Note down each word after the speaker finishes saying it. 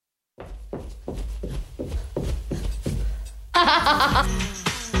If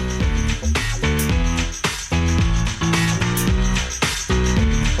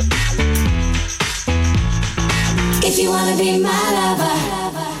you wanna be my lover.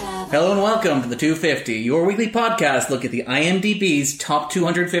 Hello and welcome to the 250, your weekly podcast look at the IMDb's top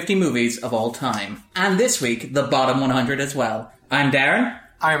 250 movies of all time. And this week, the bottom 100 as well. I'm Darren.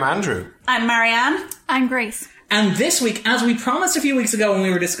 I'm Andrew. I'm Marianne. I'm Grace. And this week, as we promised a few weeks ago when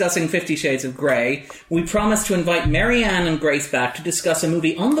we were discussing 50 Shades of Grey, we promised to invite Marianne and Grace back to discuss a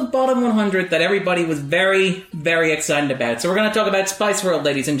movie on the bottom 100 that everybody was very, very excited about. So we're going to talk about Spice World,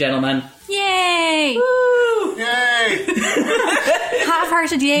 ladies and gentlemen. Yay! Woo! Yay!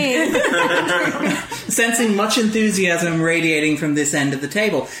 Half-hearted yay. Sensing much enthusiasm radiating from this end of the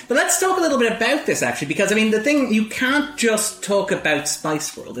table. But let's talk a little bit about this, actually, because, I mean, the thing, you can't just talk about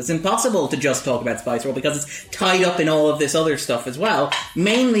Spice World. It's impossible to just talk about Spice World because it's tied up in all of this other stuff as well.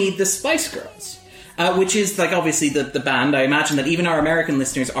 Mainly the Spice Girls. Which is, like, obviously the band. I imagine that even our American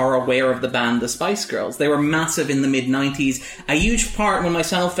listeners are aware of the band, the Spice Girls. They were massive in the mid-90s. A huge part when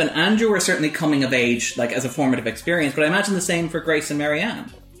myself and Andrew were certainly coming of age, like, as a formative experience. But I imagine the same for Grace and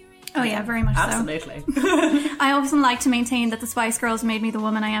Marianne. Oh yeah, very much Absolutely. so. I often like to maintain that the Spice Girls made me the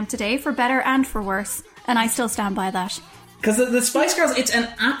woman I am today, for better and for worse. And I still stand by that. Because the Spice Girls, it's an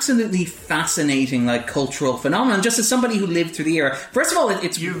absolutely fascinating, like, cultural phenomenon. Just as somebody who lived through the era. First of all,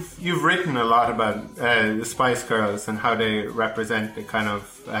 it's You've written a lot about the Spice Girls and how they represent the kind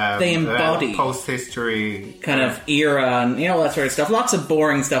of they embody post-history kind of era and all that sort of stuff. Lots of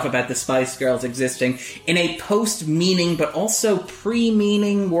boring stuff about the Spice Girls existing in a post-meaning but also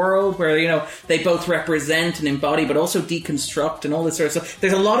pre-meaning world where they both represent and embody but also deconstruct and all this sort of stuff.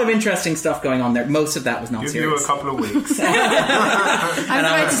 There's a lot of interesting stuff going on there. Most of that was not Give serious. you a couple of weeks. I was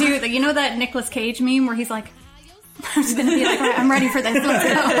about to do that. That Nicolas Cage meme where he's like, I'm just going to be like, right, I'm ready for this. Let's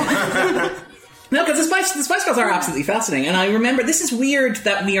go. No, because the Spice Girls are absolutely fascinating. And I remember, this is weird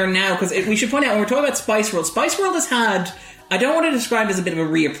that we are now, because we should point out, when we're talking about Spice World has had, I don't want to describe it as a bit of a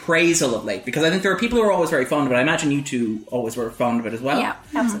reappraisal of late, because I think there are people who are always very fond of it. I imagine you two always were fond of it as well. Yeah,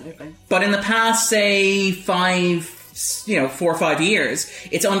 absolutely. But in the past, say, 4 or 5 years,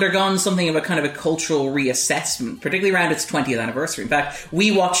 it's undergone something of a kind of a cultural reassessment, particularly around its 20th anniversary. In fact,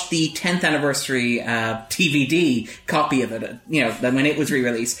 we watched the 10th anniversary DVD copy of it, when it was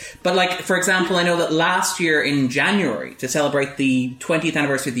re-released. But, like, for example, I know that last year in January, to celebrate the 20th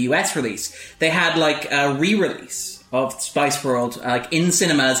anniversary of the US release, they had, like, a re-release of Spice World, like, in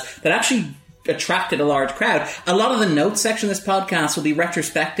cinemas that actually attracted a large crowd. A lot of the notes section of this podcast will be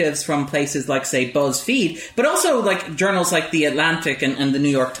retrospectives from places like, say, BuzzFeed, but also like journals like The Atlantic and the New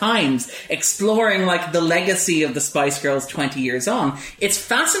York Times, exploring like the legacy of the Spice Girls 20 years on. It's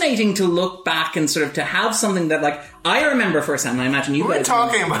fascinating to look back and sort of to have something that, like, I remember firsthand, and I imagine you guys... We're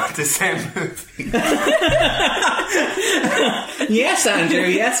talking about the same movie. Yes, Andrew,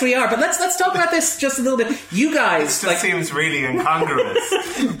 yes we are. But let's talk about this just a little bit. You guys... It just seems really incongruous.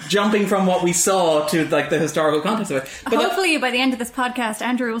 Jumping from what we saw to, like, the historical context of it. But hopefully, by the end of this podcast,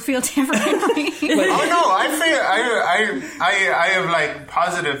 Andrew will feel differently. Oh no, I have like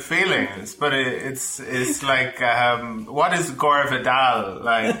positive feelings, but it's like what is Gore Vidal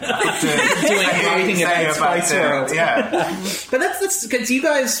like doing writing about Spice World? Yeah, but that's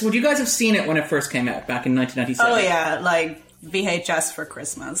because would you guys have seen it when it first came out back in 1997? Oh yeah, like VHS for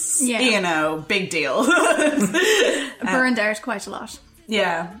Christmas. Yeah. Big deal. Burned out quite a lot.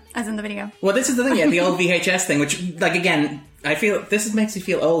 Yeah. As in the video. Well, this is the thing, the old VHS thing, which, like, again, I feel this makes me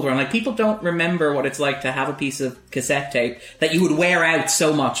feel older. I'm like, people don't remember what it's like to have a piece of cassette tape that you would wear out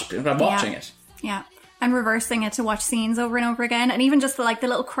so much by watching it. Yeah. And reversing it to watch scenes over and over again. And even just the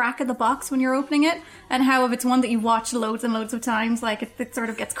little crack of the box when you're opening it. And how if it's one that you watch loads and loads of times, like it sort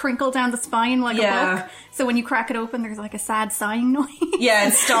of gets crinkled down the spine like a book. So when you crack it open, there's like a sad sighing noise. Yeah,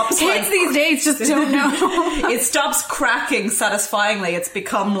 it stops. Kids these days just don't know. It stops cracking satisfyingly. It's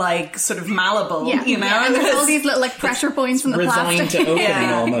become like sort of malleable, Yeah, and there's all these little like pressure points in the resigned plastic. to opening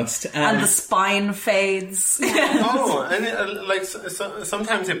almost. And the spine fades. Oh, and like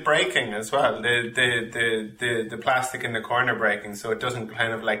sometimes it breaking as well. The plastic in the corner breaking, so it doesn't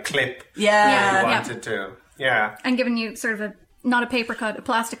kind of like clip. Yeah, you want it to. Yeah, and giving you sort of not a paper cut, a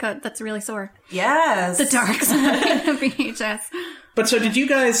plastic cut that's really sore. Yes, the dark side of VHS. But so did you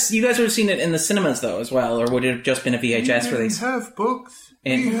guys would have seen it in the cinemas though as well, or would it have just been a VHS release? We have books.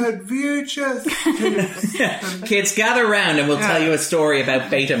 We had VHS tapes. Kids, gather round and we'll tell you a story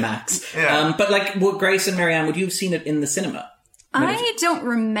about Betamax. Yeah. But like, Grace and Marianne, would you have seen it in the cinema? I don't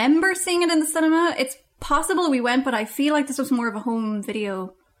remember seeing it in the cinema. It's possible we went, but I feel like this was more of a home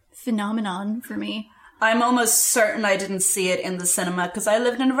video phenomenon for me. I'm almost certain I didn't see it in the cinema because I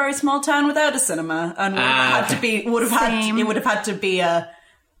lived in a very small town without a cinema, and it would have had to be a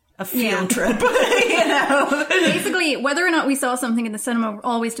field trip. You know, basically, whether or not we saw something in the cinema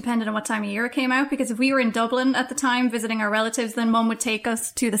always depended on what time of year it came out. Because if we were in Dublin at the time visiting our relatives, then Mum would take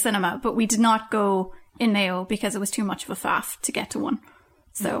us to the cinema, but we did not go in Mayo because it was too much of a faff to get to one.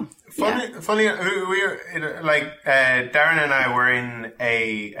 So funny, we were like Darren and I were in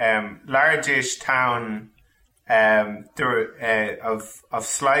a large-ish town of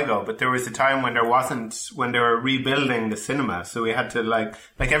Sligo, but there was a time when when they were rebuilding the cinema, so we had to like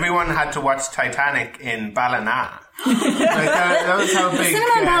everyone had to watch Titanic in Ballina. That was how big. The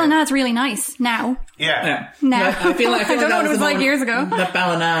cinema in Ballina is really nice now. Yeah. Now. I feel like I don't know what it was like years ago. That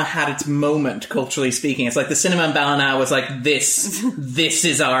Ballina had its moment, culturally speaking. It's like the cinema in Ballina was like, this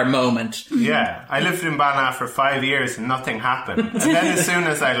is our moment. Yeah. I lived in Ballina for 5 years and nothing happened. And then as soon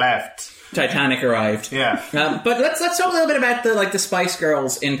as I left, Titanic arrived. Yeah. But let's talk a little bit about the Spice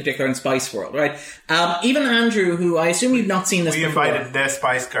Girls in particular in Spice World, right? Even Andrew, who I assume you've not seen this before. We invited the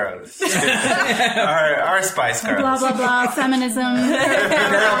Spice Girls. our Spice Girls. Blah, blah, blah, feminism. Girl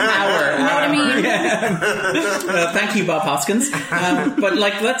power. You know what I mean? Yeah. Thank you, Bob Hoskins. But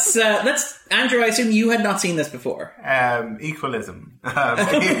let's Andrew, I assume you had not seen this before. Equalism.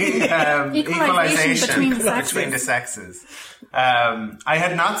 Equalization between the sexes. I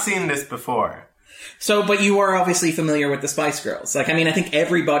had not seen this before. So, but you were obviously familiar with the Spice Girls. Like, I mean, I think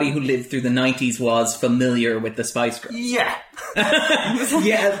everybody who lived through the 90s was familiar with the Spice Girls. Yeah. Yeah.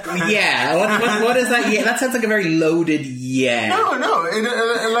 What is that? Yeah, that sounds like a very loaded yeah. No.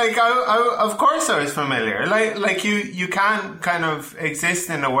 I of course I was familiar. Like you can't kind of exist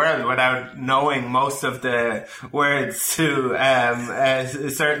in the world without knowing most of the words to a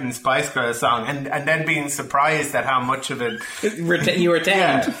certain Spice Girls song, and then being surprised at how much of it you retained.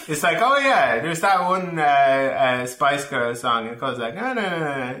 Yeah. It's like, oh yeah, there's that one Spice Girls song. It goes like, and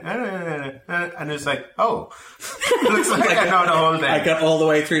it's like, oh, looks like I know the whole thing. I got all the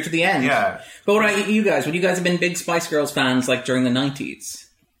way through to the end. Yeah. But what about you guys? Would you guys have been big Spice Girls fans like during the 90s?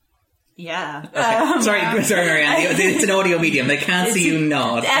 Yeah. Okay. Sorry, Marianne. It's an audio medium. They can't see you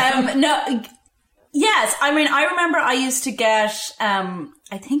nod. No. Yes. I mean, I remember I used to get,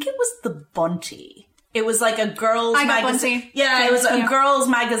 I think it was the Bunty. It was like a girls' magazine. Yeah, it was a girls'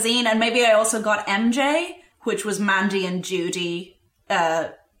 magazine, and maybe I also got MJ, which was Mandy and Judy,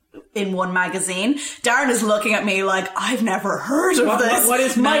 in one magazine. Darren is looking at me like, I've never heard of this. What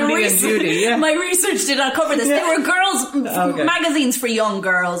is Mandy and Judy? Yeah. My research did not cover this. They were girls, magazines for young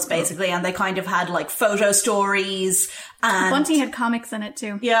girls, basically, and they kind of had like photo stories. And Bunty had comics in it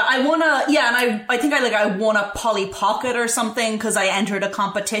too. Yeah, I think I won a Polly Pocket or something because I entered a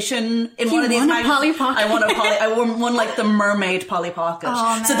competition in one of these magazines. Polly Pocket? I won like the Mermaid Polly Pocket.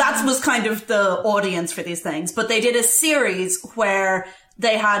 Oh, so that was kind of the audience for these things. But they did a series where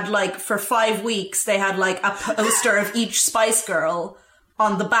they had like, for 5 weeks, they had like a poster of each Spice Girl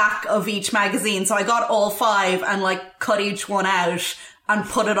on the back of each magazine. So I got all 5 and like cut each one out and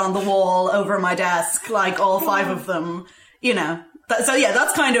put it on the wall over my desk, like all 5 of them, you know. So yeah,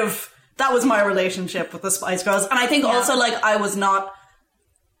 that was my relationship with the Spice Girls. And I think also like I was not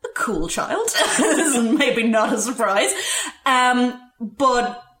a cool child. This is maybe not a surprise.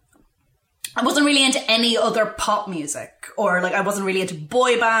 But I wasn't really into any other pop music, or like I wasn't really into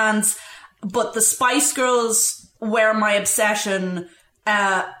boy bands, but the Spice Girls were my obsession,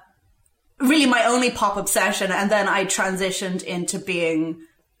 really my only pop obsession, and then I transitioned into being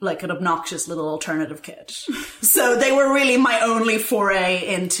like an obnoxious little alternative kid. So they were really my only foray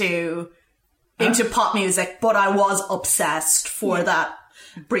into pop music, but I was obsessed for that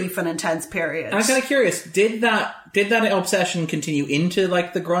brief and intense period. I'm kind of curious, did that obsession continue into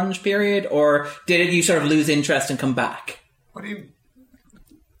like the grunge period, or did you sort of lose interest and come back? What do you...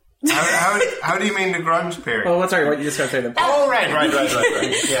 How do you mean the grunge period? Oh, sorry, what you just got to say them. Oh, right. Yeah.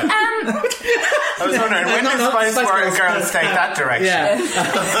 I was wondering, when did Spice Girls take that direction?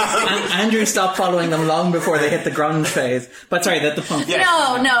 Yeah. Andrew stopped following them long before they hit the grunge phase. But sorry, the punk. Yes.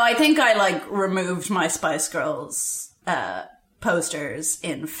 No, I think I like removed my Spice Girls posters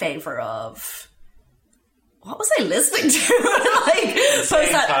in favor of... What was I listening to? Like,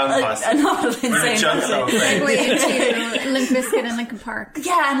 Insane not insane. Limp Bizkit and Linkin Park.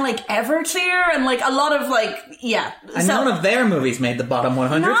 Yeah, and like Everclear, and like a lot of like, yeah. And none of their movies made the bottom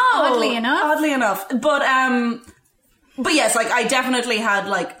 100. No, Oddly enough. But yes, like I definitely had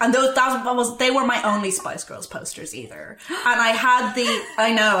like, and they were my only Spice Girls posters either. And I had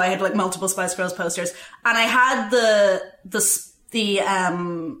I had like multiple Spice Girls posters, and I had the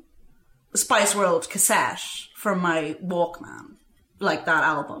Spice World cassette from my Walkman, like that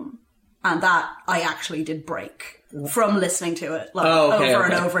album. and that I actually did break from listening to it okay.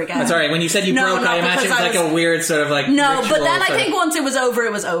 and over again. Sorry, when you said you broke, I imagine it was like a weird sort of like no, but then I think once it was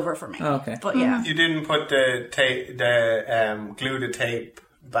over for me. Okay, but yeah, you didn't put the glue the tape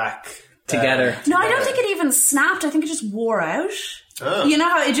back together. No, I don't think it even snapped. I think it just wore out. Oh. You know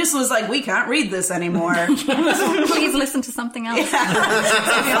how it just was like, we can't read this anymore. Please listen to something else.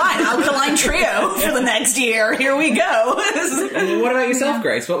 Fine, Alkaline Trio for the next year. Here we go. What about yourself,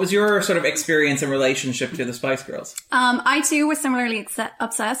 Grace? What was your sort of experience and relationship to the Spice Girls? I too was similarly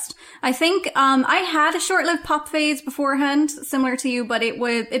obsessed. I think I had a short-lived pop phase beforehand, similar to you, but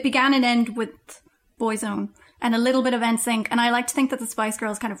it began and ended with Boyzone and a little bit of NSYNC, and I like to think that the Spice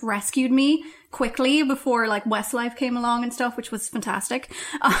Girls kind of rescued me quickly before like Westlife came along and stuff, which was fantastic.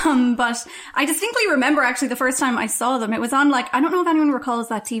 But I distinctly remember actually the first time I saw them, it was on like, I don't know if anyone recalls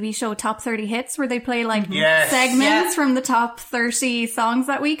that TV show Top 30 Hits, where they play like segments from the top 30 songs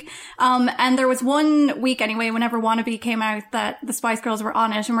that week. And there was one week anyway, whenever Wannabe came out, that the Spice Girls were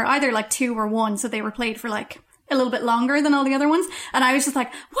on it, and were either like 2 or 1, so they were played for like a little bit longer than all the other ones. And I was just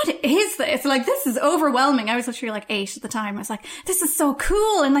like, what is this? Like, this is overwhelming. I was literally like 8 at the time. I was like, this is so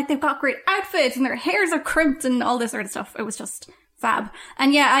cool. And like, they've got great outfits and their hairs are crimped and all this sort of stuff. It was just fab.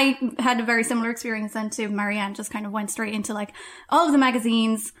 And yeah, I had a very similar experience then to Marianne. Just kind of went straight into like all of the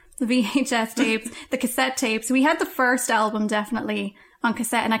magazines, the VHS tapes, the cassette tapes. We had the first album definitely on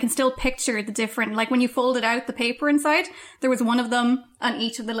cassette, and I can still picture the different, like when you folded out the paper inside, there was one of them on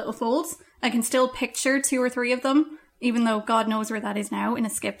each of the little folds. I can still picture 2 or 3 of them, even though God knows where that is now, in a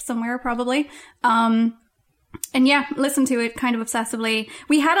skip somewhere probably. And yeah, listen to it kind of obsessively.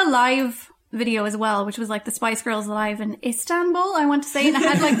 We had a live video as well, which was like the Spice Girls live in Istanbul, I want to say, and it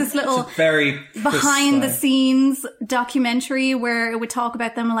had like this little very behind the scenes documentary where it would talk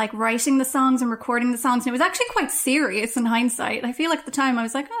about them like writing the songs and recording the songs, and it was actually quite serious in hindsight. I feel like at the time I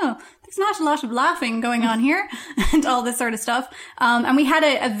was like, oh, there's not a lot of laughing going on here and all this sort of stuff. And we had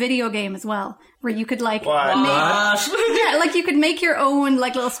a video game as well, where you could like like you could make your own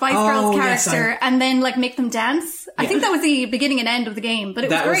like little Spice Girls character and then like make them dance. I think that was the beginning and end of the game, but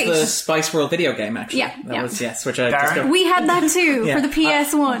it was great. That was the Spice World video game, actually. Yeah, that was, yes, which I discovered. We had that too for the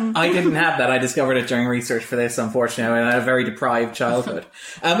PS1. I didn't have that. I discovered it during research for this, unfortunately. I had a very deprived childhood.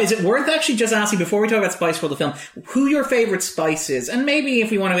 Is it worth actually just asking, before we talk about Spice World, the film, who your favourite Spice is? And maybe if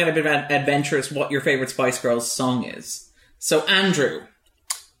we want to get a bit adventurous, what your favourite Spice Girls song is. So, Andrew.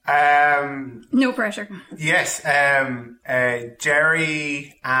 No pressure. Yes,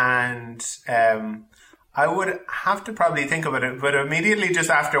 Jerry and I would have to probably think about it, but immediately just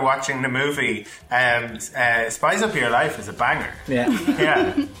after watching the movie, Spice Up Your Life is a banger. Yeah,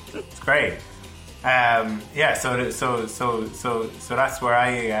 yeah, it's great. Yeah, so that's where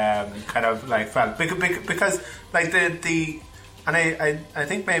I kind of like felt because like the and I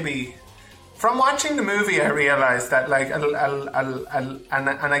think maybe. From watching the movie, I realised that, like, and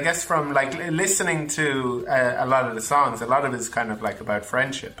I guess from, like, listening to a lot of the songs, a lot of it's kind of, like, about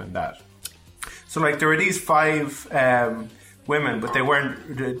friendship and that. So, like, there were these 5 women, but they weren't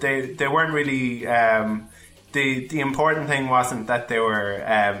really, the important thing wasn't that they were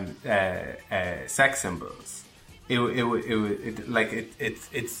sex symbols. It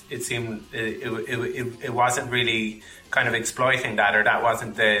seemed it wasn't really kind of exploiting that, or that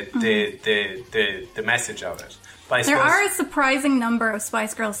wasn't the message of it. But there are a surprising number of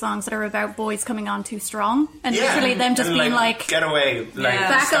Spice Girls songs that are about boys coming on too strong, and literally them just being like, get away, like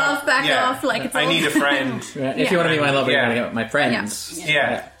back off, like it's I need a friend. If you want to be my lover, you're going to get my friends.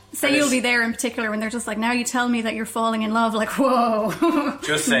 Yeah. Say You'll Be There in particular, when they're just like, now you tell me that you're falling in love, like, whoa.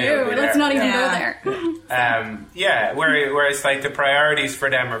 Just say You'll Be There. Let's not even go there. Whereas like the priorities for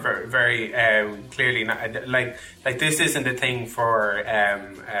them are very, very clearly not, like this isn't a thing for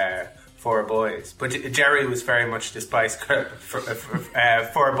boys, but Jerry was very much the Spice Girl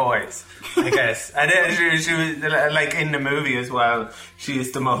for boys, I guess. And she was like in the movie as well. She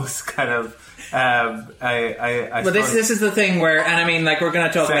is the most kind of. But this is the thing where, and I mean, like, we're going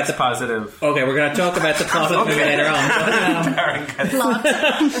to talk about the positive. Okay, we're going to talk about the plot of the movie later on. But,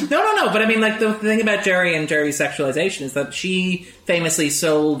 no. But I mean, like, the thing about Jerry and Jerry's sexualization is that she famously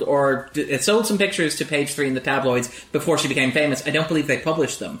sold some pictures to Page 3 in the tabloids before she became famous. I don't believe they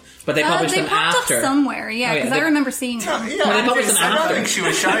published them, but they published them after. Up somewhere, because I remember seeing them. They published them after. I don't think she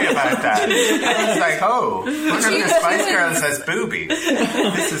was shy about that. I was like, oh, look at the Spice Girls has boobies.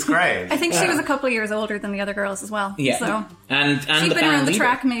 This is great. I think she was a couple of years older than the other girls as well. Yeah, so and she'd been around the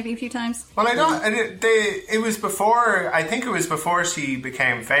track maybe a few times. Well, I don't. It was before. I think it was before she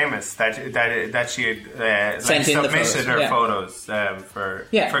became famous that she had submitted her photos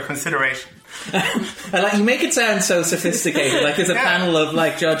for consideration. You make it sound so sophisticated. Like there's a panel of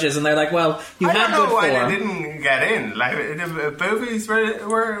like judges, and they're like, "Well, you had good form." I don't know why they didn't get in. Like the boobies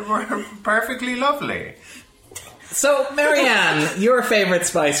were perfectly lovely. So, Marianne, your favourite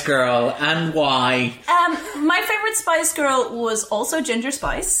Spice Girl, and why? My favourite Spice Girl was also Ginger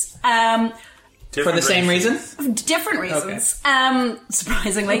Spice. For the same reason? Different reasons. Okay.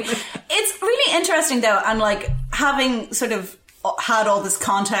 Surprisingly. It's really interesting, though, and like having sort of had all this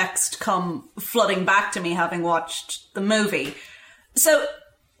context come flooding back to me having watched the movie. So,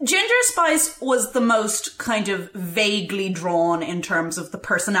 Ginger Spice was the most kind of vaguely drawn in terms of the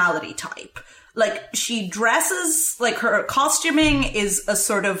personality type. Like, she dresses, like, her costuming is a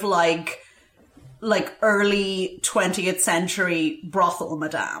sort of, like early 20th century brothel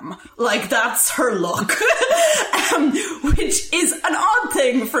madame. Like, that's her look. Which is an odd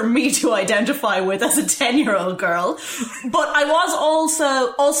thing for me to identify with as a 10-year-old girl. But I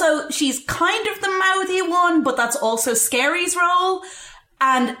was also, she's kind of the mouthy one, but that's also Scary's role.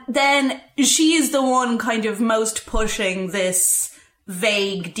 And then she is the one kind of most pushing this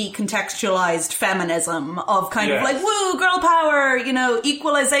vague, decontextualized feminism of kind of like, woo, girl power, you know,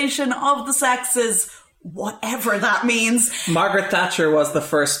 equalization of the sexes, whatever that means. Margaret Thatcher was the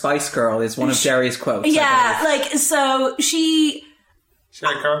first Spice Girl is one of Jerry's quotes. Yeah, like, so she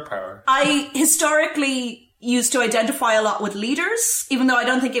had girl power. I historically used to identify a lot with leaders, even though I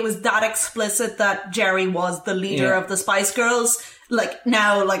don't think it was that explicit that Jerry was the leader of the Spice Girls. Like,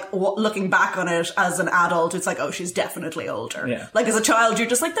 now, like, looking back on it as an adult, it's like, oh, she's definitely older. Yeah. Like, as a child, you're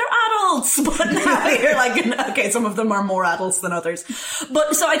just like, they're adults. But now you're like, okay, some of them are more adults than others.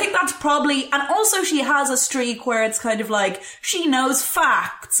 But, so I think that's probably, and also she has a streak where it's kind of like, she knows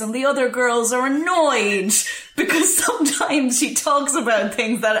facts and the other girls are annoyed because sometimes she talks about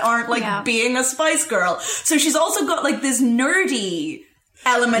things that aren't like being a Spice Girl. So she's also got like this nerdy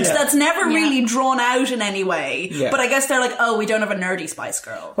element that's never really drawn out in any way. But I guess they're like, oh, we don't have a nerdy Spice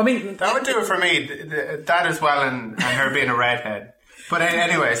Girl. I mean, that would do it for me. That as well, and her being a redhead. But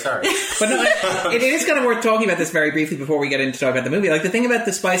anyway, sorry. But no, it is kind of worth talking about this very briefly before we get into talk about the movie. Like, the thing about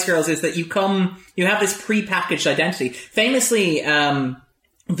the Spice Girls is that you have this pre-packaged identity. Famously,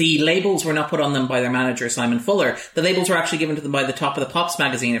 the labels were not put on them by their manager, Simon Fuller. The labels were actually given to them by the Top of the Pops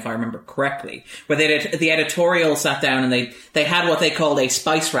magazine, if I remember correctly, where the editorial sat down and they had what they called a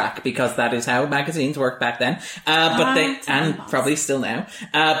spice rack, because that is how magazines worked back then. And probably still now.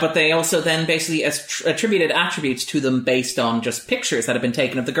 But they also then basically attributed attributes to them based on just pictures that had been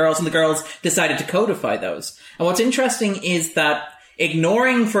taken of the girls, and the girls decided to codify those. And what's interesting is that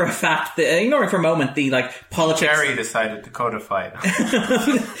ignoring for a moment the like politics. Jerry decided to codify it.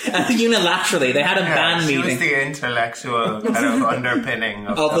 Unilaterally, they had a band meeting. She was the intellectual kind of underpinning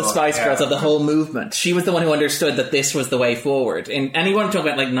of the Spice Girls, of the whole movement. She was the one who understood that this was the way forward. And you want to talk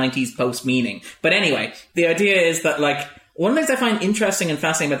about like 90s post meaning. But anyway, the idea is that like one of the things I find interesting and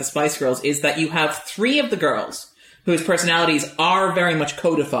fascinating about the Spice Girls is that you have three of the girls whose personalities are very much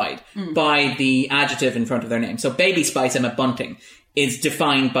codified by the adjective in front of their name. So Baby Spice, Emma Bunting, is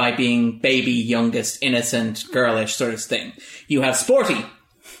defined by being baby, youngest, innocent, girlish sort of thing. You have Sporty,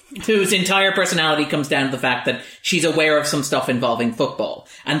 whose entire personality comes down to the fact that she's aware of some stuff involving football.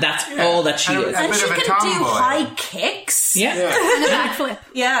 And that's all that she is. And she can do high kicks. Yeah. And a backflip.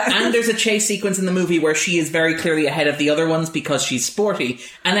 Yeah. And there's a chase sequence in the movie where she is very clearly ahead of the other ones because she's sporty.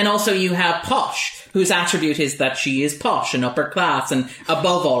 And then also you have Posh, whose attribute is that she is posh and upper class and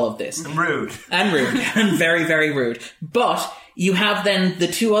above all of this. And rude. And very, very rude. But you have then the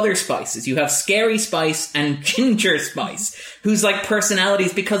two other Spices. You have Scary Spice and Ginger Spice, whose like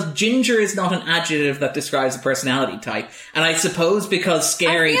personalities, because ginger is not an adjective that describes a personality type. And I suppose because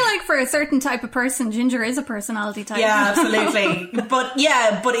Scary... I feel like for a certain type of person, ginger is a personality type. Yeah, absolutely. but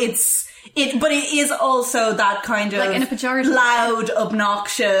it is also that kind of like in a pejorative loud,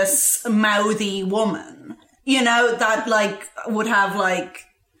 obnoxious, mouthy woman. You know, that like would have like,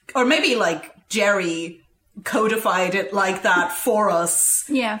 or maybe like Jerry codified it like that for us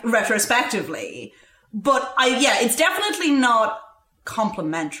retrospectively. But it's definitely not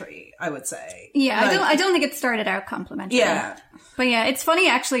complimentary, I would say. Yeah, like, I don't think it started out complimentary. Yeah. But yeah, it's funny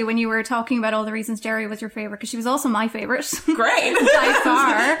actually when you were talking about all the reasons Jerry was your favourite, because she was also my favourite. Great. By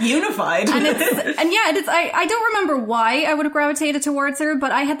far. Unified. I don't remember why I would have gravitated towards her,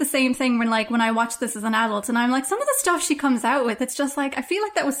 but I had the same thing when I watched this as an adult, and I'm like, some of the stuff she comes out with, it's just like, I feel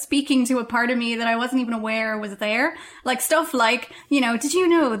like that was speaking to a part of me that I wasn't even aware was there. Like stuff like, you know, did you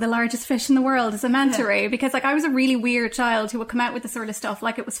know the largest fish in the world is a manta ray? Because like I was a really weird child who would come out with this sort of stuff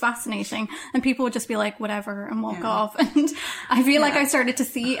like it was fascinating, and people would just be like, whatever, and walk off. And I feel like I started to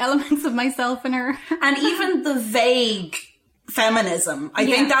see elements of myself in her. And even the vague feminism, I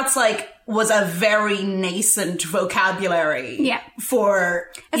think that's like was a very nascent vocabulary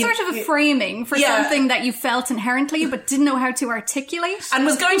for... It's sort of a framing for something that you felt inherently but didn't know how to articulate. And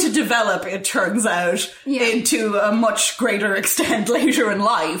was going to develop, it turns out, into a much greater extent later in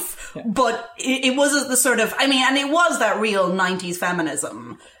life. Yeah. But it was the sort of... I mean, and it was that real 90s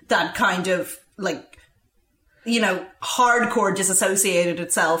feminism that kind of, like, you know, hardcore disassociated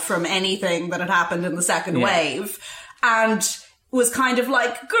itself from anything that had happened in the second wave. And... was kind of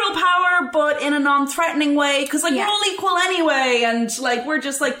like girl power, but in a non-threatening way, because like we're all equal anyway, and like we're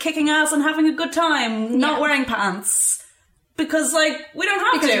just like kicking ass and having a good time, not wearing pants, because like we don't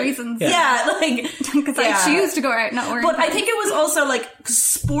have because to. Reasons. Like because I choose to go out not wearing. But pants. I think it was also like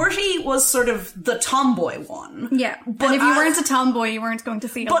sporty was sort of the tomboy one. Yeah, but and if you weren't a tomboy, you weren't going to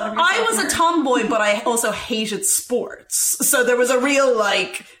see. But I was a tomboy, but I also hated sports, so there was a real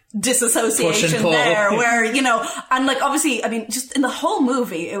like disassociation there where, you know, and like obviously, I mean, just in the whole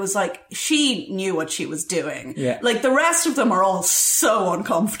movie, it was like she knew what she was doing. Yeah. Like the rest of them are all so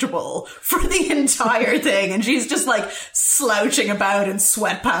uncomfortable for the entire thing, and she's just like slouching about in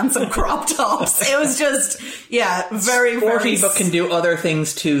sweatpants and crop tops. It was just, very, sporty, very... but can do other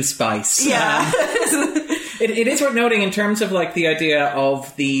things too, Spice. Yeah. It is worth noting in terms of like the idea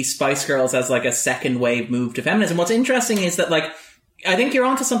of the Spice Girls as like a second wave move to feminism. What's interesting is that like I think you're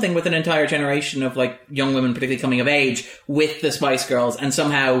onto something with an entire generation of like young women, particularly coming of age with the Spice Girls, and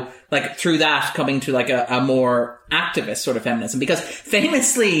somehow like through that coming to like a more activist sort of feminism. Because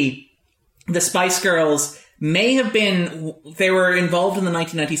famously, the Spice Girls they were involved in the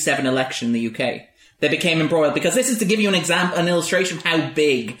 1997 election in the UK. They became embroiled because this is to give you an illustration of how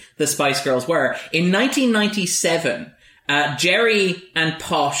big the Spice Girls were. In 1997, Jerry and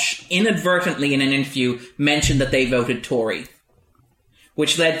Posh inadvertently in an interview mentioned that they voted Tory,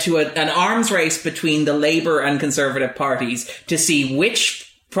 which led to an arms race between the Labour and Conservative parties to see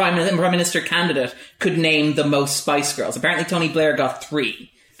which Prime Minister candidate could name the most Spice Girls. Apparently Tony Blair got 3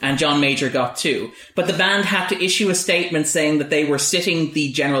 and John Major got 2. But the band had to issue a statement saying that they were sitting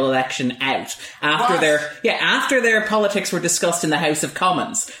the general election out after their politics were discussed in the House of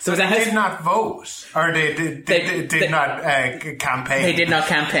Commons. So they did not vote, or they did not campaign. They did not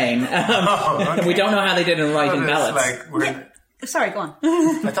campaign. Okay. We don't know how they did in writing ballots. Sorry, go on.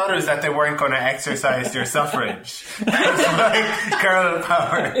 I thought it was that they weren't going to exercise their suffrage. It's like girl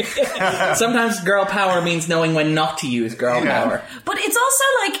power. Sometimes girl power means knowing when not to use girl power. But it's also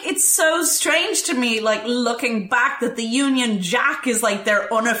like, it's so strange to me, like looking back, that the Union Jack is like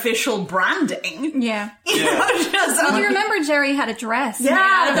their unofficial branding. Yeah. You know, do you remember Jerry had a dress?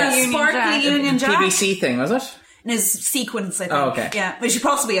 Yeah, the sparkly Union Jack. PVC thing, was it? In his sequence, I think. Oh, okay. Yeah, but she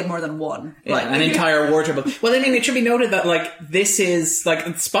possibly had more than one. Yeah, like, an entire wardrobe. Well, I mean, it should be noted that, like, this is,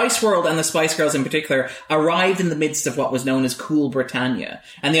 like, Spice World and the Spice Girls in particular arrived in the midst of what was known as Cool Britannia.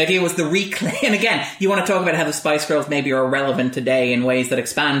 And the idea was the reclaim... And again, you want to talk about how the Spice Girls maybe are relevant today in ways that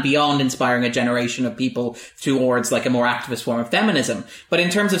expand beyond inspiring a generation of people towards, like, a more activist form of feminism. But in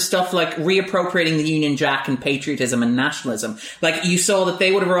terms of stuff like reappropriating the Union Jack and patriotism and nationalism, like, you saw that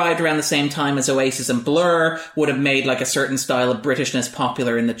they would have arrived around the same time as Oasis and Blur, would have made like a certain style of Britishness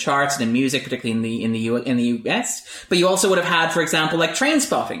popular in the charts and in music, particularly in the US. But you also would have had, for example, like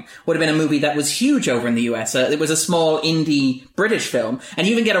Trainspotting would have been a movie that was huge over in the US. It was a small indie British film, and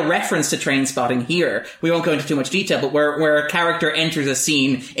you even get a reference to Trainspotting here. We won't go into too much detail, but where a character enters a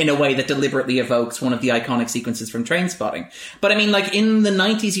scene in a way that deliberately evokes one of the iconic sequences from Trainspotting. But I mean, like in the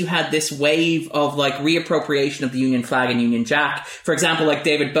 90s, you had this wave of like reappropriation of the Union flag and Union Jack. For example, like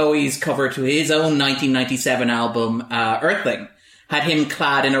David Bowie's cover to his own 1997 album, Earthling, had him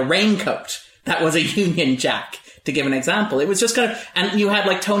clad in a raincoat that was a Union Jack, to give an example. It was just kind of, and you had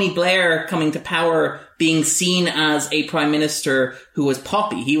like Tony Blair coming to power being seen as a prime minister who was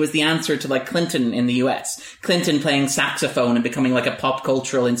poppy. He was the answer to like Clinton in the US. Clinton playing saxophone and becoming like a pop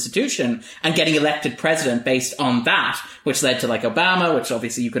cultural institution and getting elected president based on that, which led to like Obama, which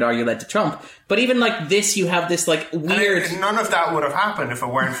obviously you could argue led to Trump. But even like this, you have this like weird... And none of that would have happened if it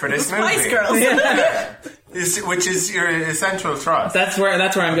weren't for this movie. Spice Girls. Yeah. Which is your essential thrust. That's where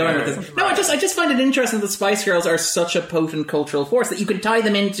I'm going with this. No, I just find it interesting that Spice Girls are such a potent cultural force that you can tie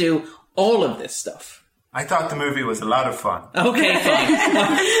them into all of this stuff. I thought the movie was a lot of fun. Okay,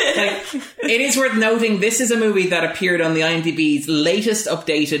 fine. It is worth noting this is a movie that appeared on the IMDb's latest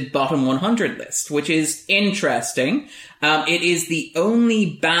updated bottom 100 list, which is interesting. It is the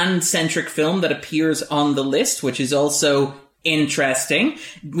only band-centric film that appears on the list, which is also interesting.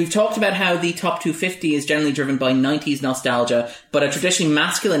 We've talked about how the top 250 is generally driven by 90s nostalgia, but a traditionally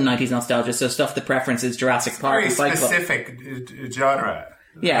masculine 90s nostalgia, so stuff the preference is Jurassic Park and Fight Club. Very specific genre.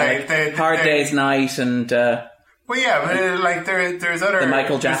 Yeah, Hard Day's Night and... Well, Well, yeah, but like there's other The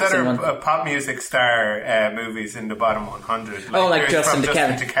Michael Jackson there's other one. pop music star movies in the bottom 100. Like there's Justin from to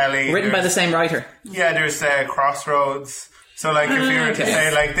Justin to Kelly. Written by the same writer. Yeah, there's Crossroads. So like if you were to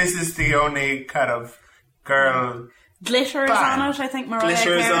say like this is the only kind of girl. Glitter is Bang. on it, I think. Mariah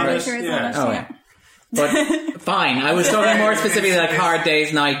Glitter is Carey. on it. Glitter is on it, Oh, yeah. But fine, I was talking more specifically like Hard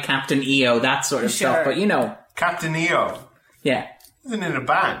Day's Night, Captain EO, that sort of stuff. But Captain EO. Yeah. Wasn't in a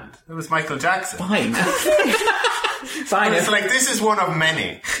band. It was Michael Jackson. Fine. Fine. It's like this is one of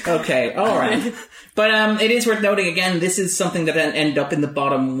many. Okay, alright. But it is worth noting again, this is something that ended up in the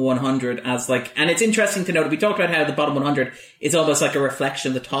bottom 100 as like, and it's interesting to note, we talked about how the bottom 100 is almost like a reflection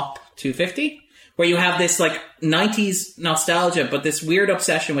of the top 250, where you have this like 90s nostalgia, but this weird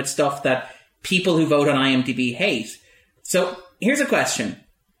obsession with stuff that people who vote on IMDb hate. So here's a question.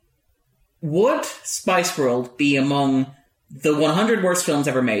 Would Spice World be among the 100 worst films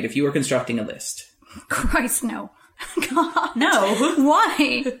ever made if you were constructing a list? Christ, no. God. No.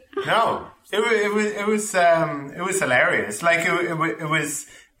 Why? No. It was hilarious. Like it was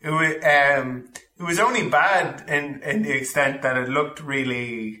only bad in the extent that it looked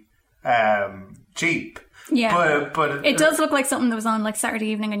really cheap. Yeah. But It does look like something that was on like Saturday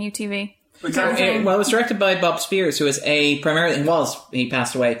evening on UTV. It was directed by Bob Spiers, who is he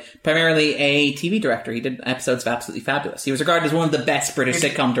passed away, primarily a TV director. He did episodes of Absolutely Fabulous. He was regarded as one of the best British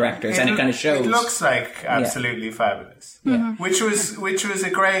sitcom directors, and it kind of shows. It looks like Absolutely Fabulous. Yeah. Which was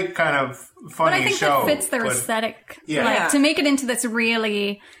a great kind of funny show. But I think that fits their aesthetic. Yeah. Like, to make it into this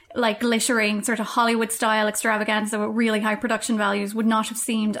really like glittering sort of Hollywood style extravaganza with really high production values would not have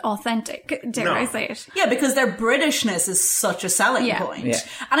seemed authentic, dare I say it. Yeah, because their Britishness is such a selling point. Yeah.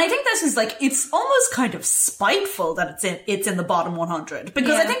 And I think this is like, it's almost kind of spiteful that it's in the bottom 100.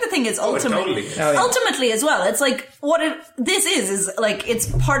 Because I think the thing is ultimately as well, it's like this is like, it's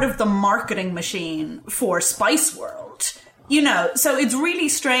part of the marketing machine for Spice World. So it's really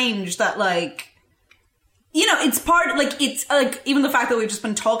strange that like, it's part, like, it's like, even the fact that we've just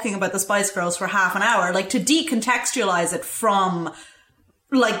been talking about the Spice Girls for half an hour, like, to decontextualize it from,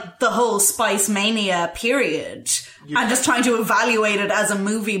 like, the whole Spice Mania period and just trying to evaluate it as a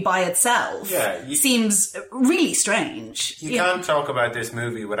movie by itself seems really strange. You can't talk about this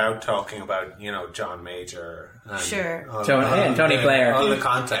movie without talking about, John Major. And Tony Blair. All the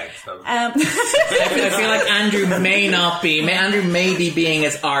context of I feel like Andrew may be being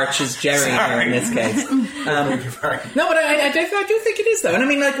as arch as Jerry here in this case. No, but I do think it is though. And I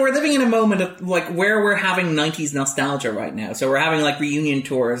mean, like, we're living in a moment of like where we're having 90s nostalgia right now. So we're having like reunion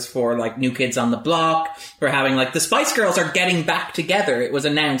tours for like New Kids on the Block. We're having like the Spice Girls are getting back together. It was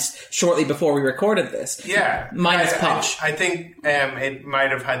announced shortly before we recorded this. Yeah. Minus Posh. I think it might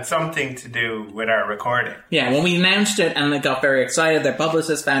have had something to do with our recording. Yeah, when we announced it and it got very excited, their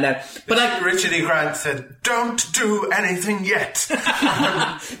publicist found out. But like Richard E. Grant said, "Don't do anything yet."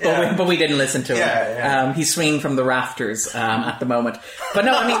 but we didn't listen to him. Yeah. He's swinging from the rafters at the moment. But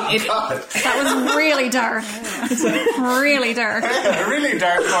no, I mean, That was really dark. Really dark. A really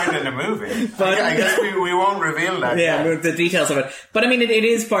dark point in the movie. But I guess we won't reveal that. Yeah, the details of it. But I mean, it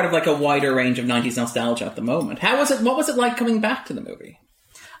is part of like a wider range of 90s nostalgia at the moment. How was it? What was it like coming back to the movie?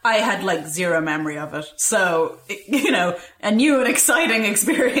 I had like zero memory of it. So, a new and exciting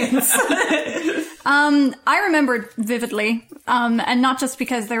experience. I remembered vividly, and not just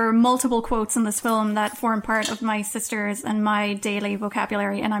because there were multiple quotes in this film that form part of my sister's and my daily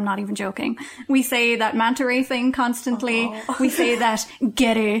vocabulary, and I'm not even joking. We say that manta ray thing constantly. We say that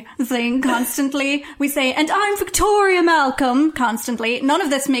Getty thing constantly. We say, and I'm Victoria Malcolm constantly. None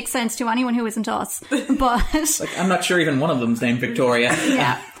of this makes sense to anyone who isn't us. But like, I'm not sure even one of them's named Victoria.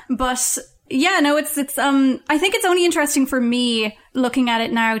 Yeah. But yeah, no, it's I think it's only interesting for me looking at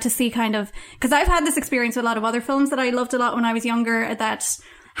it now to see kind of, because I've had this experience with a lot of other films that I loved a lot when I was younger that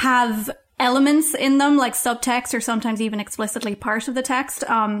have elements in them, like subtext or sometimes even explicitly part of the text,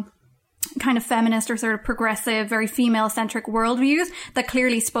 kind of feminist or sort of progressive, very female-centric worldviews that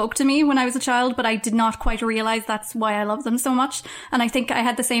clearly spoke to me when I was a child, but I did not quite realize that's why I love them so much. And I think I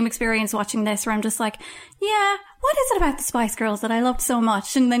had the same experience watching this where I'm just like, yeah, what is it about the Spice Girls that I loved so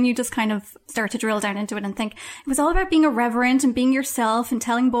much? And then you just kind of start to drill down into it and think, it was all about being irreverent and being yourself and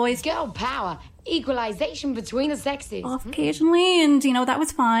telling boys Girl power, equalization between the sexes. off occasionally, and, that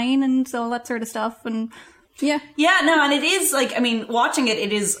was fine and all that sort of stuff. And yeah. Yeah, no, and it is like, I mean, watching it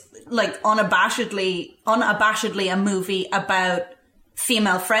is like unabashedly a movie about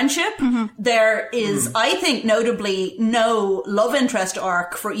female friendship. Mm-hmm. There is, I think, notably no love interest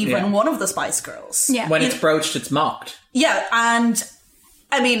arc for even one of the Spice Girls. Yeah. When it's broached, it's mocked. Yeah, and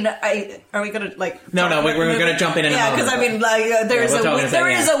I mean, are we gonna like? No, we're going to jump in. Yeah, because I mean, like, there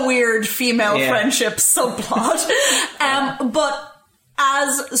is a weird female friendship subplot, but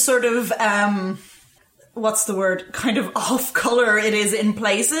as sort of what's the word? Kind of off color it is in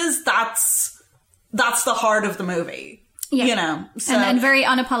places. That's the heart of the movie. Yeah. You know, so, and very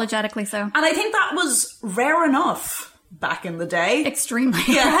unapologetically so. And I think that was rare enough back in the day. Extremely.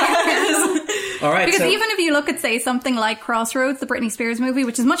 Yeah. All right. Because even if you look at, say, something like Crossroads, the Britney Spears movie,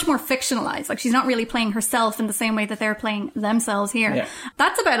 which is much more fictionalized, like she's not really playing herself in the same way that they're playing themselves here. Yeah.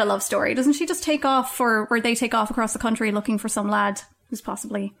 That's about a love story. Doesn't she just take off, or they take off across the country looking for some lad who's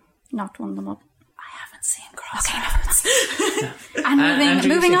possibly knocked one of them up? I haven't seen Crossroads. Okay, and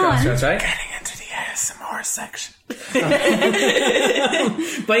moving on. Crossroads, right? Getting into the ASMR section.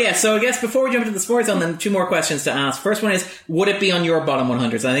 But yeah, so I guess before we jump into the sports zone, then 2 more questions to ask. First one is, would it be on your bottom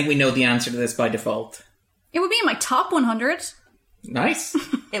 100s? I think we know the answer to this by default. It would be in my top 100. Nice.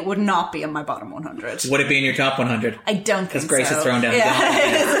 It would not be in my bottom 100. Would it be in your top 100? I don't think so. Because Grace has thrown down the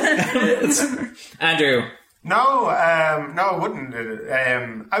gauntlet. Andrew. No, it wouldn't.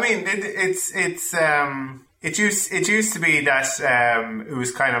 I mean, it used to be that it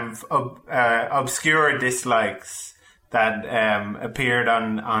was kind of obscure dislikes that appeared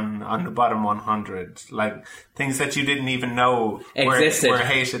on the bottom 100, like things that you didn't even know were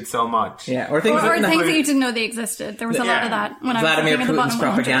hated so much. Yeah, or things that you didn't know they existed. There was a lot of that when Vladimir I was looking at the Putin's bottom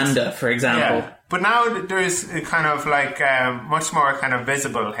propaganda, 100. for example. Yeah. But now there's kind of like much more kind of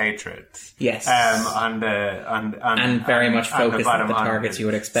visible hatred. Yes. And very much focused at the targets you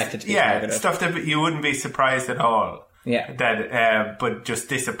would expect it to be targeted. Stuff that you wouldn't be surprised at all. Yeah. That, but just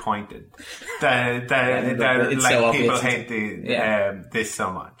disappointed that like so people hate this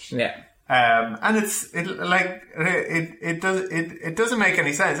so much. Yeah. And it doesn't make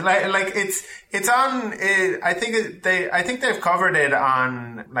any sense. Like it's on. I think they've covered it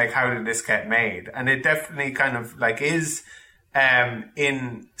on like how did this get made, and it definitely kind of like is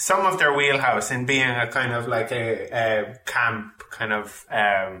in some of their wheelhouse in being a kind of like a camp kind of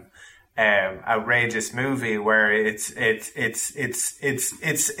outrageous movie where it's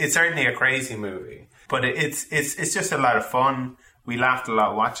certainly a crazy movie, but it's just a lot of fun. We laughed a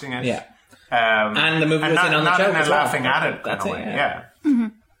lot watching it. Yeah. And the movie was in on the show as well. Laughing at it. That's it. Yeah. Mm-hmm.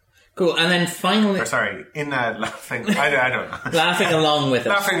 Cool. And then finally, laughing. I don't know. Laughing along with it.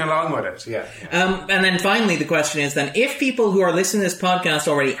 Laughing along with it. Yeah. And then finally, the question is then, if people who are listening to this podcast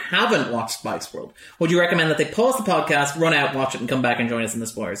already haven't watched Spice World, would you recommend that they pause the podcast, run out, watch it, and come back and join us in the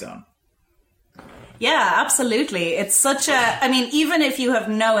spoiler zone? Yeah, absolutely. It's such a... I mean, even if you have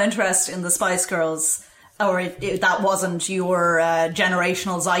no interest in the Spice Girls, or that wasn't your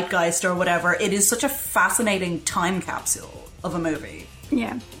generational zeitgeist or whatever, it is such a fascinating time capsule of a movie.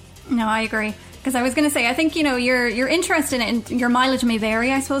 Yeah. No, I agree. Because I was going to say, I think, you know, your interest in it and your mileage may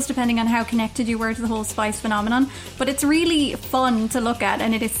vary, I suppose, depending on how connected you were to the whole Spice phenomenon. But it's really fun to look at,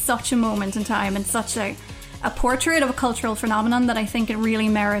 and it is such a moment in time and such a portrait of a cultural phenomenon that I think it really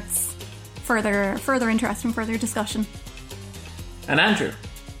merits further interest and further discussion. And Andrew?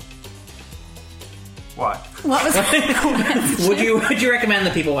 What was would you recommend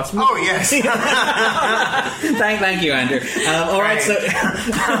that people watch the movie? Oh yes. Thank you, Andrew. All right, so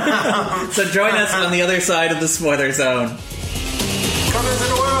join us on the other side of the spoiler zone. Come into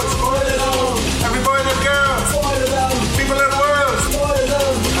the world, spoiler zone. Every boy and every girl, spoiler zone. People in the world, spoiler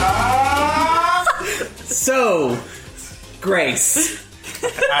zone. So, Grace.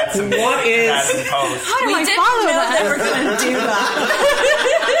 What is... How do I follow that? They were going to do that.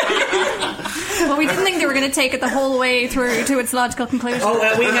 Well, we didn't think they were going to take it the whole way through to its logical conclusion.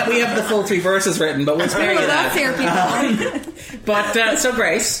 Oh, we have the full 3 verses written, but we'll spare you that. That's here, people. But, so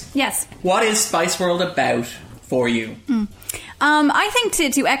Grace. Yes. What is Spice World about for you? I think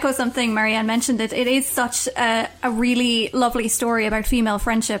to echo something Marianne mentioned, it is such a really lovely story about female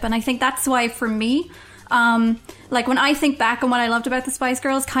friendship, and I think that's why for me, like when I think back on what I loved about the Spice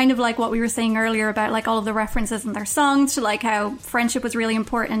Girls, kind of like what we were saying earlier about like all of the references in their songs to like how friendship was really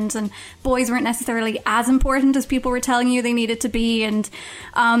important and boys weren't necessarily as important as people were telling you they needed to be, and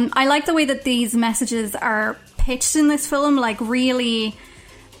I like the way that these messages are pitched in this film, like really,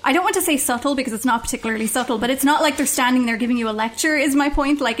 I don't want to say subtle because it's not particularly subtle, but it's not like they're standing there giving you a lecture is my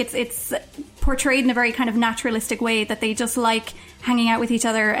point. Like it's portrayed in a very kind of naturalistic way that they just like hanging out with each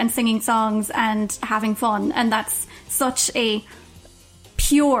other and singing songs and having fun, and that's such a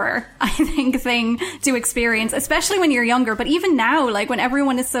pure, I think, thing to experience, especially when you're younger, but even now, like when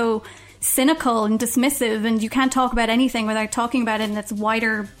everyone is so cynical and dismissive and you can't talk about anything without talking about it in its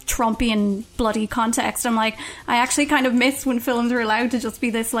wider Trumpian bloody context, I'm like, I actually kind of miss when films are allowed to just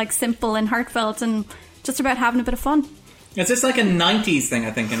be this like simple and heartfelt and just about having a bit of fun. It's just like a 90s thing,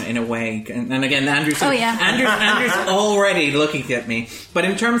 I think, in a way. And again, Andrew's Andrew's already looking at me. But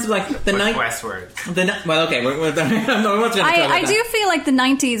in terms of like the Westward. Well, okay, we're I do feel like the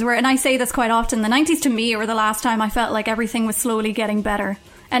 90s were, and I say this quite often, the 90s to me were the last time I felt like everything was slowly getting better.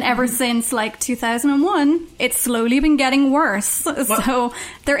 And ever since like 2001, it's slowly been getting worse. So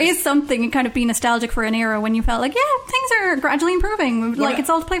there is something kind of being nostalgic for an era when you felt like, yeah, things are gradually improving. Like it's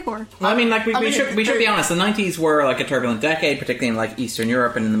all to play for. Well, I mean, like we should be honest. The 90s were like a turbulent decade, particularly in like Eastern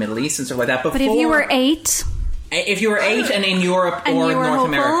Europe and in the Middle East and stuff like that. But if you were 8... If you were 8 and in Europe or North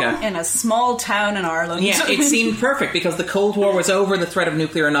America. In a small town in Ireland. Yeah, it seemed perfect because the Cold War was over, the threat of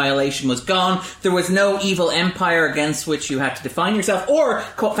nuclear annihilation was gone, there was no evil empire against which you had to define yourself or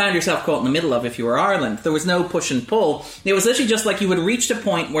found yourself caught in the middle of if you were Ireland. There was no push and pull. It was literally just like you had reached a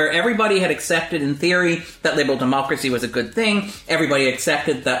point where everybody had accepted in theory that liberal democracy was a good thing. Everybody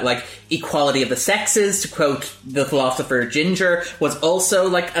accepted that like equality of the sexes, to quote the philosopher Ginger, was also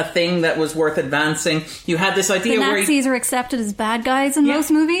like a thing that was worth advancing. You had this idea the Nazis are accepted as bad guys in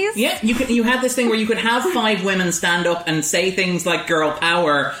most movies. Yeah, you had this thing where you could have 5 women stand up and say things like girl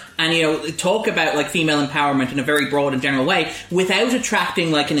power and, you know, talk about like female empowerment in a very broad and general way without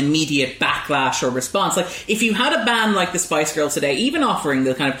attracting like an immediate backlash or response. Like if you had a band like the Spice Girls today, even offering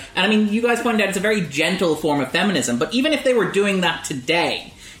the kind of, and I mean, you guys pointed out it's a very gentle form of feminism, but even if they were doing that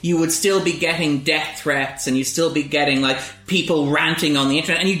today, you would still be getting death threats and you'd still be getting like people ranting on the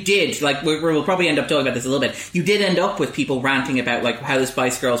internet. And you did, like we'll probably end up talking about this a little bit, you did end up with people ranting about like how the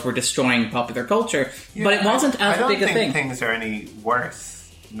Spice Girls were destroying popular culture, but it wasn't as big a thing. I don't think things are any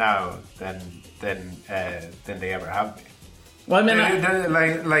worse now than they ever have been. Well, I mean,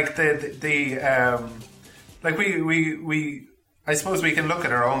 I suppose we can look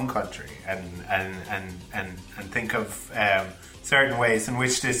at our own country and think of certain ways in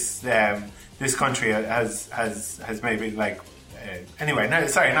which this country has maybe like anyway. No,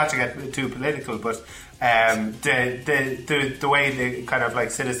 sorry, not to get too political, but the way the kind of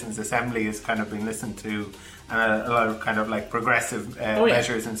like citizens' assembly is kind of being listened to, and a lot of kind of like progressive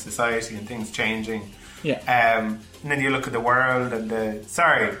measures in society and things changing. Yeah. And then you look at the world and the...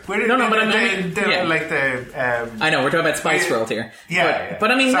 Sorry. I know, we're talking about Spice World here. Yeah.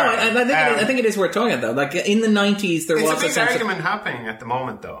 But I mean, sorry. no, I think it is worth talking about, though. Like, in the 90s, there was a big argument happening at the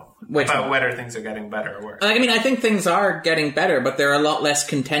moment, though. About whether things are getting better or worse. I mean, I think things are getting better, but they're a lot less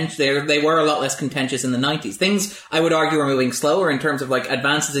contentious. They were a lot less contentious in the 90s. Things, I would argue, are moving slower in terms of, like,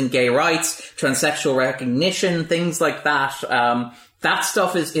 advances in gay rights, transsexual recognition, things like that. That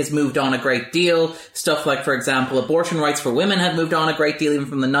stuff is moved on a great deal. Stuff like, for example, abortion rights for women had moved on a great deal even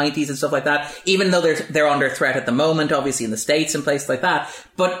from the 90s and stuff like that, even though they're under threat at the moment, obviously in the States and places like that.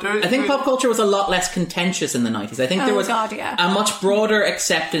 But I think pop culture was a lot less contentious in the 90s. I think there was a much broader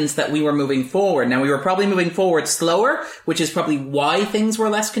acceptance that we were moving forward. Now, we were probably moving forward slower, which is probably why things were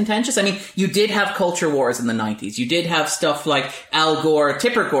less contentious. I mean, you did have culture wars in the 90s. You did have stuff like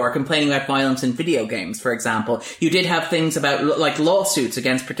Tipper Gore complaining about violence in video games, for example. You did have things about, like, lawsuits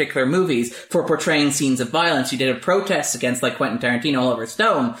against particular movies for portraying scenes of violence. You did have protests against like Quentin Tarantino, Oliver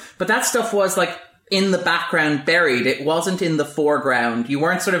Stone, but that stuff was like in the background, buried. It wasn't in the foreground. You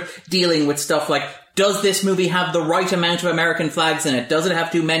weren't sort of dealing with stuff like, does this movie have the right amount of American flags in it? Does it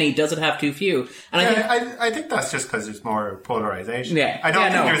have too many? Does it have too few? And I think that's just because there's more polarization. Yeah. I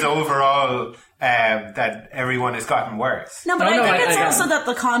don't think there's overall that everyone has gotten worse. No, but I think it's also that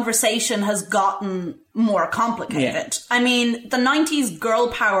the conversation has gotten more complicated. Yeah. I mean, the 90s girl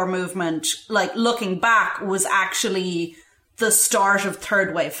power movement, like looking back, was actually the start of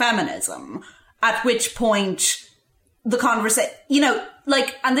third wave feminism, at which point the conversation,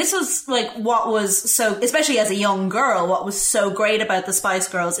 like, and this was like what was so, especially as a young girl, what was so great about the Spice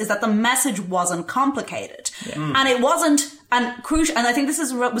Girls is that the message wasn't complicated. Yeah. And it wasn't, and crucial, and I think this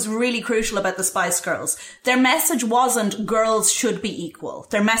is what was really crucial about the Spice Girls. Their message wasn't girls should be equal.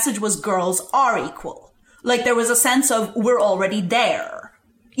 Their message was girls are equal. Like, there was a sense of we're already there.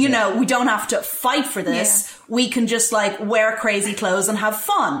 You know, we don't have to fight for this. Yeah. We can just like wear crazy clothes and have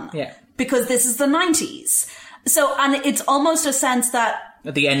fun. Yeah. Because this is the 90s. So, and it's almost a sense that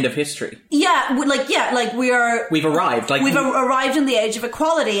at the end of history. We've arrived. We've arrived in the age of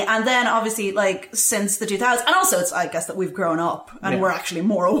equality, and then obviously, like, since the 2000s, and also it's, I guess, that we've grown up and we're actually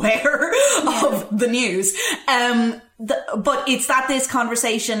more aware of the news. But it's that this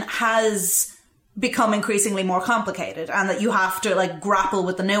conversation has become increasingly more complicated, and that you have to like grapple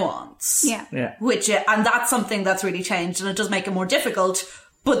with the nuance. Yeah. And that's something that's really changed, and it does make it more difficult.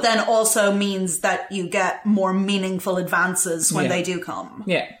 But then also means that you get more meaningful advances when they do come.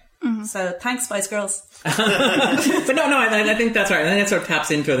 Yeah. So thanks, Spice Girls. But no, I think that's right. I think that sort of taps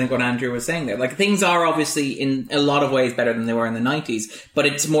into, I think, what Andrew was saying there. Like, things are obviously in a lot of ways better than they were in the 90s, but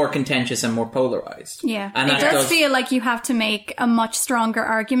it's more contentious and more polarized. Yeah. And it does feel like you have to make a much stronger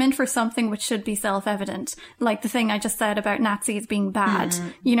argument for something which should be self-evident. Like the thing I just said about Nazis being bad.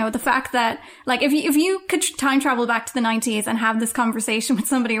 You know, the fact that, like, if you could time travel back to the 90s and have this conversation with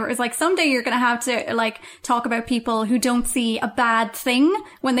somebody where it's like, someday you're going to have to, like, talk about people who don't see a bad thing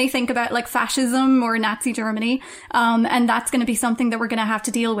when they think about, like, fascism or Nazi Germany. And that's going to be something that we're going to have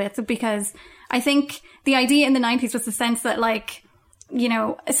to deal with, because I think the idea in the 90s was the sense that, like, you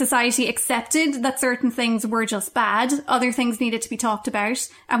know, society accepted that certain things were just bad, other things needed to be talked about,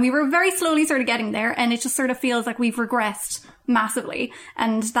 and we were very slowly sort of getting there, and it just sort of feels like we've regressed massively,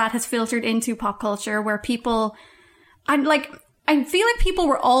 and that has filtered into pop culture where people, I feel like people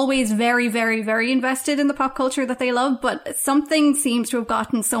were always very, very, very invested in the pop culture that they love, but something seems to have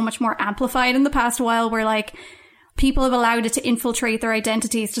gotten so much more amplified in the past while where, like, people have allowed it to infiltrate their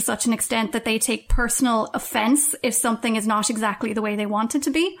identities to such an extent that they take personal offense if something is not exactly the way they want it to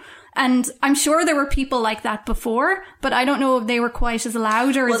be. And I'm sure there were people like that before, but I don't know if they were quite as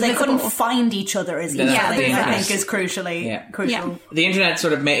loud or as they visible. couldn't find each other as easily. I think is crucial. Yeah. The internet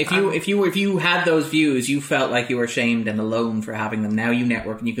sort of made, if you had those views, you felt like you were shamed and alone for having them. Now you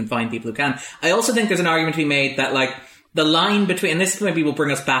network and you can find people who can. I also think there's an argument to be made that, like, the line between, and this maybe will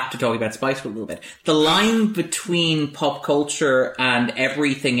bring us back to talking about Spice Girls a little bit, the line between pop culture and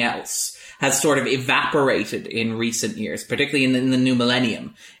everything else has sort of evaporated in recent years, particularly in the new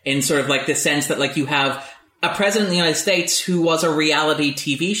millennium, in sort of like the sense that, like, you have a president of the United States who was a reality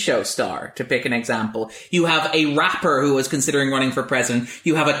TV show star, to pick an example. You have a rapper who was considering running for president.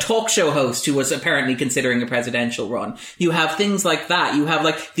 You have a talk show host who was apparently considering a presidential run. You have things like that. You have,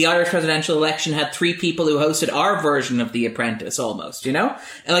 like, the Irish presidential election had 3 people who hosted our version of The Apprentice, almost, you know?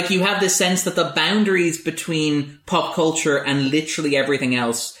 And, like, you have this sense that the boundaries between pop culture and literally everything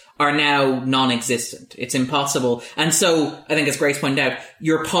else are now non-existent. It's impossible. And so, I think as Grace pointed out,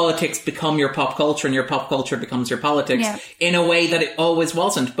 your politics become your pop culture and your pop culture becomes your politics in a way that it always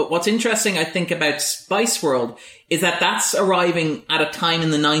wasn't. But what's interesting, I think, about Spice World is that that's arriving at a time in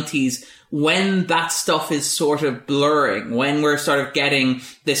the 90s when that stuff is sort of blurring, when we're sort of getting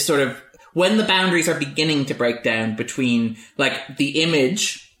this sort of, when the boundaries are beginning to break down between, like, the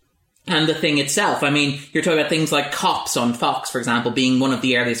image and the thing itself. I mean, you're talking about things like Cops on Fox, for example, being one of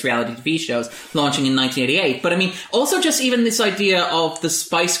the earliest reality TV shows, launching in 1988. But I mean, also just even this idea of the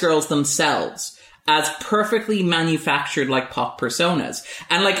Spice Girls themselves as perfectly manufactured, like, pop personas.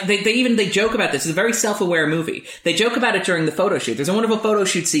 And, like, they joke about this. It's a very self-aware movie. They joke about it during the photo shoot. There's a wonderful photo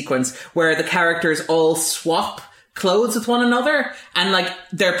shoot sequence where the characters all swap clothes with one another, and, like,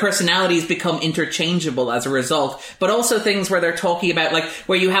 their personalities become interchangeable as a result. But also things where they're talking about, like,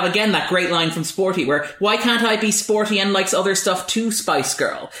 where you have, again, that great line from Sporty where, why can't I be sporty and likes other stuff too, Spice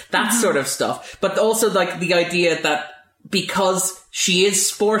Girl? That sort of stuff. But also, like, the idea that because she is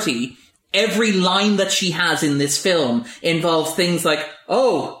sporty, every line that she has in this film involves things like,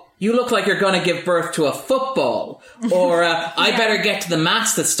 oh, you look like you're going to give birth to a football, or I better get to the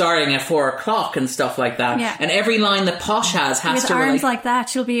maths that's starting at 4:00 and stuff like that. Yeah. And every line that Posh has with to arms like that,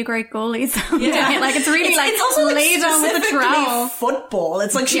 she'll be a great goalie. So like, it's really it's also, like, laid on with a trowel. Football.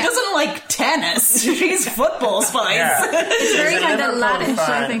 It's like she doesn't like tennis. She's football Spice. Yeah. It's very kind of laddish,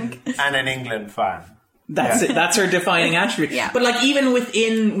 I think. And an England fan. That's it. That's her defining attribute. Yeah. But, like, even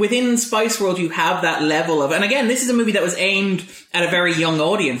within Spice World, you have that level of, and again, this is a movie that was aimed at a very young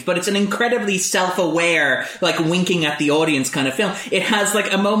audience, but it's an incredibly self-aware, like, winking at the audience kind of film. It has,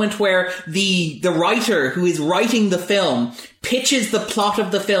 like, a moment where the writer who is writing the film pitches the plot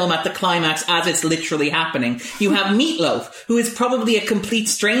of the film at the climax as it's literally happening. You have Meatloaf, who is probably a complete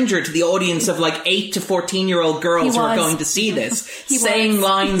stranger to the audience of, like, 8 to 14-year-old girls who are going to see this, saying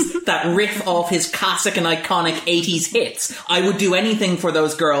lines that riff off his classic and iconic 80s hits. I would do anything for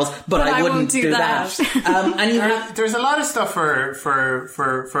those girls, but I wouldn't do that. And there's a lot of stuff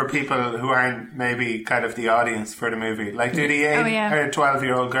for people who aren't maybe kind of the audience for the movie. Like, do the 8 or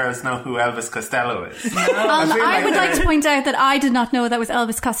 12-year-old girls know who Elvis Costello is? I would like to point out that I did not know that was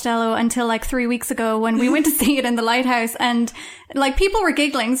Elvis Costello until, like, 3 weeks ago when we went to see it in the Lighthouse, and, like, people were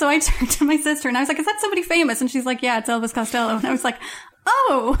giggling, so I turned to my sister and I was like, is that somebody famous? And she's like, yeah, it's Elvis Costello. And I was like,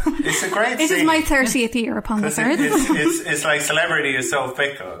 oh, it's a great This scene. is my 30th year upon this earth. It's like celebrity is so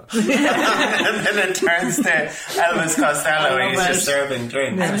fickle. And then it turns to Elvis Costello. He's just serving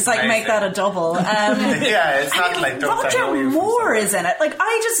drinks. And it's like, make that a double. Yeah, it's not like Roger Moore is in it. Like,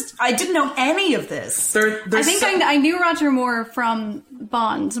 I didn't know any of this. I think I knew Roger Moore from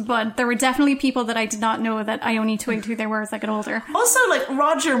bond, but there were definitely people that I did not know that I only twigged who they were as I got older. Also, like,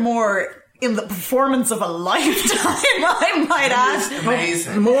 Roger Moore in the performance of a lifetime, I might add.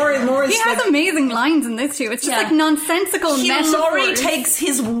 Amazing. More is He has like, amazing lines in this too. It's just like nonsensical Hugh metaphors. Laurie takes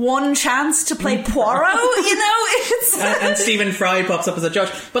his one chance to play Poirot, you know? It's and Stephen Fry pops up as a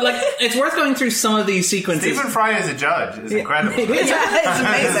judge. But like, it's worth going through some of these sequences. Stephen Fry as a judge is incredible.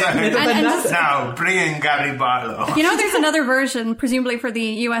 it's amazing. Now, bring in Gary Barlow. You know, there's another version, presumably for the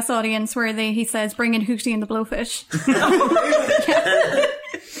US audience, where he says, "Bring in Hootie and the Blowfish."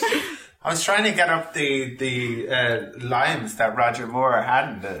 I was trying to get up the lines that Roger Moore had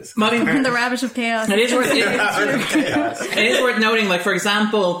in this. And the Rabbit of Chaos. It is worth noting, like, for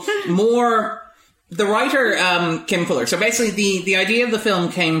example, the writer, Kim Fuller. So basically, the idea of the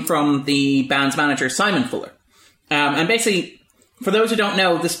film came from the band's manager, Simon Fuller. And basically, for those who don't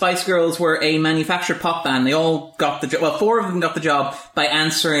know, the Spice Girls were a manufactured pop band. They all got the job. Well, 4 of them got the job by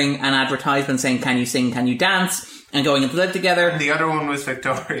answering an advertisement saying, "Can you sing? Can you dance?" and going and live together. And the other one was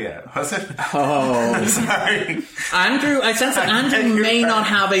Victoria, was it? Oh. Sorry. Andrew, I sense that Andrew may not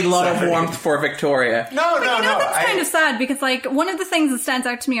have a lot of warmth for Victoria. No. That's kind of sad because, like, one of the things that stands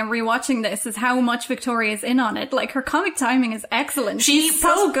out to me on rewatching this is how much Victoria's in on it. Like, her comic timing is excellent. She's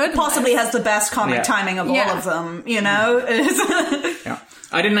so good. Possibly has the best comic timing of all of them, you know? Yeah.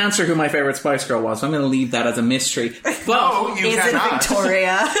 I didn't answer who my favourite Spice Girl was, so I'm going to leave that as a mystery. But no, you is cannot. it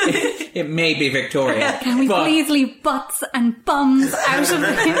Victoria? It may be Victoria. Can we please leave butts and bums out of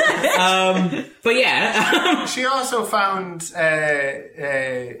it? But yeah. She also found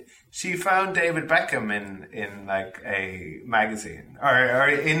David Beckham in like a magazine or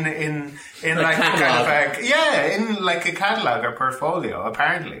in like a kind of in like a catalogue or portfolio.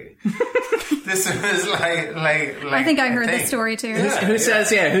 Apparently, this was like I think I heard this story too. Who says?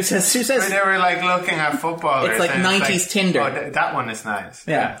 They were like looking at footballers. It's like 90s Tinder. Oh, that one is nice.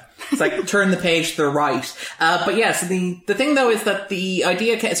 Yeah. It's like turn the page to the right. But yeah, so the thing though is that the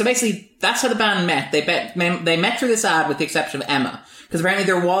idea. So basically, that's how the band met. They met through this ad, with the exception of Emma. Because apparently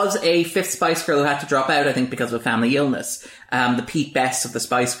there was a 5th Spice Girl who had to drop out, I think, because of a family illness. The Pete Best of the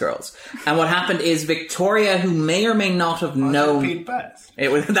Spice Girls. And what happened is Victoria, who may or may not have known... Pete Best?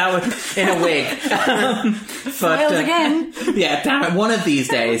 That was in a wig. Smiled again. Yeah, damn it, one of these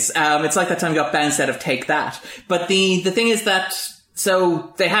days. It's like that time we got bounced out of Take That. But the thing is that...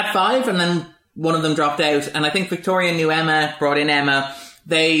 So they had 5 and then one of them dropped out. And I think Victoria knew Emma, brought in Emma.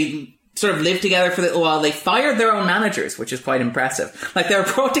 They... sort of lived together for a little while. They fired their own managers, which is quite impressive. Like, they were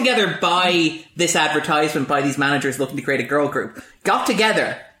brought together by this advertisement, by these managers looking to create a girl group. Got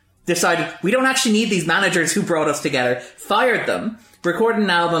together, decided, we don't actually need these managers who brought us together, fired them, recorded an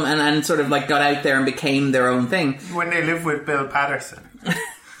album, and sort of like got out there and became their own thing. When they lived with Bill Patterson.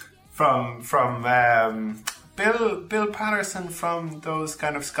 from Bill Patterson from those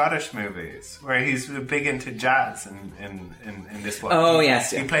kind of Scottish movies where he's big into jazz in this one. Oh, yes.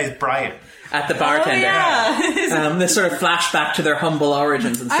 He plays Brian. At the bartender. Oh, yeah. This sort of flashback to their humble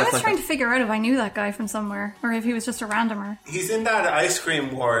origins and stuff like that. I was trying to figure out if I knew that guy from somewhere or if he was just a randomer. He's in that Ice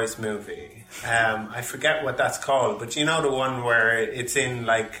Cream Wars movie. I forget what that's called, but you know the one where it's in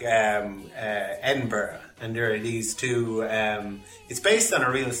like Edinburgh and there are these two... it's based on a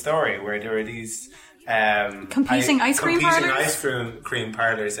real story where there are these... competing ice cream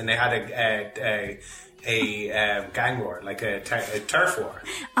parlors, and they had a gang war, like a turf war.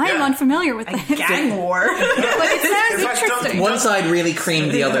 I am unfamiliar with that. Gang war. But it sounds interesting. One side really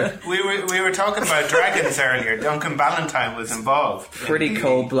creamed the other. We were talking about dragons earlier. Duncan Ballantyne was involved. Pretty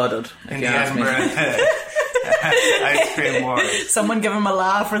cold-blooded, if you ask me. Ice cream war. Someone give him a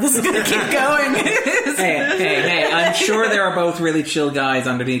laugh or this is going to keep going. Hey, I'm sure there are both really chill guys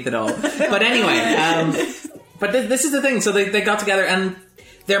underneath it all. But anyway, but this is the thing. So they got together and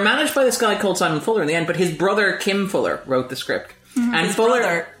they're managed by this guy called Simon Fuller in the end, but his brother Kim Fuller wrote the script. Mm-hmm. And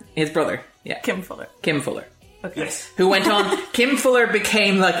his brother, yeah. Kim Fuller. Okay. Yes. Who went on? Kim Fuller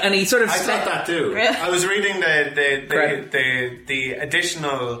became like, and he sort of... I thought that too. I was reading the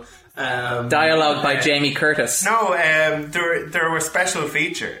additional... dialogue by Jamie Curtis. No, there were special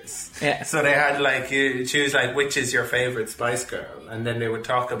features. Yeah. So they had like you choose like which is your favorite Spice Girl, and then they would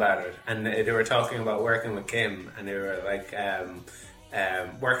talk about it, and they were talking about working with Kim, and they were like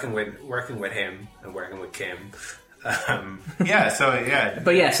working with him and working with Kim.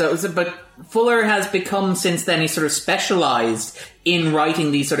 But Fuller has become since then. He sort of specialised in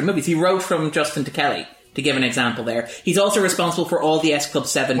writing these sort of movies. He wrote from Justin to Kelly, to give an example there. He's also responsible for all the S Club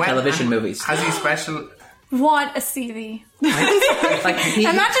 7 television movies. Has he special... What a CV. Like,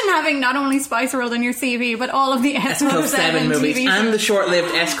 Imagine having not only Spice World on your CV, but all of the S Club 7 movies TV and shows. the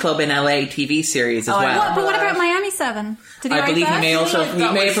short-lived S Club in LA TV series as well. But what about Miami 7? Did he I write believe that?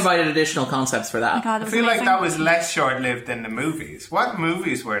 he may have provided additional concepts for that. God, I feel like that was less short-lived than the movies. What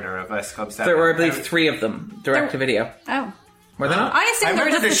movies were there of S Club 7? There were, I believe, 3 of them, direct-to-video. Oh. Were there not? I assumed they were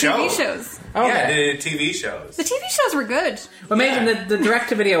remember just the the TV show. shows. Okay. Yeah, the TV shows. The TV shows were good. Well, maybe the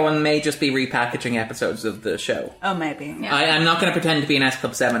direct-to-video one may just be repackaging episodes of the show. Oh, maybe. Yeah. I'm not going to pretend to be an S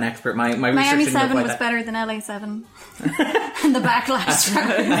Club 7 expert. My research Miami didn't look 7 like was that. better than LA 7. And the backlash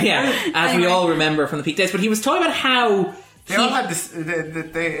from it. Yeah, as we Anyway. all remember from the peak days. But he was talking about how They all had this.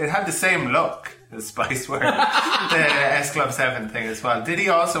 It had the same look as Spice World, the S Club 7 thing as well. Did he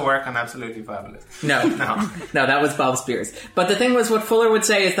also work on Absolutely Fabulous? No, that was Bob Spiers. But the thing was, what Fuller would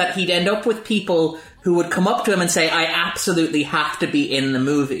say is that he'd end up with people who would come up to him and say, I absolutely have to be in the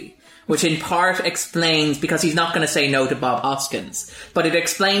movie. Which in part explains, because he's not going to say no to Bob Hoskins, but it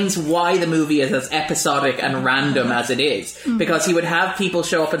explains why the movie is as episodic and random as it is. Because he would have people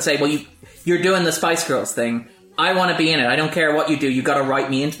show up and say, well, you're doing the Spice Girls thing. I want to be in it. I don't care what you do. You got to write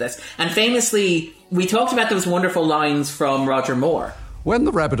me into this. And famously, we talked about those wonderful lines from Roger Moore. When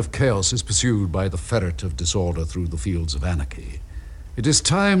the rabbit of chaos is pursued by the ferret of disorder through the fields of anarchy, it is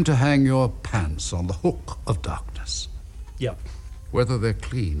time to hang your pants on the hook of darkness. Yep. Whether they're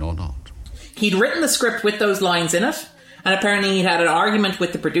clean or not. He'd written the script with those lines in it, and apparently he'd had an argument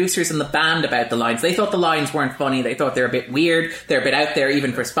with the producers and the band about the lines. They thought the lines weren't funny. They thought they were a bit weird. They're a bit out there,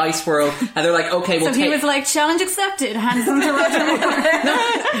 even for Spice World. And they're like, okay, we'll So he was like, challenge accepted, hands them to Roger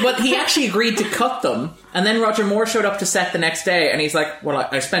Moore. But he actually agreed to cut them. And then Roger Moore showed up to set the next day, and he's like, well,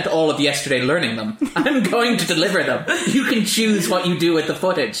 I spent all of yesterday learning them. I'm going to deliver them. You can choose what you do with the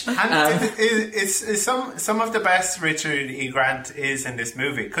footage. And it's some of the best Richard E. Grant is in this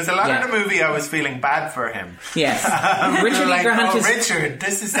movie. Because a lot Yeah. of the movie I was feeling bad for him. Yes. Richard E. like, Grant is... Richard,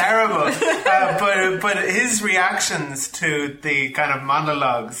 this is terrible. But his reactions to the kind of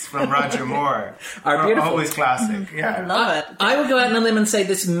monologues from Roger Moore Are beautiful. always classic. Yeah. Love it. I would go out on a limb and say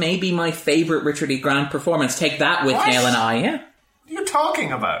this may be my favourite Richard E. Grant performance. Take that with What? Nail and I, yeah. What are you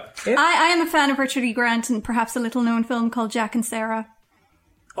talking about? I am a fan of Richard E. Grant and perhaps a little known film called Jack and Sarah,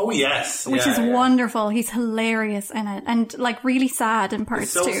 Oh, yes. which is wonderful. He's hilarious in it and like really sad in parts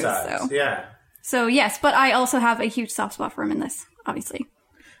It's so too. sad. Yeah. So yes, but I also have a huge soft spot for him in this, obviously.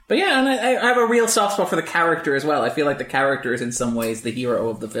 But yeah, and I have a real soft spot for the character as well. I feel like the character is in some ways the hero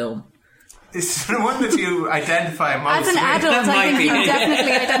of the film. It's the one that you identify most As an with. adult, I might think be. you can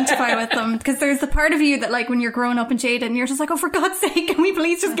definitely identify with them because there's the part of you that, like, when you're growing up and jaded, and you're just like, "Oh, for God's sake, can we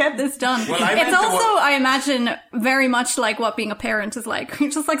please just get this done?" Well, I meant it's the also, one- I imagine, very much like what being a parent is like. You're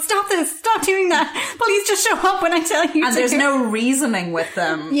just like, "Stop this! Stop doing that! Please just show up when I tell you." And to." there's no reasoning with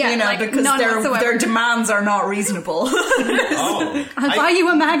them, Yeah, you know, like, because none whatsoever. their demands are not reasonable. Oh. I'll buy you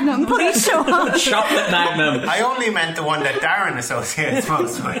a Magnum. Please show up. Chocolate Magnum. I only meant the one that Darren associates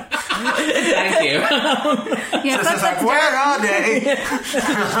most with. Thank you. Yes, It's like, where are they?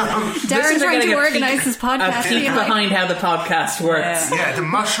 Darren's Listeners are trying getting to a organise his A podcast. peek you know. behind how the podcast works. Yeah, the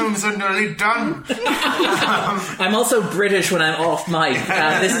mushrooms are nearly done. I'm also British when I'm off mic.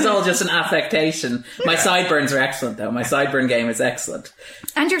 This is all just an affectation. My sideburns are excellent, though. My sideburn game is excellent.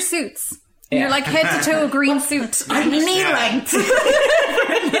 And your suits. Yeah. You're like head to toe green suit. Knee length.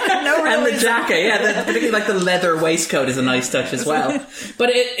 And the jacket, yeah, particularly like the leather waistcoat is a nice touch as well. But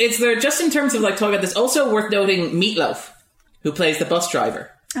it's there, just in terms of like talking about this, also worth noting Meatloaf, who plays the bus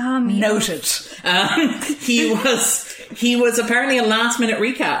driver. Noted. He was apparently a last minute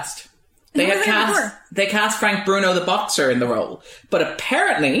recast. They Who was it before? They cast Frank Bruno the boxer in the role, but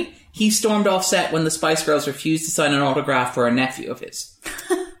apparently he stormed off set when the Spice Girls refused to sign an autograph for a nephew of his.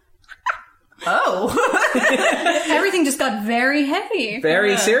 Oh. Everything just got very heavy.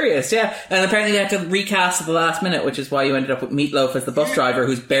 Very serious, yeah. And apparently they had to recast at the last minute, which is why you ended up with Meatloaf as the bus driver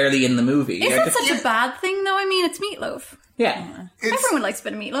who's barely in the movie. Is Yeah, that just- such a bad thing, though? I mean, it's meatloaf. yeah. Everyone likes a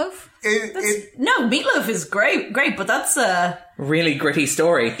bit of meatloaf. No, Meatloaf is great, but that's Really gritty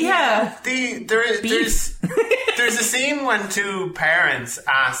story. yeah. There's a scene when two parents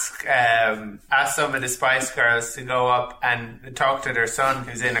ask some of the Spice Girls to go up and talk to their son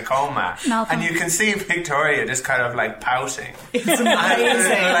who's in a coma, Malcolm. and you can see Victoria just kind of like pouting, It's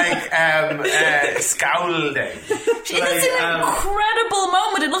amazing. like scowling. It's an incredible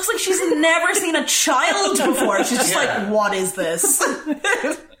moment. It looks like she's never seen a child before. She's just like, what is this?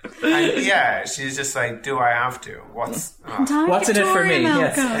 And yeah, she's just like, do I have to? What's in it for me?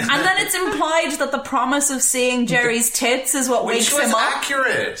 Yes. And then it's implied that the promise of seeing Jerry's tits is what wakes him up.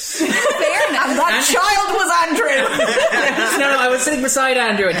 Accurate. And that child was Andrew. No, I was sitting beside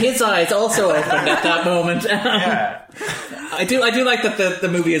Andrew, and his eyes also opened at that moment. Yeah. I do like that the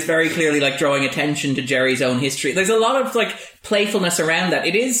movie is very clearly like drawing attention to Jerry's own history. There's a lot of like playfulness around that.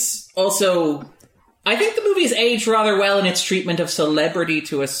 It is also, I think the movie has aged rather well in its treatment of celebrity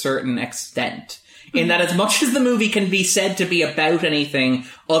to a certain extent. In that as much as the movie can be said to be about anything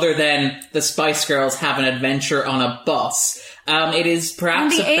other than the Spice Girls have an adventure on a bus, it is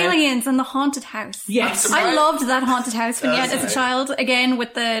perhaps and the aliens and the haunted house. Yes. I loved that haunted house vignette as a child. Again,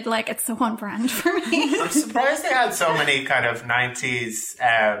 with the, like, it's so on brand for me. I'm surprised they had so many kind of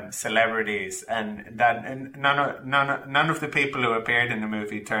 90s celebrities, and that none of the people who appeared in the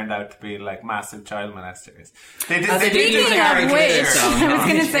movie turned out to be like massive child molesters. They did use a Gary Glitter song. I was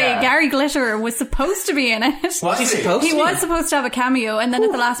going to say, Gary Glitter was supposed to be in it. Was he supposed to? He was supposed to have a cameo, and then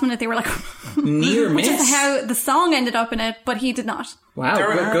at the last minute they were like, near miss. Which is how the song ended up in it, but he did not. Wow,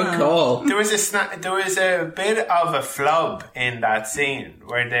 good call. There was a bit of a flub in that scene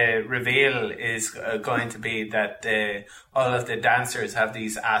where the reveal is going to be that all of the dancers have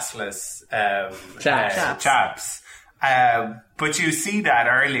these assless chaps. But you see that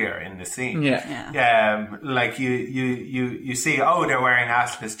earlier in the scene. Yeah. Like you see, they're wearing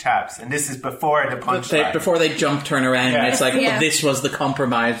assless chaps, and this is before the punchline. Before they turn around, and it's like, this was the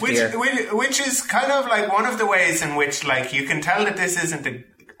compromise here. Which is kind of like one of the ways in which, like, you can tell that this isn't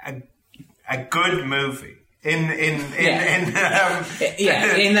a good movie. In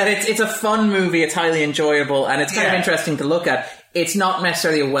that it's a fun movie, it's highly enjoyable, and it's kind of interesting to look at. It's not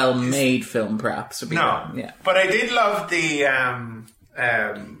necessarily a well-made film, perhaps. No, but I did love the.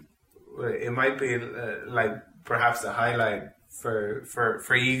 It might be like perhaps a highlight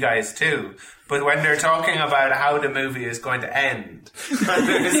for you guys too. But when they're talking about how the movie is going to end, and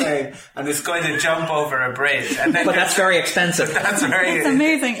they're saying, and it's going to jump over a bridge, and then but that's very expensive. It's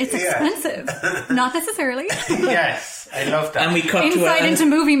amazing. It's expensive, not necessarily. Yes. I love that. And we cut insight into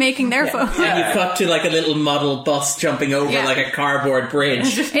movie making there, folks. And you cut to like a little model bus jumping over like a cardboard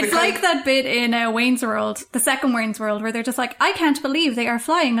bridge. It's like that bit in Wayne's World, the second Wayne's World, where they're just like, I can't believe they are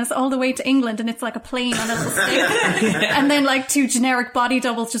flying us all the way to England, and it's like a plane on a little stick. And then like two generic body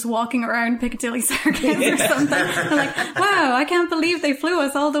doubles just walking around Piccadilly Circus or something. They're like, wow, I can't believe they flew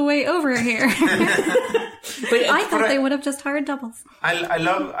us all the way over here. I thought they would have just hired doubles. I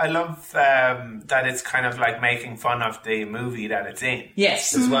love that it's kind of like making fun of the movie that it's in.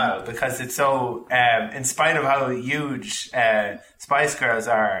 Yes. As well, because it's so, in spite of how huge Spice Girls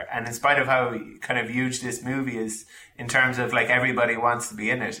are, and in spite of how kind of huge this movie is in terms of like everybody wants to be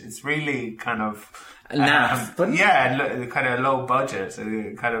in it, it's really kind of naff. Kind of low budget,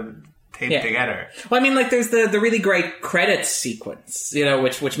 kind of taped together. Well, I mean, like, there's the really great credits sequence, you know,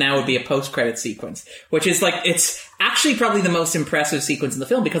 which now would be a post-credit sequence, which is like, it's actually probably the most impressive sequence in the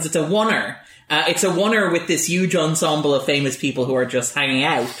film because it's a oneer. It's a oneer with this huge ensemble of famous people who are just hanging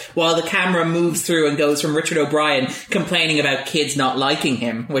out while the camera moves through and goes from Richard O'Brien complaining about kids not liking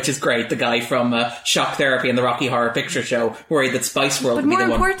him, which is great, the guy from Shock Therapy and the Rocky Horror Picture Show, worried that Spice World would be the one.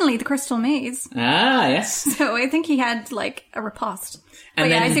 But more importantly, the Crystal Maze. Ah, yes. So I think he had, like, a riposte. But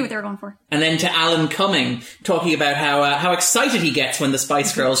I see what they were going for. And then to Alan Cumming, talking about how excited he gets when the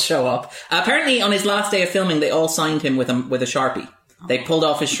Spice Girls show up. Apparently, on his last day of filming, they all signed him with a Sharpie. They pulled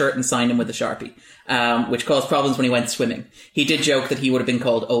off his shirt and signed him with a Sharpie, which caused problems when he went swimming. He did joke that he would have been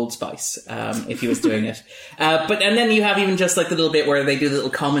called Old Spice if he was doing it. And then you have even just like the little bit where they do the little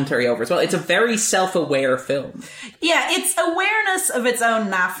commentary over as well. It's a very self-aware film. Yeah, its awareness of its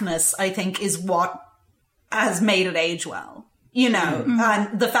own naffness, I think, is what has made it age well. You know,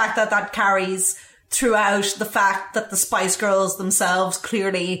 and the fact that carries throughout, the fact that the Spice Girls themselves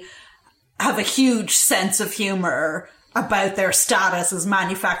clearly have a huge sense of humour about their status as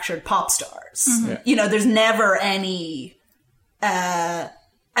manufactured pop stars. Mm-hmm. You know, there's never any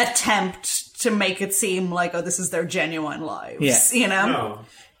attempt to make it seem like, this is their genuine lives, you know? No.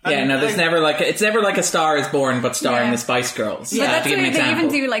 There's never like it's never like A Star Is Born, but starring the Spice Girls. Yeah, that's where they even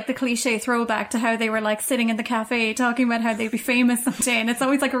do like the cliche throwback to how they were like sitting in the cafe talking about how they'd be famous someday, and it's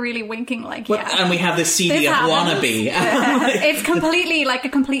always like a really winking, like and we have this CD of Wannabe. It's completely like a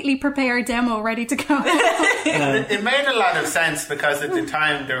completely prepared demo ready to go. It made a lot of sense because at the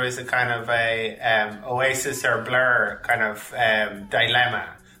time there was a kind of a Oasis or Blur kind of dilemma,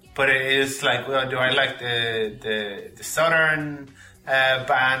 but it is like, well, do I like the Southern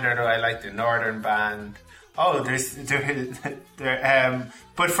band or do I like the northern band? but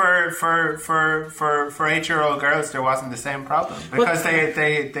for 8-year-old girls, there wasn't the same problem because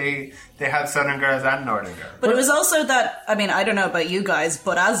they had Southern girls and Northern girls. But it was also that, I mean, I don't know about you guys,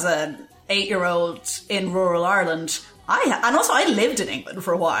 but as an 8-year-old in rural Ireland, I lived in England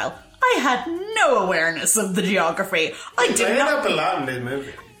for a while. I had no awareness of the geography. They end up a lot in this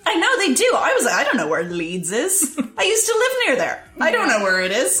movie. I know they do. I don't know where Leeds is. I used to live near there. I don't know where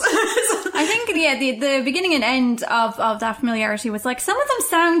it is. I think, the beginning and end of that familiarity was like, some of them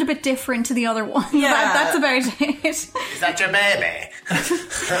sound a bit different to the other ones. Yeah. That's about it. Is that your baby?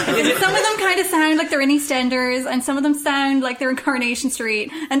 Some of them kind of sound like they're in EastEnders, and some of them sound like they're in Coronation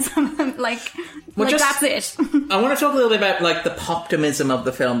Street, and some of them, that's it. I want to talk a little bit about, like, the poptimism of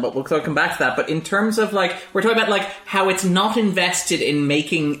the film, but we'll come back to that. But in terms of, like, we're talking about, like, how it's not invested in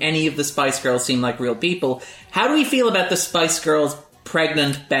making any of the Spice Girls seem like real people. How do we feel about the Spice Girls'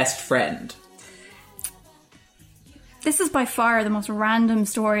 pregnant best friend? This is by far the most random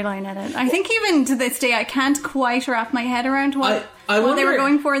storyline in it. I think even to this day, I can't quite wrap my head around what they were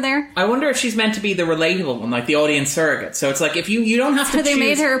going for there. I wonder if she's meant to be the relatable one, like the audience surrogate. So it's like, if you don't have to So they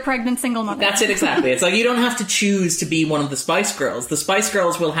made her a pregnant single mother. That's it, exactly. It's like, you don't have to choose to be one of the Spice Girls. The Spice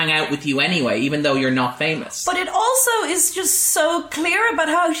Girls will hang out with you anyway, even though you're not famous. But it also is just so clear about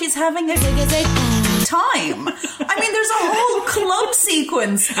how she's having a time. I mean, there's a whole club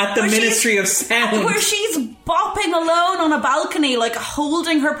sequence at the Ministry of Sound where she's bopping alone on a balcony, like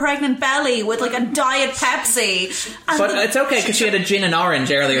holding her pregnant belly with like a Diet Pepsi. But it's okay because she had a gin and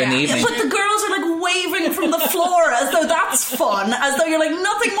orange earlier in the evening. But the girls are like waving from the floor as though that's fun, as though you're like,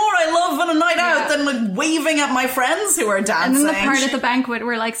 nothing more I love on a night out than like waving at my friends who are dancing. And then the part at the banquet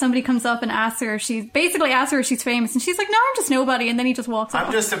where like somebody comes up and asks her if she's famous, and she's like, no, I'm just nobody, and then he just walks off.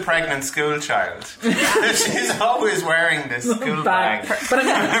 I'm just a pregnant school child. She's always wearing this school bag.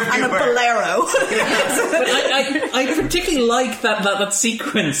 And a bolero. But I particularly like that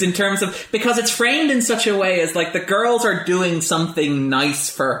sequence in terms of, because it's framed in such a way as like the girls are doing something nice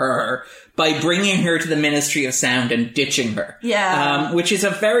for her by bringing her to the Ministry of Sound and ditching her. Yeah. Which is a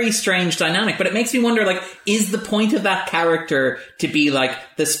very strange dynamic. But it makes me wonder, like, is the point of that character to be like,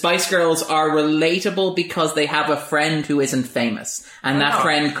 the Spice Girls are relatable because they have a friend who isn't famous, and that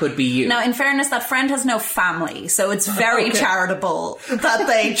friend could be you? Now, in fairness, that friend has no family, so it's very charitable that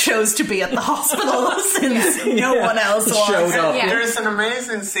they chose to be at the hospital since no one else showed up. Yeah. There's an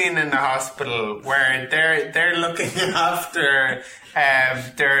amazing scene in the hospital where they're looking after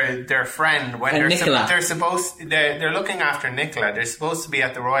their friend when they're looking after Nicola. They're supposed to be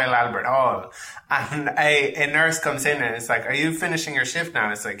at the Royal Albert Hall, and a nurse comes in and it's like, "Are you finishing your shift now?"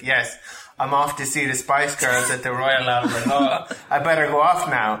 And it's like, "Yes, I'm off to see the Spice Girls at the Royal Albert Hall. I better go off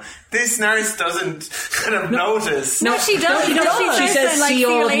now." This nurse doesn't kind of notice. No, she does. She says, like, "See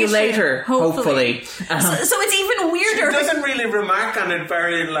all of you later, hopefully." So it's even weirder. She doesn't really remark on it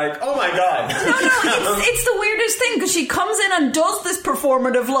very like, "Oh my god." No, it's the weirdest thing because she comes in and does this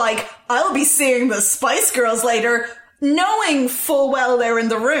performative like, "I'll be seeing the Spice Girls later," knowing full well they're in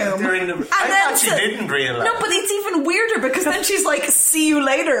the room. I thought she didn't realise. No, but it's even weirder because then she's like, "See you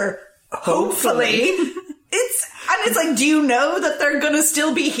later, hopefully." It's like, do you know that they're going to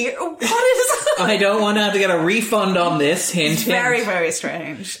still be here? What is... I don't want to have to get a refund on this. Hint, it's very, very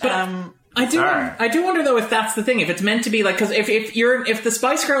strange. I do wonder though if that's the thing. If it's meant to be like, because if the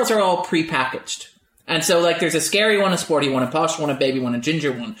Spice Girls are all prepackaged, and so like there's a scary one, a sporty one, a posh one, a baby one, a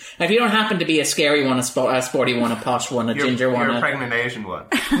ginger one. Now, if you don't happen to be a scary one, a sporty one, a posh one, a ginger one, you're a pregnant Asian one.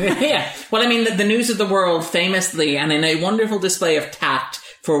 Yeah. Well, I mean, the News of the World famously, and in a wonderful display of tact,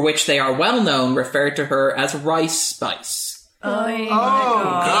 for which they are well known, referred to her as Rice Spice. Oh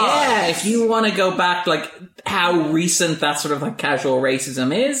God. Yeah, if you want to go back, like, how recent that sort of, like, casual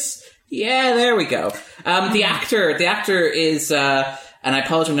racism is, yeah, there we go. The actor is, and I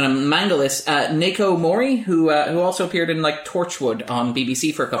apologize, I'm going to mangle this, Nico Mori, who also appeared in, like, Torchwood on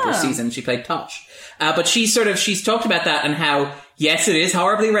BBC for a couple of seasons. She played Tosh. But she's talked about that and how, yes, it is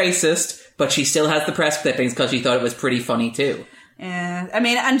horribly racist, but she still has the press clippings because she thought it was pretty funny too. Yeah, I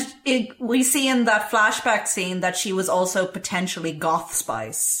mean, and we see in that flashback scene that she was also potentially goth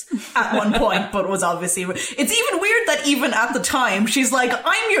Spice at one point, but was obviously... It's even weird that even at the time, she's like,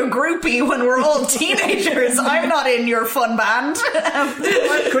 "I'm your groupie when we're all teenagers. I'm not in your fun band."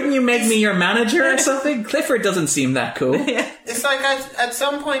 Couldn't you make me your manager or something? Clifford doesn't seem that cool. Yeah. It's like at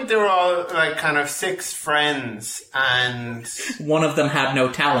some point they were all like kind of 6 friends, and one of them had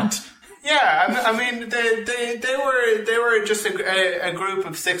no talent. Yeah, I mean, they were just a group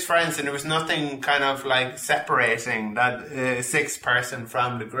of 6 friends, and there was nothing kind of like separating that sixth person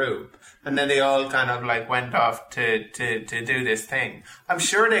from the group. And then they all kind of like went off to do this thing. I'm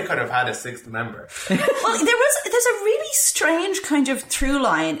sure they could have had a 6th member. Well, there's a really strange kind of through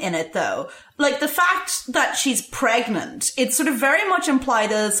line in it, though. Like the fact that she's pregnant, it's sort of very much implied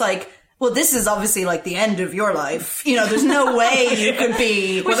that it's like, well, this is obviously like the end of your life. You know, there's no way you could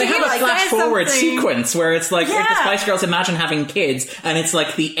be. Well, they have a flash forward sequence where it's like Yeah. if the Spice Girls imagine having kids, and it's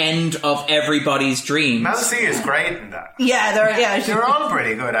like the end of everybody's dreams. Mel C is great in that. Yeah, They're all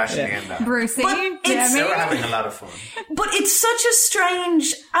pretty good actually in that. Brucey, But it's- They were having a lot of fun. But it's such a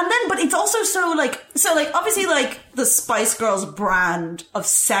strange, but it's also so obviously like the Spice Girls brand of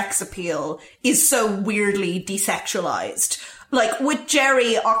sex appeal is so weirdly desexualized. Like with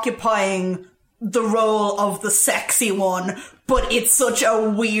Jerry occupying the role of the sexy one, but it's such a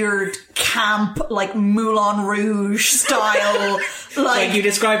weird camp, like Moulin Rouge style. Like you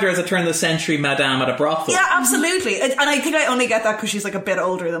described her as a turn of the century madame at a brothel. Yeah, absolutely. And I think I only get that because she's like a bit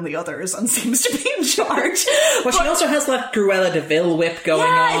older than the others and seems to be in charge. But she also has that Cruella de Vil whip going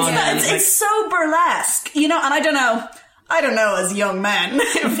on. It's so burlesque, you know, and I don't know as young men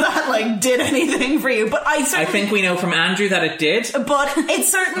if that like did anything for you, but I think we know from Andrew that it did. But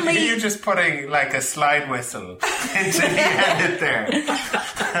it's certainly... You're just putting like a slide whistle into the edit there.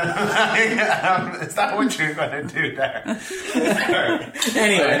 Is that what you're going to do there?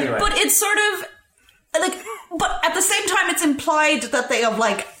 Anyway. But it's sort of like, but at the same time it's implied that they have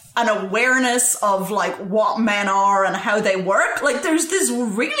like an awareness of like what men are and how they work. Like there's this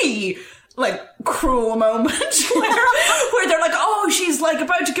really like cruel moment where they're like, oh, she's like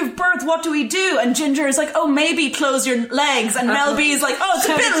about to give birth, what do we do? And Ginger is like, oh, maybe close your legs. And Mel B is like, oh, it's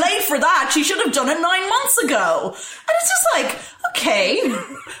a bit late for that, she should have done it 9 months ago. And it's just like, okay,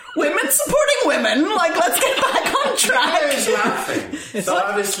 women supporting women, like let's get back on track. She's laughing. So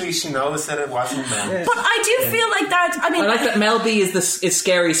obviously she knows that it wasn't meant. But I do feel like that, I mean, I like that Mel B is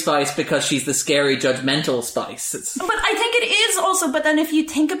scary Spice because she's the scary judgmental Spice. But I think it is also, but then if you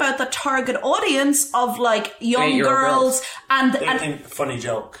think about the target audience of like young girls and funny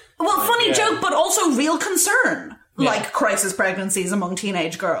joke. Well, funny joke, but also real concern. Like crisis pregnancies among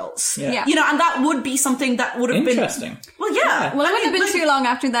teenage girls. Yeah. You know, and that would be something that would have been... Interesting. Well, yeah. Well, it wouldn't have been too long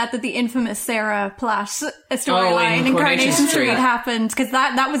after that the infamous Sarah Platt storyline in in Coronation Street Street. happened, because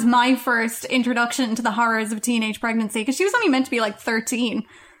that was my first introduction to the horrors of teenage pregnancy, because she was only meant to be like 13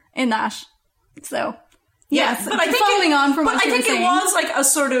 in that. So... Yes, but I think following on from what you were it saying. was like a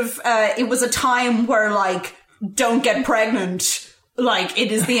sort of, it was a time where like, don't get pregnant, like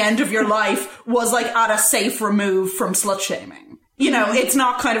it is the end of your life, was like at a safe remove from slut shaming. You know, it's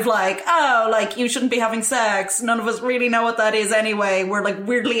not kind of like, oh, like you shouldn't be having sex. None of us really know what that is anyway. We're like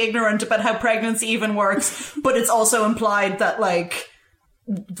weirdly ignorant about how pregnancy even works. But it's also implied that like,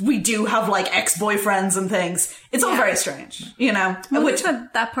 we do have like ex-boyfriends and things. It's all very strange, you know. Well, which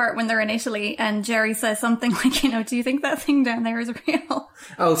that part when they're in Italy and Jerry says something like, you know, do you think that thing down there is real?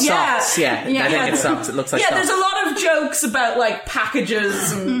 Oh, socks. Yeah. I think it's socks. It looks like socks. There's a lot of jokes about like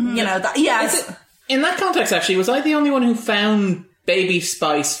packages and you know that. Yeah. In that context, actually, was I the only one who found Baby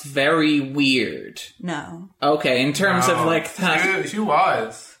Spice very weird? No. Okay, in terms of like that. She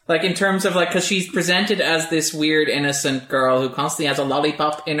was. Like, in terms of, like, because she's presented as this weird, innocent girl who constantly has a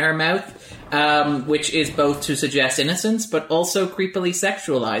lollipop in her mouth, which is both to suggest innocence, but also creepily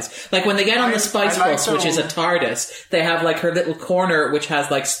sexualized. Like, when they get on the Spice Bus, which is a TARDIS, they have, like, her little corner, which has,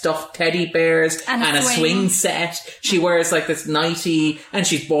 like, stuffed teddy bears and a swing set. She wears, like, this nightie, and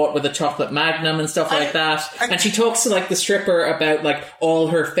she's bought with a chocolate magnum and stuff like that. And she talks to, like, the stripper about, like, all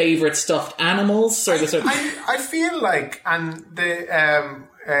her favourite stuffed animals. I feel like, and the...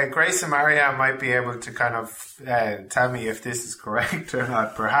 Grace and Marianne might be able to kind of tell me if this is correct or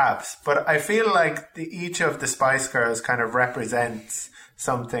not, perhaps. But I feel like each of the Spice Girls kind of represents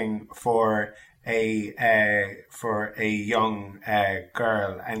something for a young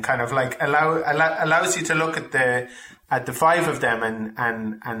girl, and kind of like allows you to look at the 5 of them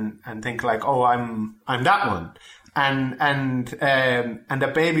and think like, oh, I'm that one, and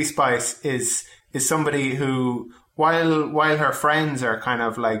the Baby Spice is somebody who, while her friends are kind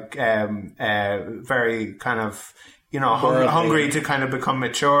of like very kind of, you know, hungry to kind of become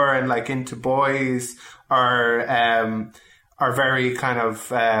mature and like into boys, are very kind of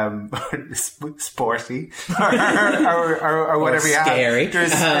sporty or whatever you have. Scary.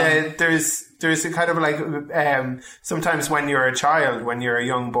 There's a kind of like sometimes when you're a child, when you're a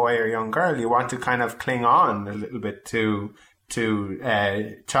young boy or young girl, you want to kind of cling on a little bit to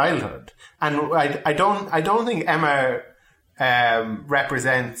childhood. And I don't think Emma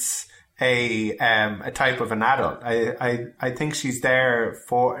represents a type of an adult. I think she's there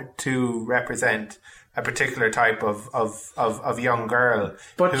to represent a particular type of young girl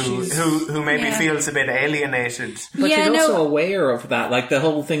who maybe feels a bit alienated. But she's also aware of that. Like the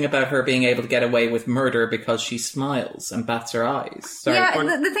whole thing about her being able to get away with murder because she smiles and bats her eyes. Sorry. Yeah,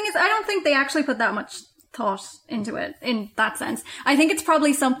 the thing is, I don't think they actually put that much thought into it in that sense. I think it's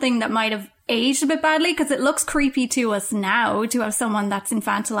probably something that might have aged a bit badly because it looks creepy to us now to have someone that's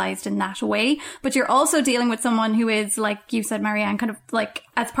infantilized in that way. But you're also dealing with someone who is, like you said, Marianne, kind of like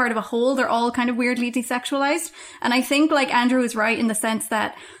as part of a whole, they're all kind of weirdly desexualized. And I think like Andrew is right in the sense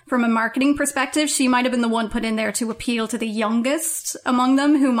that from a marketing perspective, she might have been the one put in there to appeal to the youngest among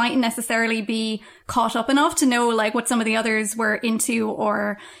them who mightn't necessarily be caught up enough to know like what some of the others were into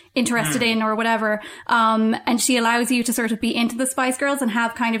or interested in or whatever. And she allows you to sort of be into the Spice Girls and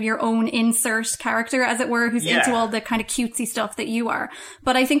have kind of your own insert character, as it were, who's into all the kind of cutesy stuff that you are.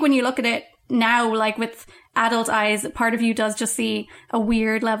 But I think when you look at it now, like with adult eyes, part of you does just see a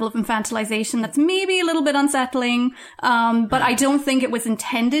weird level of infantilization that's maybe a little bit unsettling. But I don't think it was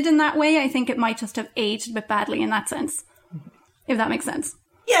intended in that way. I think it might just have aged a bit badly in that sense, if that makes sense.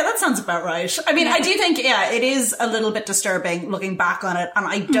 Yeah, that sounds about right. I mean, I do think, it is a little bit disturbing looking back on it. And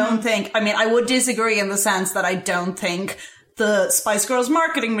I don't think, I would disagree in the sense that I don't think the Spice Girls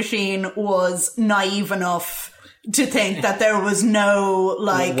marketing machine was naive enough to think that there was no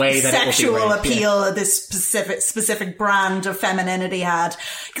like sexual appeal that this specific brand of femininity had.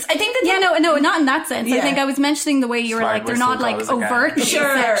 Because I think that no, not in that sense. I think I was mentioning the way you were like they're not like overtly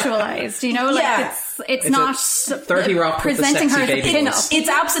sexualized. You know, like it's not 30 Rock presenting her as a pinup.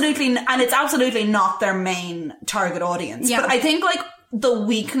 It's absolutely not their main target audience. Yeah. But I think like the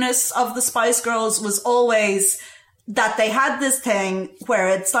weakness of the Spice Girls was always that they had this thing where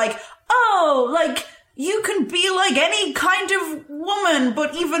it's like, oh, like you can be like any kind of woman,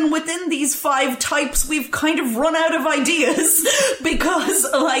 but even within these 5 types, we've kind of run out of ideas because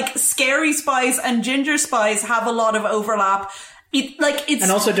like Scary Spice and Ginger Spice have a lot of overlap.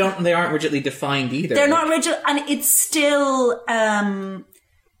 And also they aren't rigidly defined either. They're not rigid, and it's still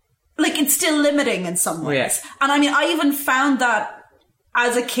it's still limiting in some ways. Yeah. And I mean, I even found that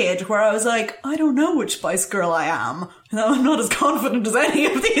as a kid where I was like, I don't know which Spice Girl I am. You know, I'm not as confident as any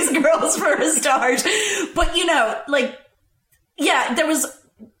of these girls for a start. But, you know, like, yeah, there was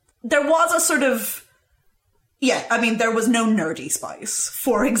a sort of, there was no nerdy Spice,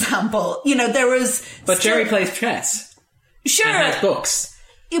 for example. You know, there was... But Jerry plays chess. Sure. And has books.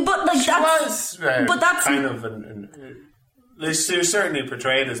 Yeah, but like that's kind of they're certainly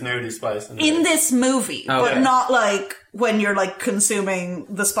portrayed as nerdy Spice in this movie, but not like when you're like consuming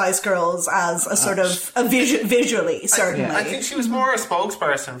the Spice Girls as a sort of visually. Certainly, I think she was more a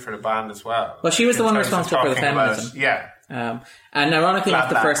spokesperson for the band as well. Well, she was the one responsible for the feminism. And ironically,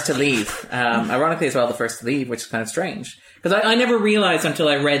 the first to leave. Ironically as well, the first to leave, which is kind of strange. Because I never realised until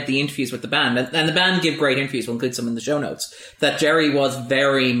I read the interviews with the band, and the band give great interviews, we'll include some in the show notes, that Jerry was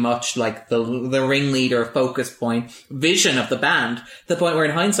very much like the ringleader, focus point, vision of the band, to the point where in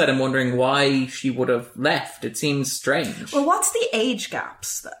hindsight I'm wondering why she would have left. It seems strange. Well, what's the age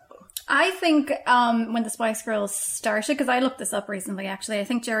gaps, though? I think when the Spice Girls started, because I looked this up recently actually, I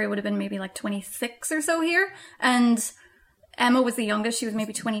think Jerry would have been maybe like 26 or so here, and Emma was the youngest, she was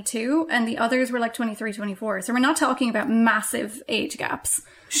maybe 22, and the others were like 23, 24. So we're not talking about massive age gaps.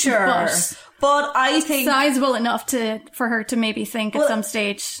 Sure. But I think... sizable enough for her to maybe think at some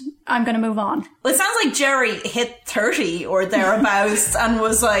stage, I'm going to move on. Well, it sounds like Jerry hit 30 or thereabouts and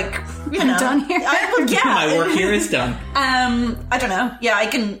was like, you know... I'm done here. My work here is done. I don't know. Yeah, I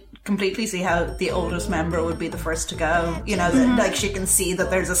can completely see how the oldest member would be the first to go. You know, like she can see that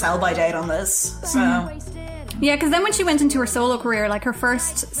there's a sell-by date on this, so... Yeah, because then when she went into her solo career, like her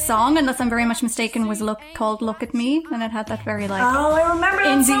first song, unless I'm very much mistaken, was called Look at Me, and it had that very like I remember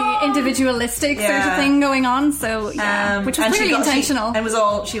that song. Individualistic sort of thing going on. So which was clearly intentional.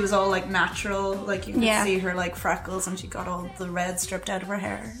 She was all like natural, like you could see her like freckles, and she got all the red stripped out of her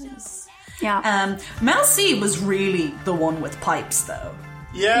hair. Mel C was really the one with pipes, though.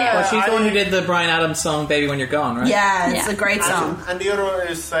 Yeah, well, she's the one who did the Bryan Adams song "Baby When You're Gone," right? Yeah, it's a great song. And the other one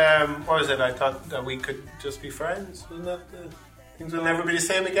is what was it? I thought that we could just be friends. Wasn't that the Things Will Never Be the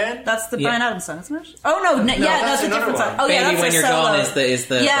Same Again? That's the Bryan Adams song, isn't it? Oh no, that's a different song. Oh Baby that's When You're Gone is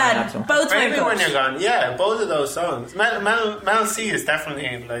the Bryan Adams song. Both Baby When You're Gone. Yeah, both of those songs. Mel C is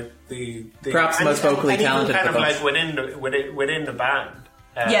definitely like the perhaps the most vocally talented. Kind of like within the band.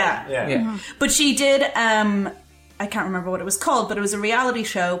 Yeah. But she did. I can't remember what it was called, but it was a reality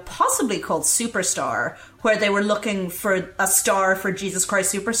show, possibly called Superstar, where they were looking for a star for Jesus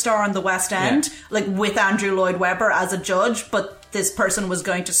Christ Superstar on the West End, like with Andrew Lloyd Webber as a judge, but this person was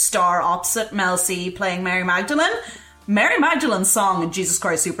going to star opposite Mel C playing Mary Magdalene. Mary Magdalene's song in Jesus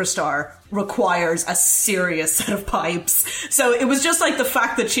Christ Superstar requires a serious set of pipes. So it was just like the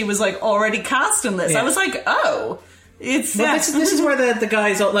fact that she was like already cast in this. I was like, oh, it's... Well, this is where the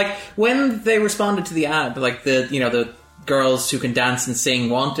guys, like, when they responded to the ad, like the girls who can dance and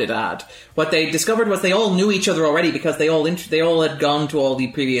sing wanted ad, what they discovered was they all knew each other already because they all had gone to all the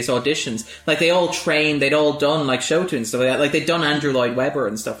previous auditions. Like, they all trained, they'd all done like show tunes and stuff like that. Like, they'd done Andrew Lloyd Webber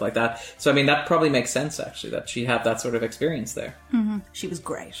and stuff like that. So I mean, that probably makes sense actually, that she had that sort of experience there. Mm-hmm. She was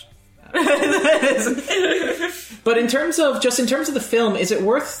great. But in terms of the film, is it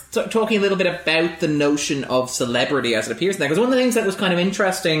worth talking a little bit about the notion of celebrity as it appears in there? Because one of the things that was kind of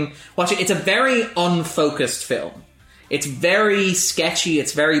interesting watching, it's a very unfocused film. It's very sketchy,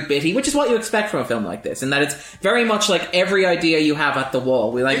 it's very bitty, which is what you expect from a film like this, and that it's very much like every idea you have at the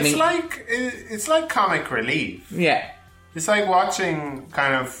wall. It's like comic relief. Yeah. It's like watching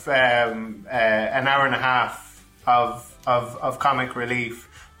kind of an hour and a half of comic relief,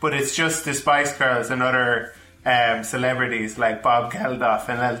 but it's just the Spice Girls and other celebrities like Bob Geldof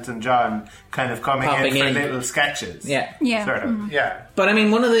and Elton John kind of coming in for little sketches. Yeah. Sort of. Mm-hmm. Yeah. But I mean,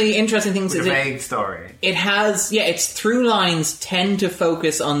 one of the interesting things is a vague story. It has, its through lines tend to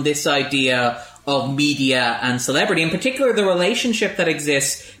focus on this idea of media and celebrity, in particular the relationship that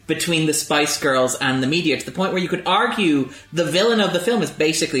exists between the Spice Girls and the media, to the point where you could argue the villain of the film is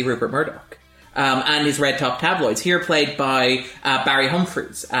basically Rupert Murdoch. And his red top tabloids, here played by Barry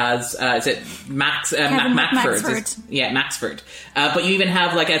Humphries as is it Maxford? Maxford. But you even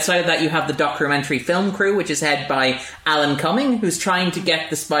have, like, outside of that, you have the documentary film crew, which is headed by Alan Cumming, who's trying to get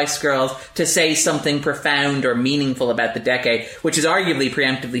the Spice Girls to say something profound or meaningful about the decade, which is arguably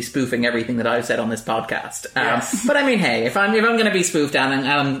preemptively spoofing everything that I've said on this podcast. Yes. But I mean, hey, if I'm going to be spoofed,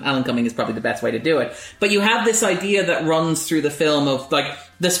 Alan Cumming is probably the best way to do it. But you have this idea that runs through the film of, like,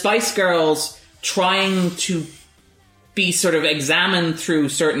 the Spice Girls trying to be sort of examined through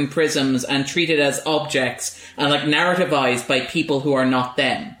certain prisms and treated as objects and like narrativized by people who are not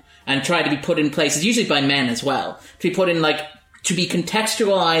them, and try to be put in places, usually by men as well, to be put in, like, to be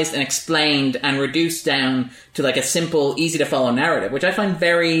contextualized and explained and reduced down to like a simple, easy to follow narrative, which I find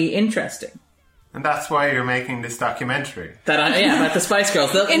very interesting. And that's why you're making this documentary. About the Spice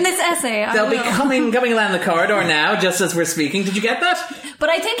Girls. In this essay. They'll be coming along the corridor now, just as we're speaking. Did you get that? But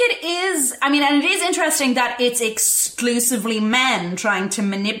I think it is, and it is interesting that it's exclusively men trying to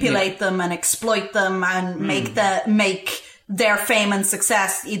manipulate them and exploit them and make their fame and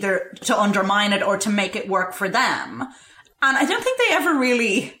success either to undermine it or to make it work for them. And I don't think they ever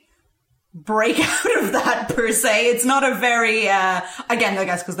really break out of that per se. It's not a very, again, I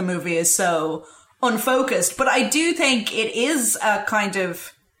guess because the movie is so unfocused, but I do think it is a kind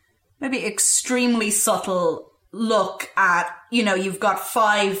of maybe extremely subtle look at, you've got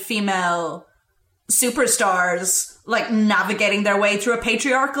 5 female superstars like navigating their way through a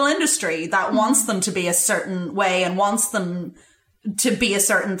patriarchal industry that wants them to be a certain way and wants them to be a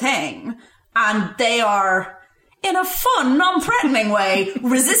certain thing. And they are, in a fun, non-threatening way,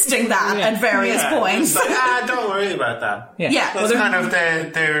 resisting that at various points. Like, don't worry about that. Yeah. That's kind of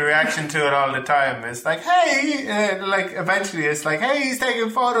the reaction to it all the time. It's like, hey, eventually it's like, hey, he's taking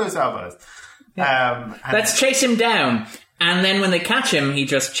photos of us. Yeah. Let's chase him down. And then when they catch him, he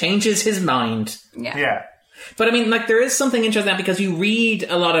just changes his mind. Yeah. But there is something interesting because you read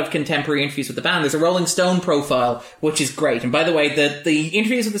a lot of contemporary interviews with the band. There's a Rolling Stone profile, which is great. And by the way, the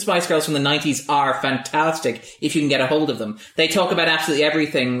interviews with the Spice Girls from the 90s are fantastic if you can get a hold of them. They talk about absolutely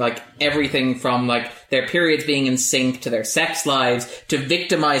everything from their periods being in sync to their sex lives to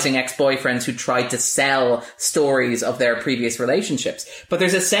victimizing ex-boyfriends who tried to sell stories of their previous relationships. But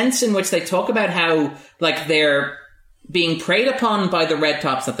there's a sense in which they talk about how they're being preyed upon by the red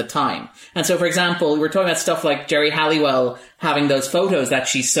tops at the time. And so, for example, we're talking about stuff like Jerry Halliwell having those photos that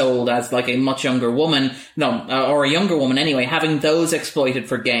she sold as a much younger woman, or a younger woman anyway, having those exploited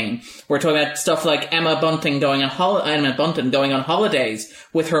for gain. We're talking about stuff like Emma Bunting going on holidays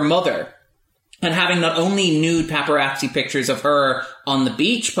with her mother, and having not only nude paparazzi pictures of her on the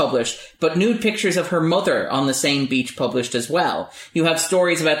beach published, but nude pictures of her mother on the same beach published as well. You have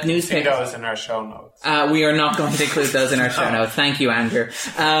stories about newspapers. See those in our show notes. We are not going to include those in our show notes. Thank you, Andrew.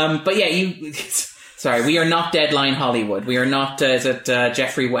 But yeah, sorry, we are not Deadline Hollywood. We are not,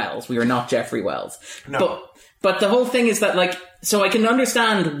 Jeffrey Wells. We are not Jeffrey Wells. No. But the whole thing is that, so I can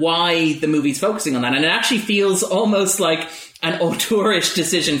understand why the movie's focusing on that, and it actually feels almost like an auteurish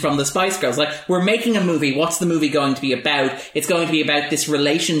decision from the Spice Girls. Like, we're making a movie. What's the movie going to be about? It's going to be about this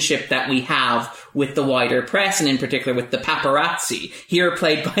relationship that we have with the wider press, and in particular with the paparazzi. Here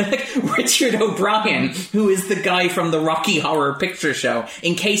played by, like, Richard O'Brien, who is the guy from the Rocky Horror Picture Show,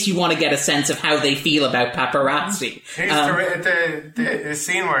 in case you want to get a sense of how they feel about paparazzi. The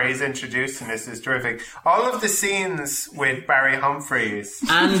scene where he's introducing this is terrific. All of the scenes with Barry Humphries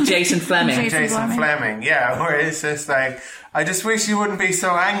and Jason Fleming. Jason Fleming, yeah, where it's just like, I just wish you wouldn't be so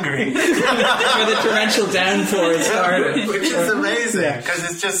angry. For the torrential downpour is started. Which is amazing,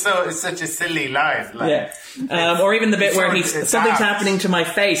 because it's such a silly line. Like, or even the bit where something's daft. happening to my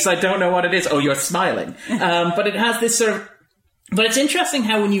face, I don't know what it is. Oh, you're smiling. But it has this sort of... But it's interesting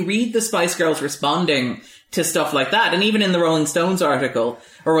how when you read the Spice Girls responding to stuff like that, and even in the Rolling Stone article,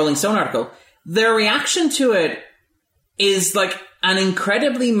 their reaction to it is like an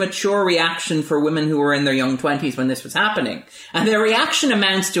incredibly mature reaction for women who were in their young 20s when this was happening. And their reaction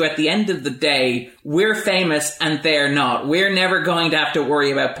amounts to, at the end of the day, we're famous and they're not. We're never going to have to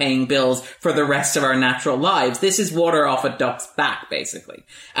worry about paying bills for the rest of our natural lives. This is water off a duck's back, basically.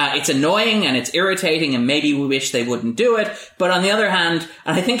 It's annoying and it's irritating, and maybe we wish they wouldn't do it. But on the other hand,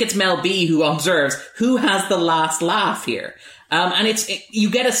 and I think it's Mel B who observes, who has the last laugh here? And you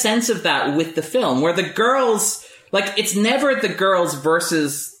get a sense of that with the film, where the girls... Like, it's never the girls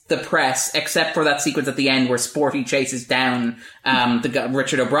versus the press, except for that sequence at the end where Sporty chases down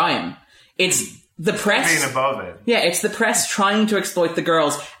Richard O'Brien. It's the press... Being above it. Yeah, it's the press trying to exploit the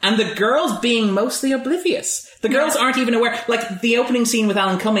girls, and the girls being mostly oblivious. The girls aren't even aware. Like, the opening scene with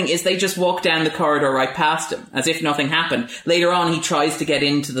Alan Cumming is they just walk down the corridor right past him, as if nothing happened. Later on, he tries to get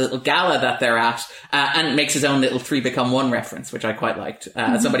into the little gala that they're at, and makes his own little 3 Become 1 reference, which I quite liked.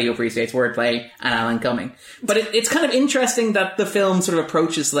 Somebody who appreciates wordplay and Alan Cumming. But it's kind of interesting that the film sort of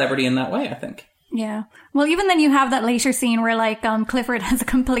approaches celebrity in that way, I think. Yeah. Well, even then you have that later scene where, like, Clifford has a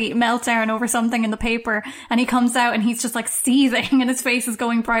complete meltdown over something in the paper, and he comes out and he's just, like, seething and his face is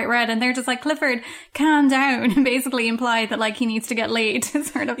going bright red, and they're just like, Clifford, calm down, and basically imply that, like, he needs to get laid,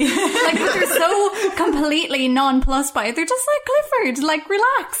 sort of. Like, they're so completely nonplussed by it. They're just like, Clifford, like,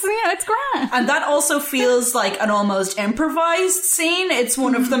 relax, you know, it's grand. And that also feels like an almost improvised scene. It's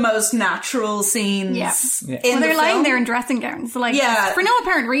one of the most natural scenes in they're the lying film. there in dressing gowns, like, for no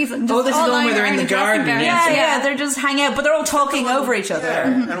apparent reason. Just this is the one where they're in the garden. Yeah, they're just hanging out, but they're all talking over each other.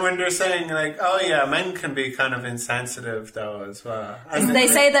 Yeah. And when they're saying, like, oh yeah, men can be kind of insensitive though as well. They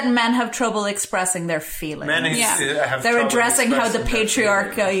say that men have trouble expressing their feelings. Men have they're trouble addressing how the expressing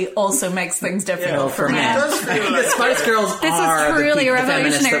their feelings. patriarchy also makes things difficult for It men. does feel The like Spice Girls This is are truly the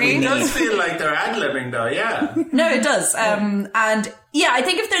feminists that we revolutionary. it need. does feel like they're ad-libbing though, yeah. No, it does. And yeah, I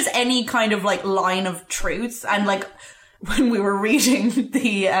think if there's any kind of like line of truth, and like when we were reading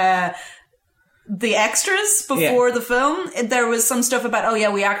the extras before the film, there was some stuff about, oh yeah,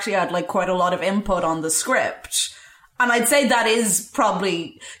 we actually had like quite a lot of input on the script. And I'd say that is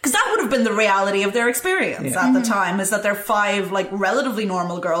probably, because that would have been the reality of their experience at the time, is that they're 5 like relatively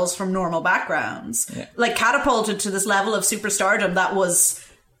normal girls from normal backgrounds, like catapulted to this level of superstardom that was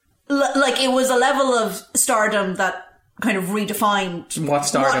like, it was a level of stardom that kind of redefined what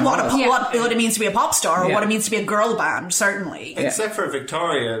stardom what it means to be a pop star, or what it means to be a girl band, certainly. Except for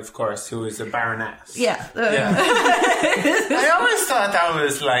Victoria, of course, who is a baroness. I always thought that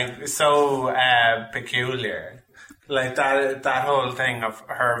was like so peculiar. Like that whole thing of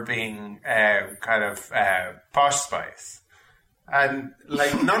her being kind of Posh Spice. And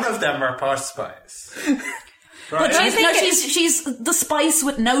like none of them are Posh Spice. Right. But she's the spice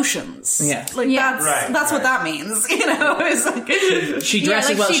with notions. Yeah. Like that's what that means, you know. It's like, she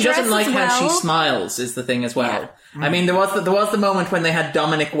dresses well. She doesn't like how she well. smiles is the thing as well. I mean, there was the moment when they had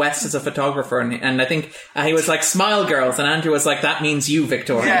Dominic West as a photographer, and I think he was like, "Smile, girls," and Andrew was like, "That means you,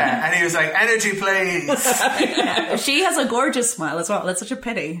 Victoria." Yeah, and he was like, "Energy, please." She has a gorgeous smile as well. That's such a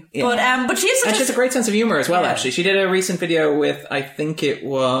pity. Yeah. But she has a great sense of humor as well. Actually, she did a recent video with, I think it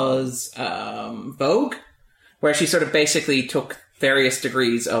was Vogue, where she sort of basically took various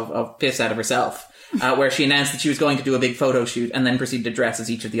degrees of piss out of herself. Where she announced that she was going to do a big photo shoot and then proceeded to dress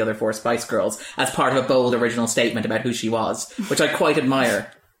as each of the other 4 Spice Girls as part of a bold original statement about who she was, which I quite admire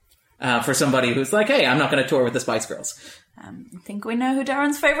for somebody who's like, hey, I'm not going to tour with the Spice Girls. I think we know who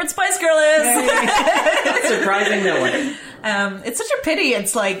Darren's favourite Spice Girl is. Surprising no one. It's such a pity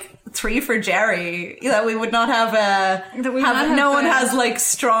it's like 3 for Jerry, that we would not have no one has like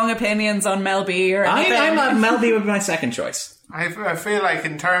strong opinions on Mel B or anything. Mel B would be my second choice. I feel like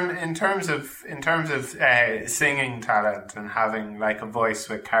in terms of singing talent and having like a voice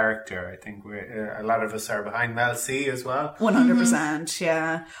with character, I think a lot of us are behind Mel C as well. 100%,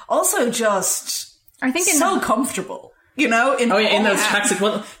 yeah. Also, just I think so comfortable. you know? In those tracksuits.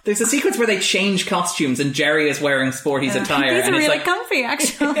 Well, there's a sequence where they change costumes and Jerry is wearing Sporty's attire. These and are it's really like, comfy,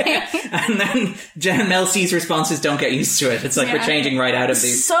 actually. And then Mel C's response is, don't get used to it. It's like, we're changing right out of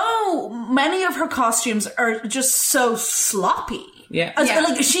these. So many of her costumes are just so sloppy. Yeah.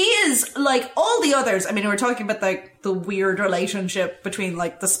 Like, she is, like, all the others. I mean, we're talking about, like, the weird relationship between,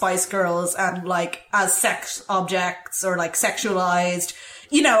 like, the Spice Girls and, like, as sex objects or, like, sexualized,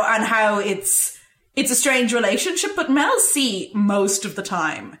 you know, and how it's a strange relationship. But Mel C, most of the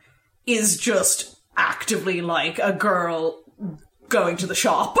time, is just actively, like, a girl going to the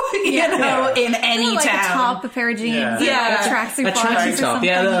shop, you know, in any like town. a top, a pair of jeans, a tracksuit A tracksuit top,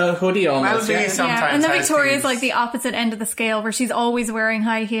 the hoodie almost. And then Victoria's like the opposite end of the scale, where she's always wearing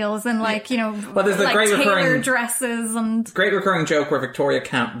high heels and like, you know, well, there's the like great tailored dresses and great recurring joke where Victoria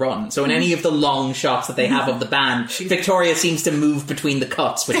can't run. So in any of the long shots that they have of the band, Victoria seems to move between the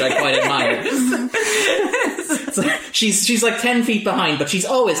cuts, which I quite admire. So she's like 10 feet behind, but she's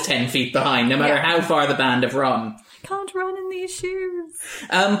always 10 feet behind, no matter how far the band have run. Can't run in these shoes.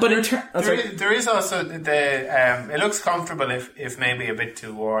 But in there is also it looks comfortable if maybe a bit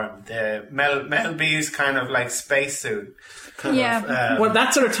too warm. The Mel B's kind of like spacesuit. Well,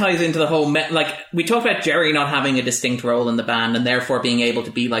 that sort of ties into the whole like we talked about Jerry not having a distinct role in the band and therefore being able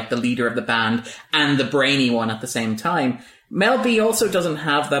to be like the leader of the band and the brainy one at the same time. Mel B also doesn't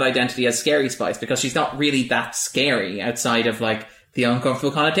have that identity as Scary Spice because she's not really that scary outside of like the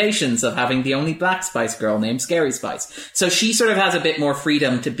uncomfortable connotations of having the only black Spice Girl named Scary Spice. So she sort of has a bit more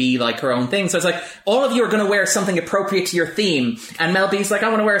freedom to be like her own thing. So it's like, all of you are going to wear something appropriate to your theme. And Mel B's like, I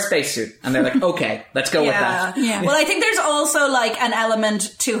want to wear a spacesuit. And they're like, okay, let's go with that. Yeah. Well, I think there's also like an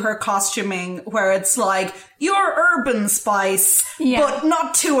element to her costuming where it's like, you're urban Spice, but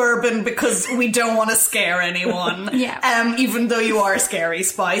not too urban because we don't want to scare anyone. Even though you are Scary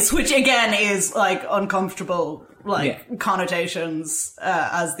Spice, which again is like uncomfortable connotations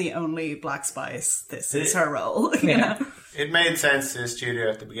as the only black Spice. This is her role. You know? It made sense to the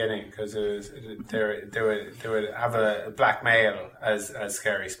studio at the beginning because they would have a black male as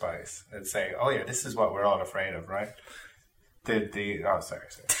Scary Spice and say, "Oh yeah, this is what we're all afraid of, right?" Sorry.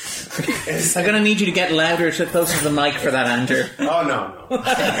 I'm going to need you to get louder, closer to the mic for that, Andrew. Oh,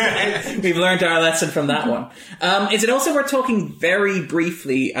 no. We've learned our lesson from that one. Is it also worth talking very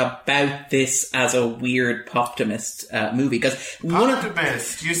briefly about this as a weird Poptimist movie?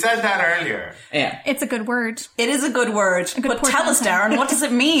 Poptimist, you said that earlier. Yeah. It's a good word. It is a good word. But tell us, Darren, what does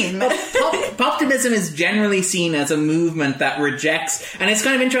it mean? Poptimism is generally seen as a movement that rejects, and it's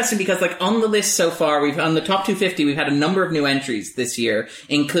kind of interesting because like on the list so far, on the top 250, we've had a number of new entries this year,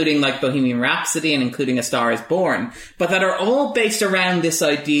 including like Bohemian Rhapsody and including A Star is Born, but that are all based around this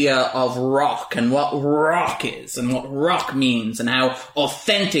idea of rock and what rock is and what rock means and how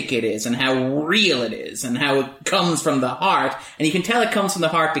authentic it is and how real it is and how it comes from the heart. And you can tell it comes from the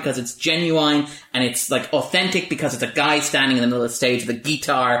heart because it's genuine and it's like authentic because it's a guy standing in the middle of the stage with a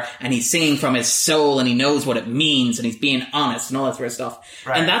guitar and he's singing from his soul and he knows what it means and he's being honest and all that sort of stuff.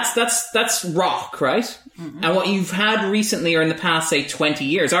 Right. And that's rock, right? Mm-hmm. And what you've had recently or in the past, say, 20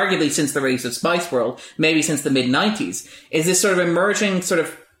 years, arguably since the release of Spice World, maybe since the mid-90s, is this sort of emerging sort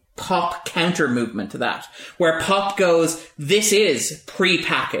of pop counter movement to that, where pop goes, this is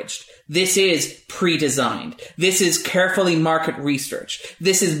pre-packaged. This is pre-designed. This is carefully market researched.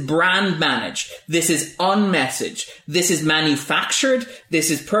 This is brand managed. This is unmessaged. This is manufactured. This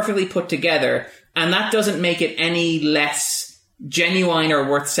is perfectly put together. And that doesn't make it any less genuine or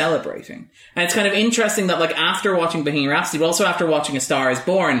worth celebrating. And it's kind of interesting that like after watching Bohemian Rhapsody, but also after watching A Star is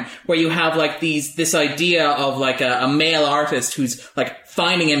Born, where you have like this idea of like a male artist who's like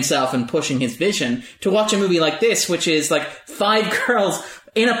finding himself and pushing his vision, to watch a movie like this, which is like 5 girls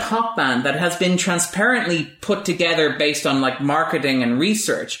in a pop band that has been transparently put together based on like marketing and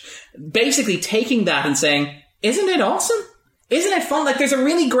research, basically taking that and saying, isn't it awesome? Isn't it fun? Like there's a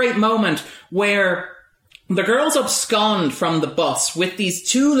really great moment where the girls abscond from the bus with these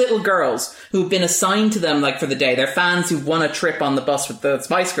 2 little girls who've been assigned to them like for the day. They're fans who've won a trip on the bus with the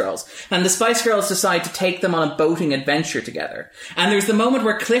Spice Girls. And the Spice Girls decide to take them on a boating adventure together. And there's the moment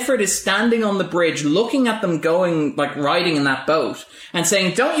where Clifford is standing on the bridge looking at them going, like riding in that boat and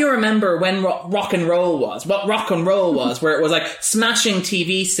saying, don't you remember when rock and roll was? What rock and roll was, where it was like smashing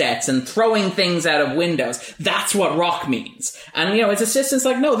TV sets and throwing things out of windows. That's what rock means. And, you know, his assistant's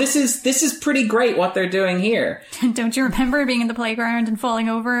like, no, this is pretty great what they're doing here. Don't you remember being in the playground and falling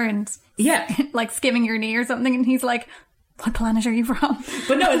over and like skimming your knee or something? And he's like, what planet are you from?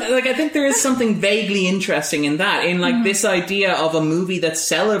 But no, like I think there is something vaguely interesting in that, in like this idea of a movie that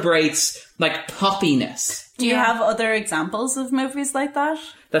celebrates like poppiness. Do you have other examples of movies like that?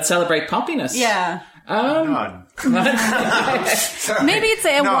 That celebrate poppiness? Yeah. None. Maybe it's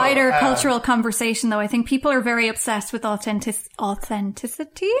a No, wider cultural conversation, though. I think people are very obsessed with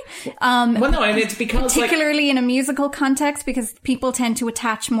authenticity. Well, no, and it's because particularly in a musical context, because people tend to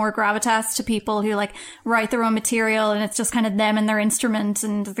attach more gravitas to people who like write their own material, and it's just kind of them and their instrument,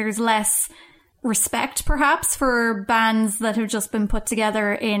 and there's less respect perhaps for bands that have just been put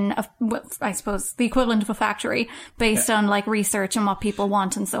together in I suppose the equivalent of a factory based on like research and what people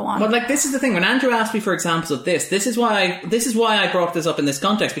want and so on. But like, this is the thing, when Andrew asked me for examples of this is why I brought this up in this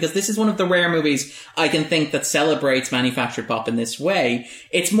context, because this is one of the rare movies I can think that celebrates manufactured pop in this way.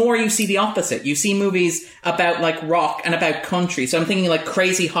 It's more, you see the opposite. You see movies about like rock and about country. So I'm thinking like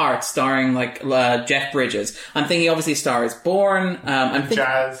Crazy Heart starring like Jeff Bridges. I'm thinking obviously Star is Born. I'm thinking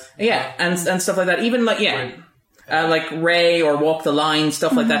Jazz. Yeah, and stuff like that. Even like, like Ray or Walk the Line,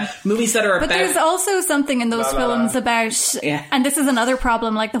 stuff like that. Movies that are but about... there's also something in those films about... And this is another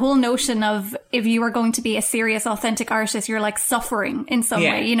problem, like the whole notion of if you are going to be a serious, authentic artist, you're like suffering in some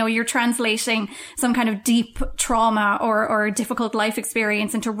way. You know, you're translating some kind of deep trauma or difficult life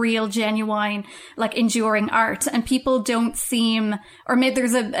experience into real, genuine, like enduring art. And people don't seem... Or maybe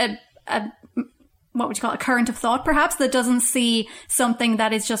there's a what would you call it, a current of thought perhaps, that doesn't see something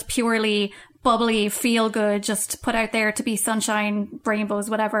that is just purely bubbly, feel good, just put out there to be sunshine, rainbows,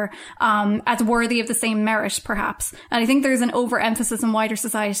 whatever, as worthy of the same merit perhaps. And I think there's an overemphasis in wider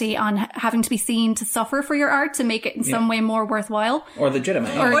society on having to be seen to suffer for your art to make it in some way more worthwhile. Or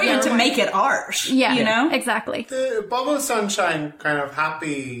legitimate. Or even to make it art. Yeah, you know? Exactly. The bubble sunshine kind of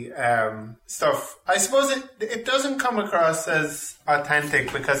happy stuff, I suppose it doesn't come across as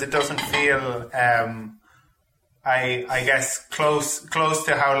authentic because it doesn't feel I guess close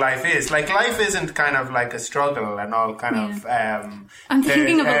to how life is. Like, life isn't kind of like a struggle and all kind of I'm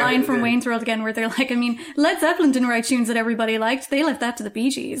thinking of a line from Wayne's World again where they're like, I mean, Led Zeppelin didn't write tunes that everybody liked. They left that to the Bee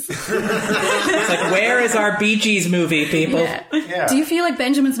Gees. It's like, where is our Bee Gees movie, people? Yeah. Do you feel like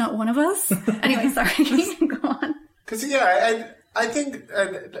Benjamin's not one of us? Anyway, sorry. Go on. Because I think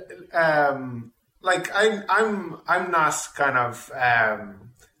like I'm not kind of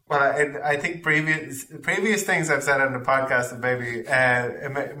well, I think previous things I've said on the podcast have maybe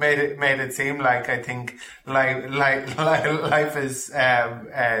made it seem like I think life is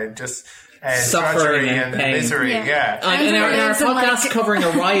just suffering and pain. Misery. Yeah. In our podcast covering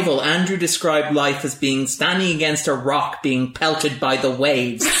Arrival, Andrew described life as being standing against a rock, being pelted by the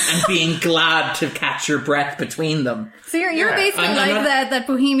waves, and being glad to catch your breath between them. So you're basically that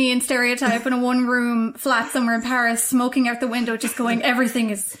bohemian stereotype in a one-room flat somewhere in Paris, smoking out the window, just going, everything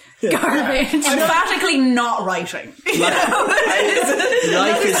is garbage. Emphatically not writing.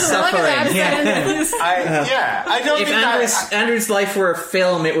 Life is suffering. I don't if Andrew's life were a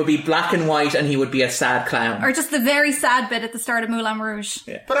film, it would be black and white and he would be a sad clown. Or just the very sad bit at the start of Moulin Rouge.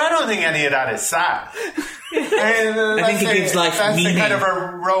 Yeah. But I don't think any of that is sad. I think it gives life meaning. That's kind of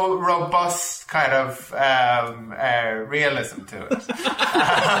a robust kind of realism to it.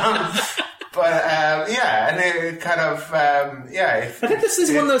 And it kind of, I think this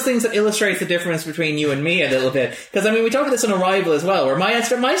is one of those things that illustrates the difference between you and me a little bit. Because, I mean, we talked about this on Arrival as well, where my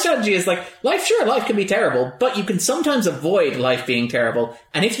strategy is like, life can be terrible, but you can sometimes avoid life being terrible.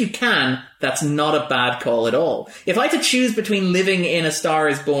 And if you can, that's not a bad call at all. If I had to choose between living in A Star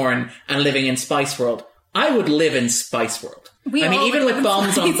is Born and living in Spice World, I would live in Spice World. Even with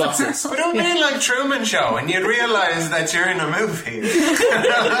bombs on buses. But don't mean like Truman Show, and you'd realise that you're in a movie.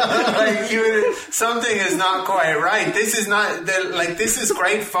 Something is not quite right. This is not this is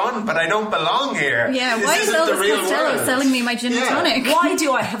great fun, but I don't belong here. Yeah, this why is Elvis Costello selling me my gin and tonic? Why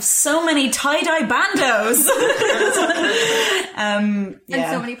do I have so many tie-dye bandos? And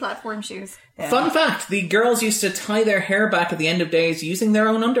so many platform shoes. Yeah. Fun fact, the girls used to tie their hair back at the end of days using their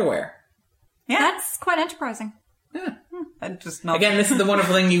own underwear. Yeah, that's quite enterprising. Yeah. Again, this is the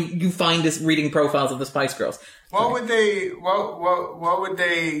wonderful thing you find is reading profiles of the Spice Girls. What would they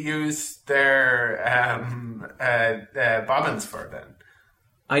use their bobbins for then?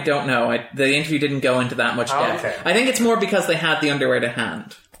 I don't know. The interview didn't go into that much depth. Okay. I think it's more because they had the underwear to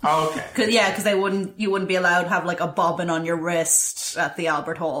hand. Okay. Because you wouldn't be allowed to have like a bobbin on your wrist at the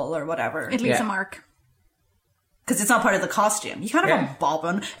Albert Hall or whatever. It leaves a mark. Because it's not part of the costume. You can't have a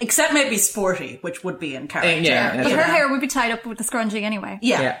bobbin, except maybe Sporty, which would be in character. But her hair would be tied up with the scrunchie anyway.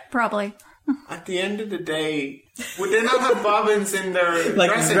 Yeah. Probably. At the end of the day, would they not have bobbins in their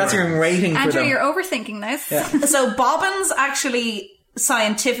dressing room waiting for them? Andrew, you're overthinking this. Yeah. So bobbins actually,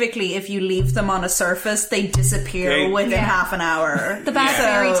 scientifically, if you leave them on a surface, they disappear within half an hour. The bad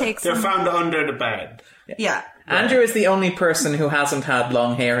fairy takes them. They're found under the bed. Yeah. Andrew is the only person who hasn't had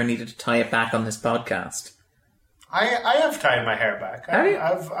long hair and needed to tie it back on this podcast. I have tied my hair back. I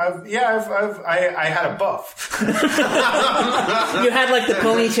had a buff. You had like the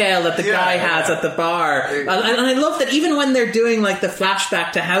ponytail that the guy has at the bar. And I love that even when they're doing like the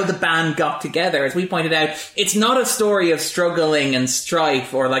flashback to how the band got together, as we pointed out, it's not a story of struggling and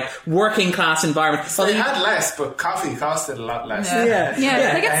strife or like working class environment. So they had less, but coffee costed a lot less. Yeah.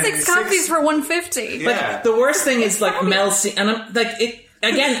 They get 6 coffees for $1.50. But the worst thing is like Mel C, and I'm like it.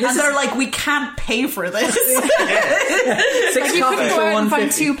 Again, they're like, we can't pay for this. 6 like you couldn't coffees go for out and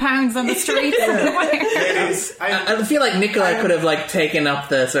find £1.50. £2 on the street. It is. I feel like Nikolai could have like taken up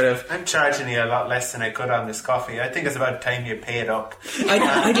the sort of. I'm charging you a lot less than I could on this coffee. I think it's about time you pay it up.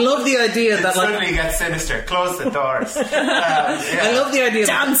 I'd love the idea that like suddenly gets sinister. Close the doors. I love the idea.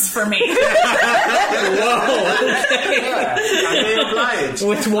 Dance for me. Whoa! And they oblige.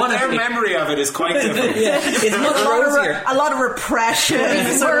 With one Their of you. memory of it is quite different. It's much rosier. A lot of repression.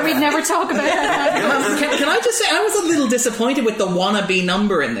 Or we'd never talk about that. Can I just say, I was a little disappointed with the wannabe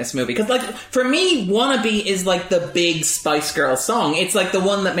number in this movie. Because, like, for me, wannabe is like the big Spice Girls song. It's like the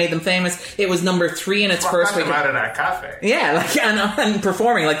one that made them famous. It was number 3 in its first week. Out of that cafe. Yeah, like, and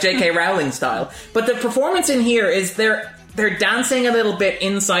performing, like J.K. Rowling style. But the performance in here is they're dancing a little bit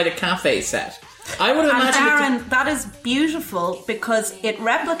inside a cafe set. I would imagine. And Darren, that is beautiful because it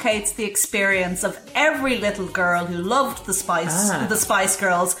replicates the experience of every little girl who loved the Spice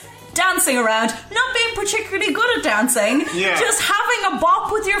Girls. Dancing around, not being particularly good at dancing, just having a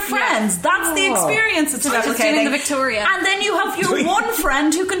bop with your friends. That's the experience it's replicating. Just doing the Victoria. And then you have your one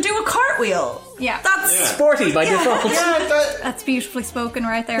friend who can do a cartwheel. Yeah. That's sporty by default. That's beautifully spoken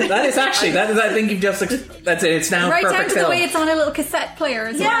right there. That is actually, I think you've just, that's it, it's now right perfect down to film. the way it's on a little cassette player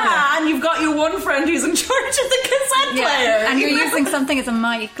as well. Yeah, and you've got your one friend who's in charge of the cassette player. And you're using something as a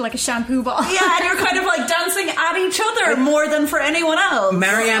mic, like a shampoo ball. Yeah, and you're kind of like dancing at each other more than for anyone else.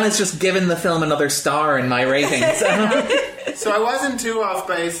 Marianne has just given the film another star in my ratings. So I wasn't too off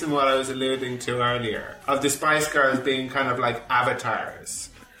base in what I was alluding to earlier, of the Spice Girls being kind of like avatars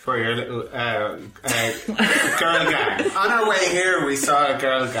for your little girl gang. On our way here, we saw a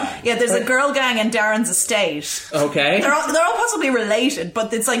girl gang. Yeah, there's a girl gang in Darren's estate. Okay. They're all possibly related,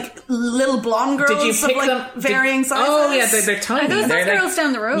 but it's like little blonde girls Did you pick of like them? varying sizes. Oh yeah, they're tiny. Are those they're girls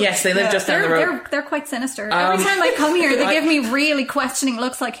down the road? Yes, they live just down the road. They're quite sinister. Every time I come here, they give me really questioning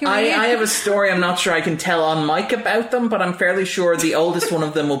looks like, who are you? I have a story I'm not sure I can tell on mic about them, but I'm fairly sure the oldest one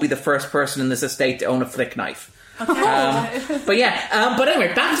of them will be the first person in this estate to own a flick knife. But yeah, but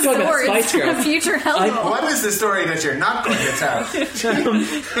anyway, back to talking about Spice Girls. Future hellhole. What is the story that you're not going to tell?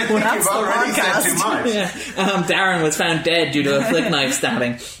 You've already said too much. Yeah. Darren was found dead due to a flick knife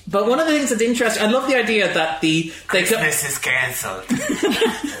stabbing. But one of the things that's interesting, I love the idea that Christmas is cancelled.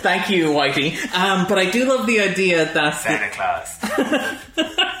 Thank you, Whitey. But I do love the idea that Santa Claus.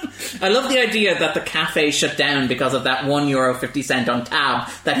 I love the idea that the cafe shut down because of that €1.50 on tab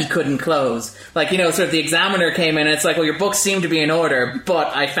that he couldn't close. Like, you know, sort of the examiner came in and it's like, well, your books seem to be in order,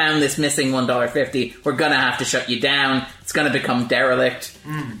 but I found this missing $1.50. We're gonna have to shut you down. It's going to become derelict.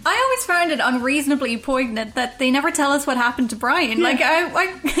 I always found it unreasonably poignant that they never tell us what happened to Brian. Yeah. Like,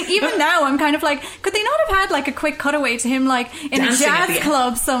 I even now, I'm kind of like, could they not have had like a quick cutaway to him, like in dancing a jazz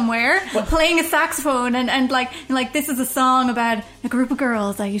club somewhere, playing a saxophone and like this is a song about a group of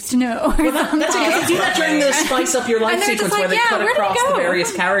girls I used to know. Well, that's okay. They do that during the Spice Up Your Life sequence where they cut across the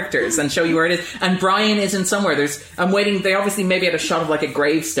various characters and show you where it is. And Brian isn't somewhere. I'm waiting. They obviously maybe had a shot of like a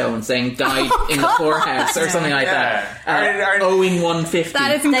gravestone saying died in the poorhouse or something like that. Owing $1.50.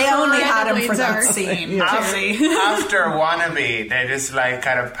 That is they only had him for dark. that scene. After Wannabe, they just like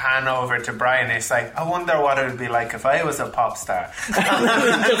kind of pan over to Brian. It's like, I wonder what it would be like if I was a pop star.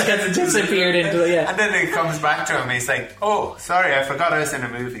 Just gets disappeared into it. And then it comes back to him. He's like, oh, sorry, I forgot I was in a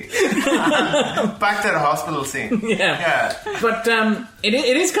movie. Back to the hospital scene. Yeah. But it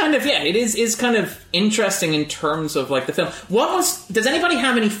is kind of it is kind of interesting in terms of like the film. Does anybody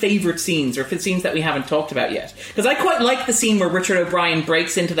have any favourite scenes or scenes that we haven't talked about yet? Because I quite like the scene where Richard O'Brien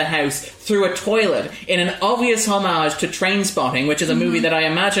breaks into the house through a toilet in an obvious homage to Trainspotting, which is a movie that I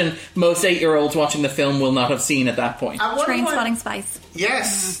imagine most 8-year-olds watching the film will not have seen at that point. Trainspotting Spice.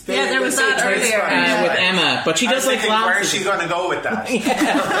 Yes. There was that earlier. With Emma. But she does like laugh. Where is she going to go with that?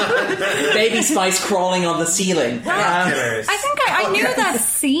 Baby Spice crawling on the ceiling. I think I knew that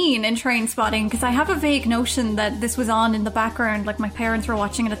scene in Trainspotting because I have a vague notion that this was on in the background, like my parents were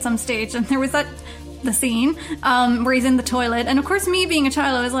watching it at some stage, and there was the scene where he's in the toilet, and of course me being a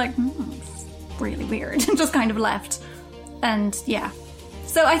child I was like, it's really weird, and just kind of left. And yeah,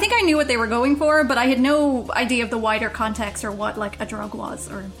 So I think I knew what they were going for, but I had no idea of the wider context or what like a drug was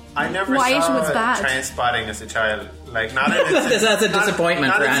or I never why saw it was bad. Trainspotting as a child. Like, not in its, That's a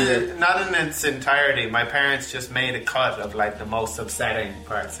disappointment for Andrew. Not in its entirety. My parents just made a cut of like the most upsetting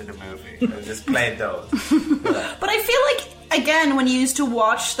parts of the movie. They just played those. But I feel like, again, when you used to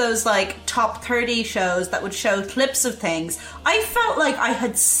watch those like top 30 shows that would show clips of things, I felt like I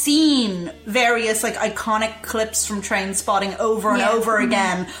had seen various like iconic clips from Trainspotting over and over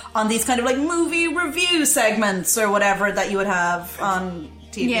again on these kind of like movie review segments or whatever that you would have on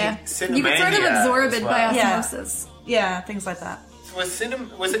TV. Yeah, Cinemania you could sort of absorb as it by well. osmosis. Yeah, things like that. Was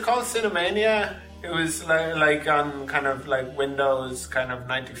it called Cinemania? It was like on kind of like Windows kind of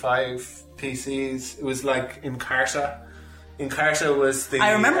 95 PCs. It was like Encarta. Encarta was the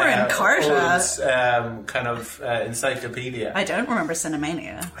I remember Encarta. old, kind of encyclopedia. I don't remember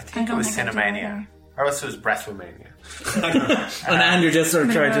Cinemania. I think it was Cinemania. Or else it was Breathomania. And Andrew just sort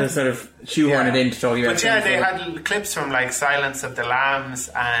of tried to sort of shoehorn it in to talk about. But yeah, they had clips from like Silence of the Lambs,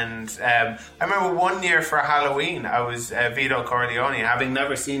 and I remember one year for Halloween I was Vito Corleone, having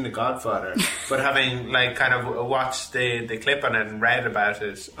never seen The Godfather, but having like kind of watched the clip on it and read about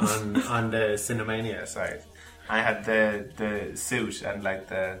it on the Cinemania site. I had the suit and like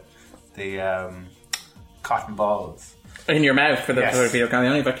the cotton balls in your mouth for the Vito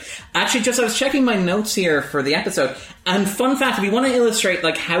Corleone. But actually, just I was checking my notes here for the episode, and fun fact: if you want to illustrate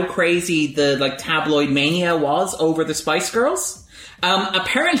like how crazy the like tabloid mania was over the Spice Girls,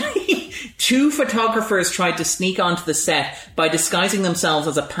 apparently 2 photographers tried to sneak onto the set by disguising themselves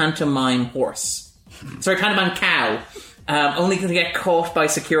as a pantomime horse, sorry, pantomime cow. Only to get caught by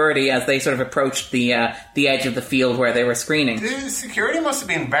security as they sort of approached the edge of the field where they were screening. The security must have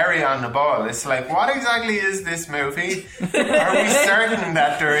been very on the ball. It's like, what exactly is this movie? Are we certain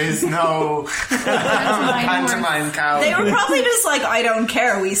that there is no pantomime cow? They were probably just like, I don't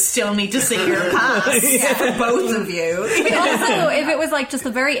care, we still need to see your pass for both of you. Also, if it was like just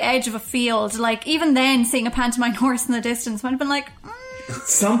the very edge of a field, like even then seeing a pantomime horse in the distance might have been like,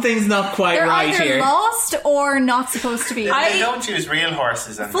 something's not quite they're right either here. Lost or not supposed to be. They don't use real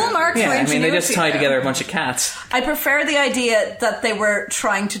horses. Full marks for Yeah, I mean, ingenuity. they just tie together a bunch of cats. I prefer the idea that they were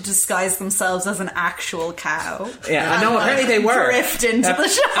trying to disguise themselves as an actual cow. Yeah, I know. Apparently they were. Drift into the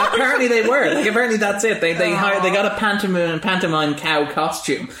shop. Apparently they were. Like, apparently that's it. They hired, they got a pantomime cow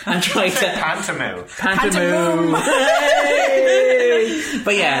costume and tried to Pantomime. Hey!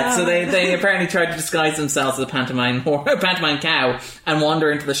 But yeah, so they apparently tried to disguise themselves as a pantomime cow and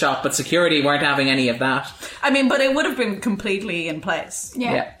wander into the shop, but security weren't having any of that. I mean, but it would have been completely in place.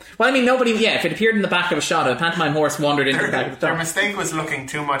 Yeah. Well, I mean, nobody. Yeah, if it appeared in the back of a shot, a pantomime horse wandered into the back of the Their shop. mistake was looking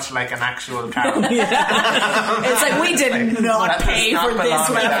too much like an actual cow. It's like, we did not that does pay not for belong this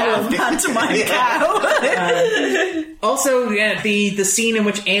to level of pantomime cow. Also, yeah, the scene in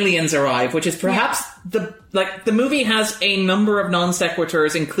which aliens arrive, which is perhaps the movie has a number of non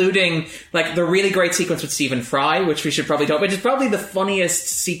sequiturs, including like the really great sequence with Stephen Fry, which we should probably talk, which is probably the funniest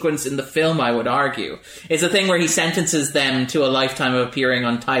sequence in the film, I would argue. Is the thing where he sentences them to a lifetime of appearing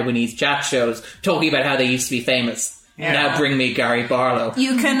on Taiwanese chat shows, talking about how they used to be famous. Yeah. Now bring me Gary Barlow.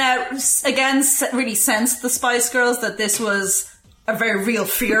 You can, again, really sense the Spice Girls that this was a very real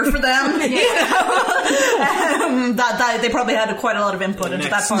fear for them. You know? That they probably had quite a lot of input into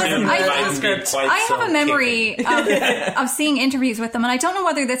that part of the script. I have a memory of seeing interviews with them, and I don't know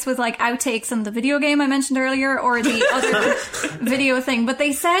whether this was like outtakes in the video game I mentioned earlier or the other video thing, but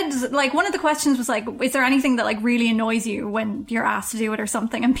they said, like, one of the questions was like, is there anything that like really annoys you when you're asked to do it or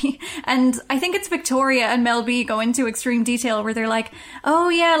something? And I think it's Victoria and Mel B go into extreme detail where they're like, oh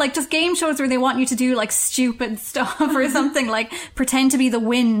yeah, like just game shows where they want you to do like stupid stuff or something, like pretend to be the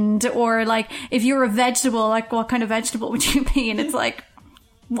wind, or like if you're a vegetable, like what kind of vegetable would you be? And it's like,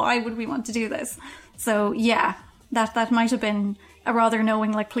 why would we want to do this? So yeah, that might have been a rather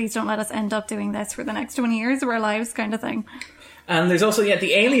knowing, like, please don't let us end up doing this for the next 20 years of our lives kind of thing. And there's also,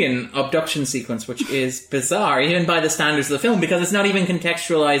 the alien abduction sequence, which is bizarre, even by the standards of the film, because it's not even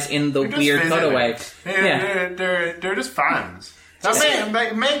contextualized in the weird cutaway. They're just fans.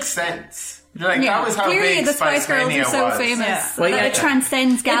 That makes sense. Like, that was how clearly big the Spice Girls are so was. famous Yeah. that it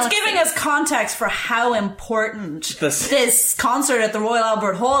transcends galaxies. It's giving us context for how important this concert at the Royal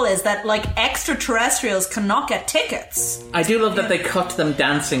Albert Hall is, that like extraterrestrials cannot get tickets. I do love that they cut them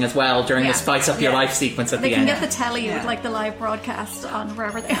dancing as well during the Spice Up Your Life sequence at They the can end. get the telly with like the live broadcast on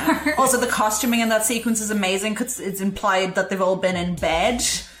wherever they are. Also, the costuming in that sequence is amazing because it's implied that they've all been in bed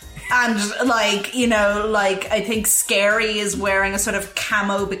And, like, you know, like, I think Scary is wearing a sort of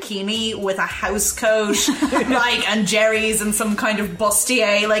camo bikini with a house coat, like, and Jerry's in some kind of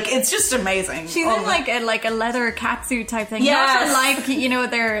bustier. Like, it's just amazing. She's in, like a leather catsuit type thing. Yes. Not like, you know,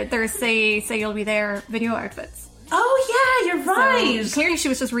 their say you'll be there video outfits. Oh, yeah, you're right. So, clearly she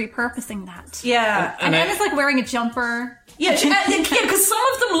was just repurposing that. Yeah. And then it's like wearing a jumper. Yeah, because some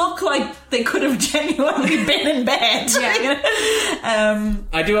of them look like they could have genuinely been in bed. Yeah.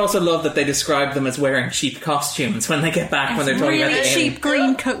 I do also love that they describe them as wearing cheap costumes when they get back, when they're talking really about the cheap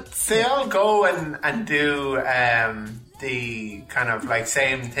green coats. They all go and do the kind of like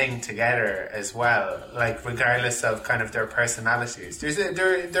same thing together as well, like regardless of kind of their personalities.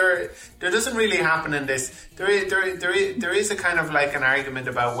 There doesn't really happen in this. There is a kind of like an argument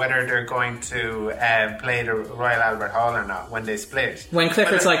about whether they're going to play the Royal Albert Hall or not when they split. When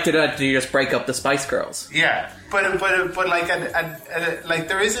Clifford's like, do you just break up the Spice Girls? Yeah, but like like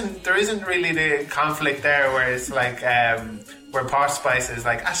there isn't really the conflict there where it's like where Posh Spice is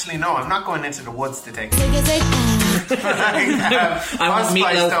like, actually no, I'm not going into the woods to take I want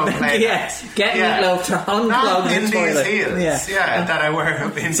Meatloaf. Get Meatloaf to unclog the toilet. Heels, that I wear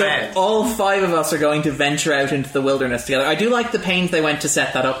in bed. All five of us are going to venture out into the wilderness together. I do like the pains they went to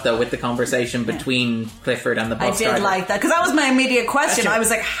set that up, though, with the conversation between Clifford and the bus driver. I did like that, because that was my immediate question. I was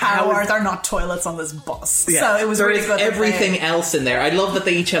like, how are there not toilets on this bus? Yeah. So it was there really is good. everything else in there. I love that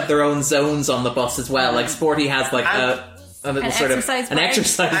they each have their own zones on the bus as well. Like Sporty has like a little sort of exercise an bike.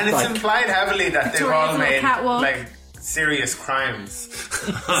 exercise and it's bike. implied heavily that they've all made catwalk. like serious crimes.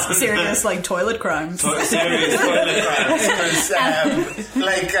 Serious, like, toilet crimes. Serious toilet crimes.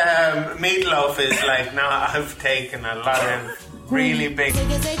 Because, Meatloaf is like, no, I've taken a lot of really big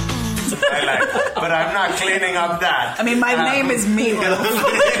toilet, but I'm not cleaning up that. I mean, my name is Meatloaf.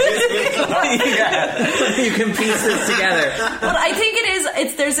 You can piece this together. But I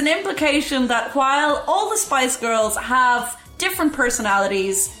think there's an implication that while all the Spice Girls have different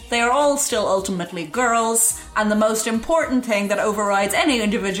personalities, they are all still ultimately girls, and the most important thing that overrides any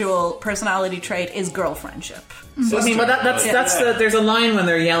individual personality trait is girl friendship. So, I mean, well, there's a line when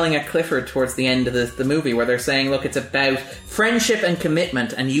they're yelling at Clifford towards the end of the movie where they're saying, look, it's about friendship and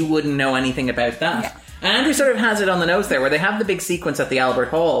commitment, and you wouldn't know anything about that. Yeah. And Andrew sort of has it on the nose there, where they have the big sequence at the Albert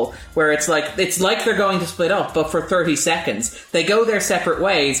Hall, where it's like they're going to split up, but for 30 seconds. They go their separate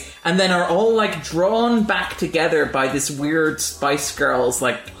ways, and then are all like drawn back together by this weird Spice Girls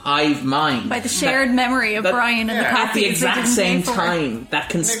like hive mind. By the shared memory of Brian and the coffee. At the exact same time. That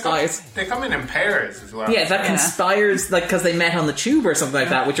conspires. They come in pairs as well. Yeah, that conspires, like, because they met on the tube or something like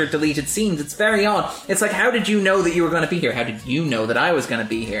that, which are deleted scenes. It's very odd. It's like, how did you know that you were going to be here? How did you know that I was going to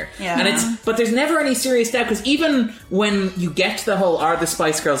be here? Yeah. But there's never any serious doubt, because even when you get to the whole, are the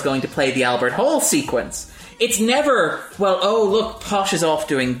Spice Girls going to play the Albert Hall sequence? It's never, well, oh, look, Posh is off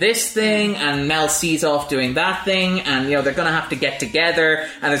doing this thing, and Mel C's off doing that thing, and, you know, they're going to have to get together,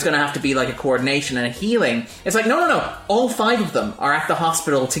 and there's going to have to be, like, a coordination and a healing. It's like, no. All five of them are at the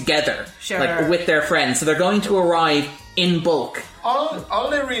hospital together, like, with their friends, so they're going to arrive in bulk. All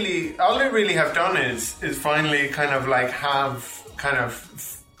they really have done is finally kind of, like, have kind of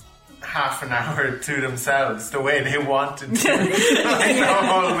half an hour to themselves the way they wanted to, like the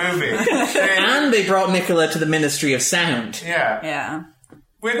whole movie. And they brought Nicola to the Ministry of Sound. Yeah.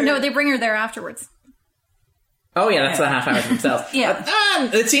 No, they bring her there afterwards. Oh yeah, that's the half hour to themselves.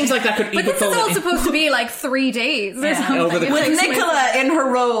 It seems like that could. But this is all supposed to be like 3 days or something. With Nicola in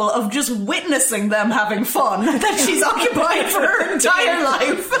her role of just witnessing them having fun that she's occupied for her entire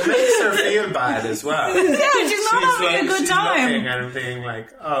life. It makes her feel bad as well. Yeah, she's not having a good time. She's looking and being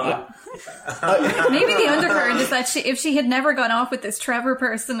like, oh. Maybe the undercurrent is that if she had never gone off with this Trevor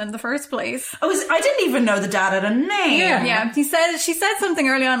person in the first place. I didn't even know the dad had a name. Yeah. She said something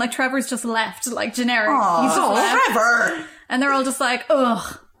early on, like Trevor's just left, like generic. Aww, he's just left. Trevor! And they're all just like,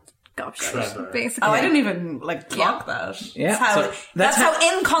 ugh. Gobshite, basically. Oh, I didn't even clock that. Yeah, that's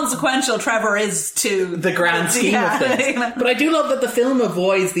how inconsequential Trevor is to the grand scheme of things. But I do love that the film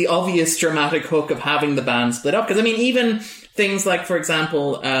avoids the obvious dramatic hook of having the band split up. Because I mean, even things like, for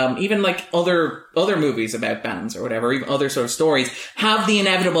example, even like other movies about bands or whatever, even other sort of stories, have the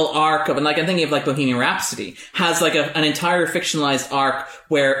inevitable arc of, and like I'm thinking of like Bohemian Rhapsody, has like an entire fictionalized arc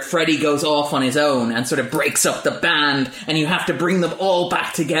where Freddie goes off on his own and sort of breaks up the band, and you have to bring them all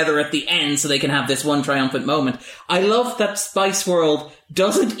back together at the end so they can have this one triumphant moment. I love that Spice World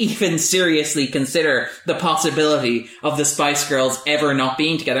doesn't even seriously consider the possibility of the Spice Girls ever not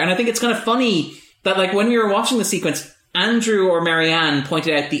being together. And I think it's kind of funny that, like, when we were watching the sequence, Andrew or Marianne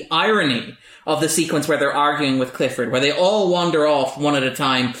pointed out the irony of the sequence where they're arguing with Clifford, where they all wander off one at a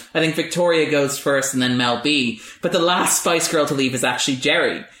time. I think Victoria goes first and then Mel B. But the last Spice Girl to leave is actually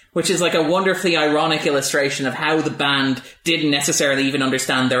Jerry, which is like a wonderfully ironic illustration of how the band didn't necessarily even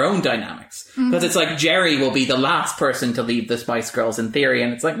understand their own dynamics. Because it's like Jerry will be the last person to leave the Spice Girls in theory,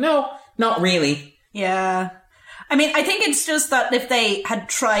 and it's like, no, not really. Yeah. I mean, I think it's just that if they had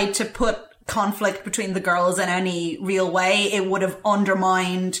tried to put conflict between the girls in any real way, it would have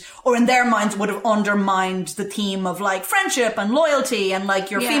undermined, or in their minds would have undermined the theme of like friendship and loyalty and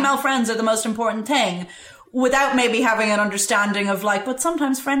like your female friends are the most important thing, without maybe having an understanding of like, but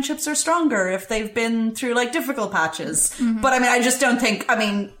sometimes friendships are stronger if they've been through like difficult patches. But I mean, I just don't think, I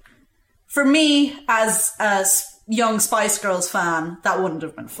mean, for me as a young Spice Girls fan, that wouldn't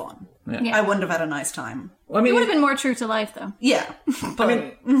have been fun. Yeah. I wouldn't have had a nice time. Well, I mean, it would have been more true to life, though. Yeah. But,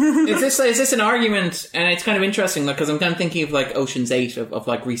 I mean, is this an argument? And it's kind of interesting, because I'm kind of thinking of like Ocean's 8 of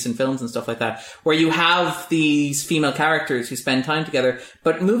like recent films and stuff like that, where you have these female characters who spend time together,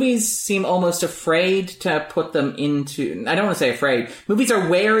 but movies seem almost afraid to put them into, I don't want to say afraid, movies are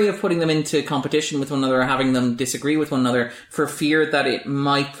wary of putting them into competition with one another or having them disagree with one another for fear that it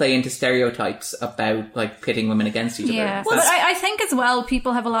might play into stereotypes about like pitting women against each other. Yeah. Well, but I think as well,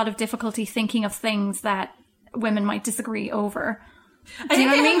 people have a lot of difficulty thinking of things that women might disagree over. I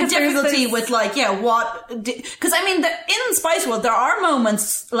think they have difficulty with like, because I mean, in Spice World, there are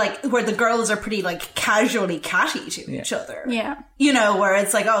moments like where the girls are pretty like casually catty to each other. Yeah. You know, where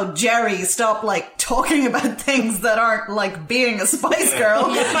it's like, oh, Jerry, stop like talking about things that aren't like being a Spice Girl.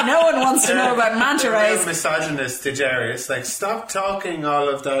 No one wants to know about manta rays. Real misogynist to Jerry. It's like, stop talking all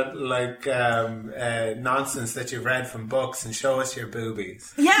of that like nonsense that you've read from books and show us your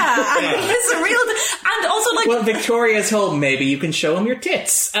boobies. Yeah, and it's a real, and also like, well, Victoria's home, maybe you can show them your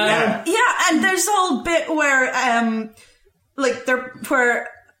tits. Yeah, and there's a whole bit where, where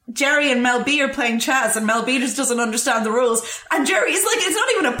Jerry and Mel B are playing chess, and Mel B just doesn't understand the rules, and Jerry is like, it's not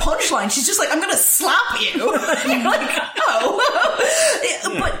even a punchline. She's just like, I'm going to slap you. You're like, oh.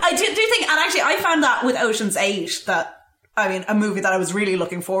 But I do think, and actually, I found that with Ocean's 8, that, I mean, a movie that I was really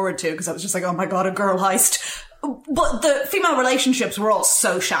looking forward to, because I was just like, oh my god, a girl heist. But the female relationships were all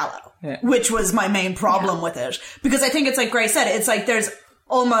so shallow. Yeah. Which was my main problem with it. Because I think it's like Grace said, it's like there's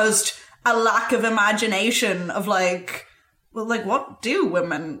almost a lack of imagination of like, well, like, what do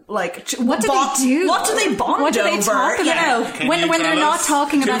women, like, what do they do? What do they bond what do they over? Talk about? You know, when they're not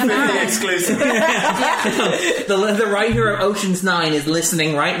talking about a man. Exclusive. The writer of Ocean's 9 is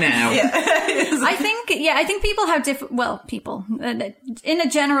listening right now. Yeah. I think people have in a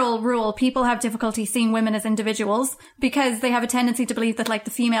general rule, people have difficulty seeing women as individuals because they have a tendency to believe that like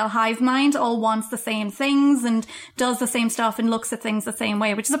the female hive mind all wants the same things and does the same stuff and looks at things the same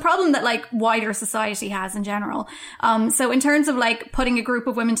way, which is a problem that like wider society has in general. So in terms of like putting a group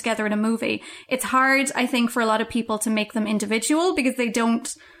of women together in a movie, it's hard, I think, for a lot of people to make them individual because they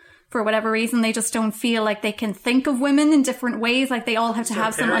don't, for whatever reason, they just don't feel like they can think of women in different ways. Like they all have to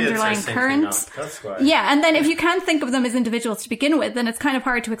have some underlying current. That's why. Yeah, and then if you can't think of them as individuals to begin with, then it's kind of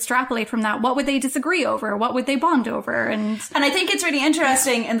hard to extrapolate from that. What would they disagree over? What would they bond over? And I think it's really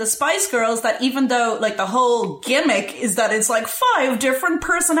interesting in the Spice Girls that even though like the whole gimmick is that it's like 5 different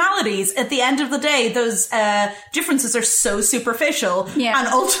personalities, at the end of the day, those differences are so superficial. Yeah. And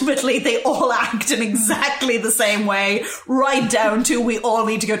ultimately they all act in exactly the same way, right down to we all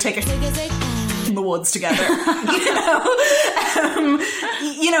need to go take a in the woods together.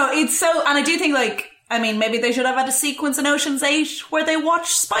 It's so, and I do think like, I mean, maybe they should have had a sequence in Ocean's 8 where they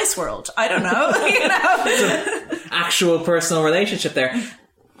watch Spice World. I don't know. It's an actual personal relationship there.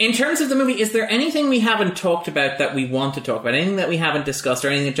 In terms of the movie, is there anything we haven't talked about that we want to talk about? Anything that we haven't discussed or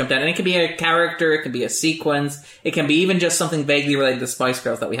anything that jumped out? And it could be a character, it can be a sequence, it can be even just something vaguely related to Spice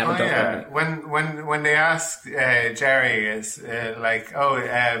Girls that we haven't talked about. When they asked Jerry, is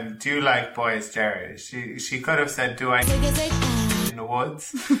do you like boys, Jerry? She could have said, do I in the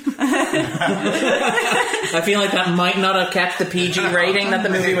woods? I feel like that might not have kept the PG rating that the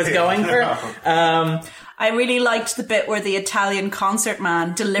movie was going for. I really liked the bit where the Italian concert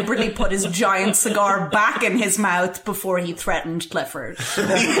man deliberately put his giant cigar back in his mouth before he threatened Clifford.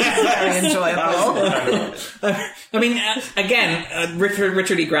 Very enjoyable. I mean, again,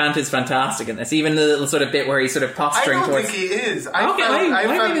 Richard E. Grant is fantastic in this. Even the little sort of bit where he's sort of posturing towards... I don't think he is. I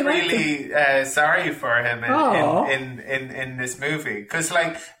felt really sorry for him in this movie. Because,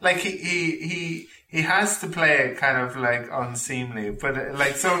 like he has to play it kind of, like, unseemly. But,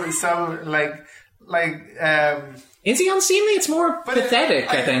 like, is he unseemly? It's more pathetic,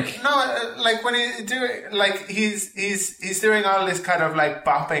 I think. No, like when he's doing all this kind of like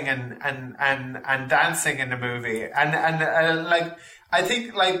bopping and dancing in the movie, and like I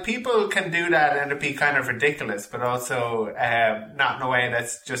think like people can do that and it'd be kind of ridiculous, but also not in a way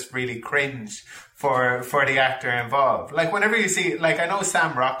that's just really cringe for the actor involved. Like whenever you see, like I know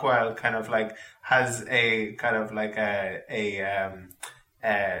Sam Rockwell kind of like has a kind of like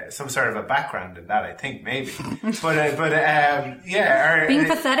some sort of a background in that, I think maybe, but yeah, being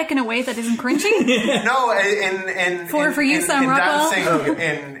pathetic in a way that isn't cringy. No, in for you, Sam Rockwell,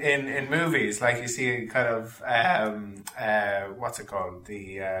 dancing in movies, like you see kind of what's it called,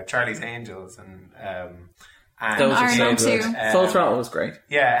 the Charlie's Angels and those are so Iron Man good. 2. Full Throttle was great.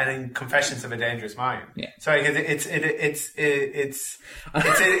 Yeah, and in Confessions of a Dangerous Mind. Yeah. So like, it's a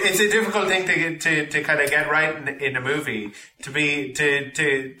difficult thing to kind of get right in a movie, to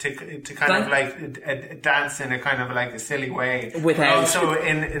kind of like dance in a kind of like a silly way, without, but also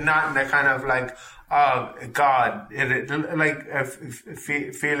in not in a kind of like, oh God,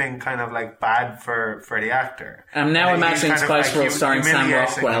 feeling kind of like bad for the actor. I'm now imagining Spice World starring Sam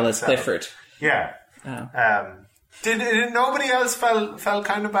Rockwell as Clifford. Yeah. Oh. Did nobody else felt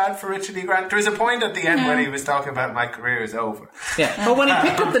kind of bad for Richard E. Grant? There was a point at the end when he was talking about my career is over. Yeah, but when he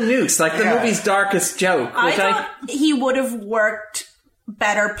picked up the nukes, like the movie's darkest joke, I thought he would have worked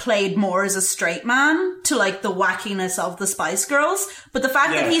better, played more as a straight man to like the wackiness of the Spice Girls, but the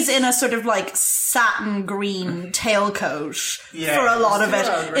fact that he's in a sort of like satin green tailcoat for a lot of it,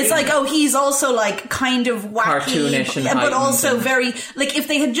 it's like, oh, he's also like kind of wacky, cartoonish and but also and very like, if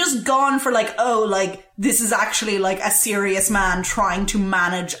they had just gone for like, oh, like this is actually like a serious man trying to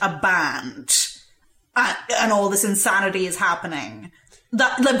manage a band and all this insanity is happening.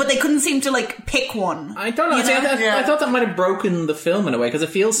 That, like, but they couldn't seem to like pick one. I don't know. I thought that might have broken the film in a way because it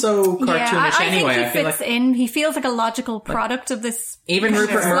feels so cartoonish anyway. I think he fits in. He feels like a logical product of this. Even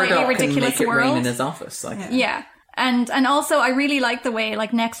Rupert Murdoch ridiculous can make world. it rain in his office. Like, yeah. And also, I really like the way,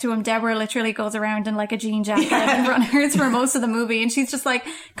 like, next to him, Deborah literally goes around in, like, a jean jacket and runners for most of the movie, and she's just, like,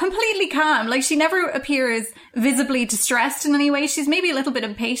 completely calm. Like, she never appears visibly distressed in any way. She's maybe a little bit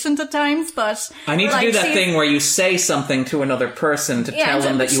impatient at times, but... I need to do that thing where you say something to another person to tell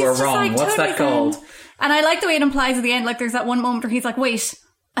them that you are wrong. Like, what's that called? And I like the way it implies at the end, like, there's that one moment where he's like, wait...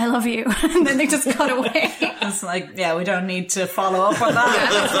 I love you. And then they just cut away. It's like, yeah, we don't need to follow up on that. Yeah,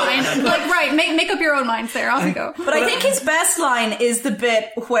 that's fine. Like, right, make up your own minds there. Off you go. But I think his best line is the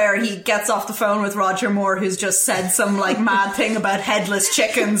bit where he gets off the phone with Roger Moore, who's just said some like mad thing about headless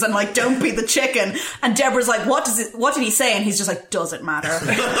chickens and like, don't be the chicken. And Deborah's like, what did he say? And he's just like, does it matter?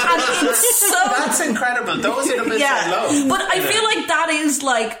 And it's so... That's incredible. Those are the bits I love. But I feel like that is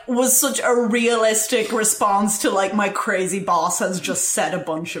like, was such a realistic response to like, my crazy boss has just said a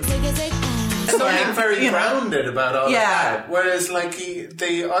bunch of something very grounded about all of that. Whereas like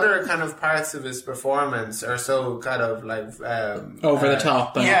the other kind of parts of his performance are so kind of like over the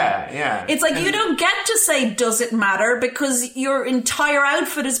top. Yeah. It's like you don't get to say does it matter because your entire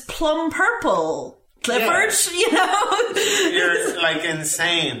outfit is plum purple. Clifford, you know? You're like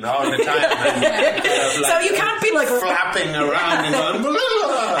insane all the time. And, so you can't be like flapping around and going, blah, blah,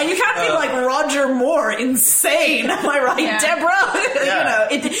 blah. And you can't be like Roger Moore, insane. Am I right,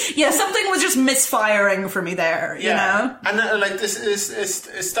 Deborah? You know, something was just misfiring for me there. You know, and like this is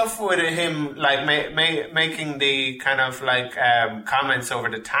stuff with him like making the kind of like comments over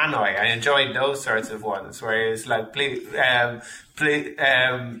the tannoy. I enjoyed those sorts of ones where it's like, please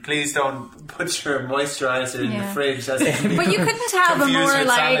don't put your moisturizer in the fridge. But you couldn't have a more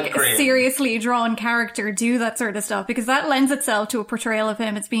like seriously drawn character do that sort of stuff because that lends itself to a portrayal of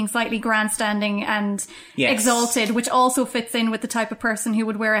him as being slightly grandstanding and exalted, which also fits in with the type of person who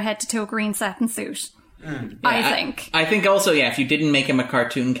would wear a head-to-toe green satin suit. I think also, if you didn't make him a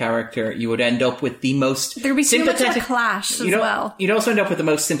cartoon character, you would end up with the most there'd be sympathetic... too much of a clash as well. You'd also end up with the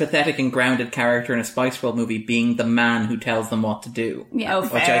most sympathetic and grounded character in a Spice World movie being the man who tells them what to do. Yeah.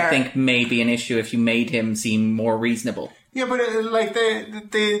 Which I think may be an issue if you made him seem more reasonable. Yeah, but like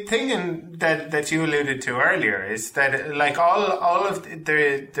the thing that you alluded to earlier is that like all of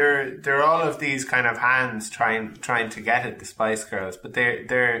there are all of these kind of hands trying to get at the Spice Girls, but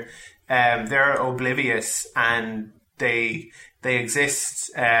they're oblivious and they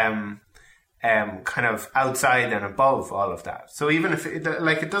exist kind of outside and above all of that. So even if it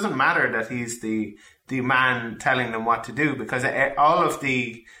doesn't matter that he's the man telling them what to do, because all of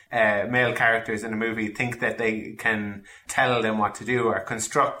the male characters in the movie think that they can tell them what to do or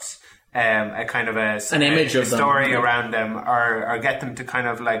construct a kind of an image of story around them or get them to kind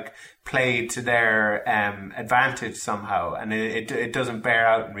of like play to their advantage somehow, and it doesn't bear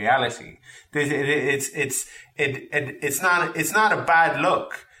out in reality. It's not a bad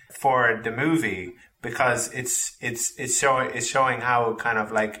look for the movie because it's showing how kind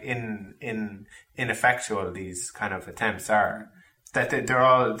of like ineffectual these kind of attempts are. That they're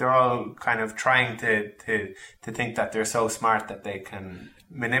all kind of trying to think that they're so smart that they can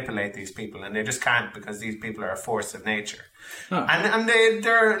manipulate these people, and they just can't because these people are a force of nature. Oh. And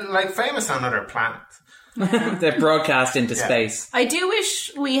they're like famous on other planets. They're broadcast into space. I do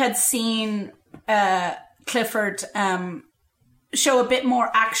wish we had seen Clifford show a bit more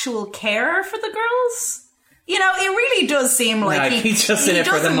actual care for the girls. You know, it really does seem like he's just in it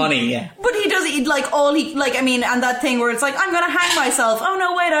for the money, yeah. But he does, and that thing where it's like, I'm going to hang myself. Oh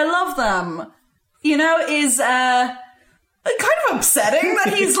no, wait, I love them. You know, is kind of upsetting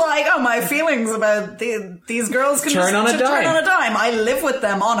that he's like, oh, my feelings about these girls can turn on a dime. I live with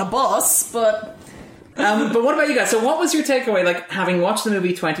them on a bus, but... But what about you guys? So what was your takeaway, like, having watched the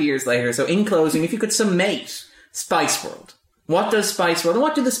movie 20 years later? So in closing, if you could summate Spice World, what does Spice World, and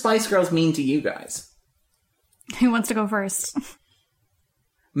what do the Spice Girls mean to you guys? Who wants to go first?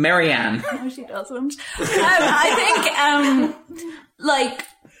 Marianne. No, she doesn't. I think,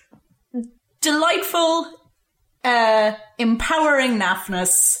 delightful, empowering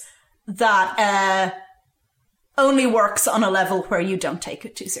naffness that only works on a level where you don't take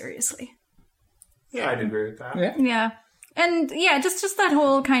it too seriously. Yeah, I'd agree with that. Yeah. And yeah, just that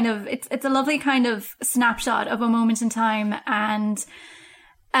whole kind of, it's a lovely kind of snapshot of a moment in time and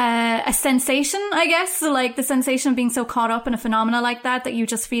a sensation, I guess. So like the sensation of being so caught up in a phenomena like that you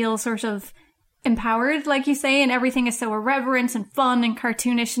just feel sort of empowered, like you say, and everything is so irreverent and fun and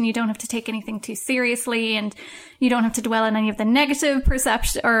cartoonish, and you don't have to take anything too seriously, and you don't have to dwell on any of the negative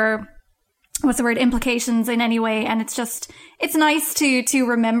perception or implications in any way. And it's nice to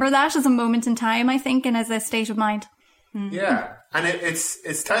remember that as a moment in time, I think, and as a state of mind. Yeah, and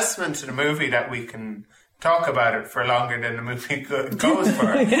it's testament to the movie that we can talk about it for longer than the movie goes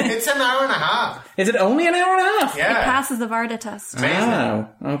for. It's an hour and a half. Is it only an hour and a half? Yeah. It passes the Varda test. Amazing. Wow,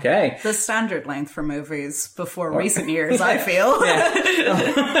 okay. The standard length for movies before recent years, I feel.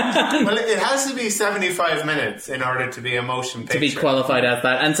 Well, it has to be 75 minutes in order to be a motion picture. To be qualified as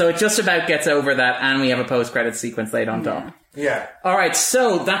that. And so it just about gets over that, and we have a post-credit sequence laid on top. Yeah. Alright,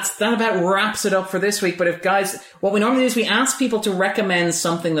 so that about wraps it up for this week. But if guys, what we normally do is we ask people to recommend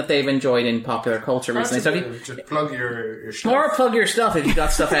something that they've enjoyed in popular culture recently. So just plug your stuff. Or plug your stuff if you've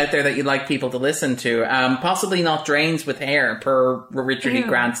got stuff out there that you'd like people to listen to. Possibly not Drains with Hair, per Richard E.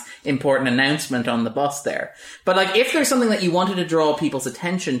 Grant's important announcement on the bus there. But like, if there's something that you wanted to draw people's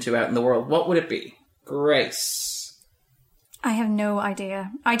attention to out in the world, what would it be? Grace. I have no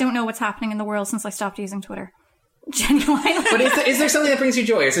idea. I don't know what's happening in the world since I stopped using Twitter. Genuinely. But is there something that brings you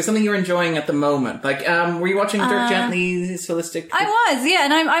joy? Is there something you're enjoying at the moment? Like, were you watching Dirk Gently's holistic? I was, yeah,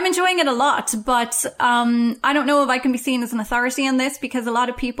 and I'm enjoying it a lot, but I don't know if I can be seen as an authority on this, because a lot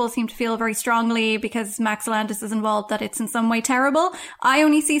of people seem to feel very strongly, because Max Landis is involved, that it's in some way terrible. I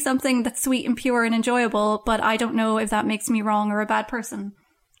only see something that's sweet and pure and enjoyable, but I don't know if that makes me wrong or a bad person.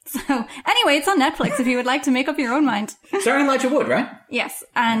 So, anyway, it's on Netflix if you would like to make up your own mind. Starring Elijah Wood, right? Yes,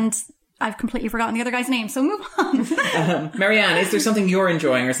 and I've completely forgotten the other guy's name, so move on. Marianne, is there something you're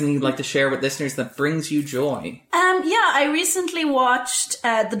enjoying or something you'd like to share with listeners that brings you joy? Yeah, I recently watched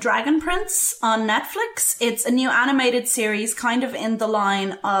The Dragon Prince on Netflix. It's a new animated series kind of in the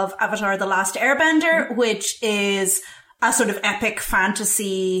line of Avatar The Last Airbender, which is a sort of epic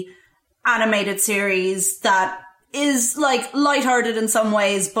fantasy animated series that is like lighthearted in some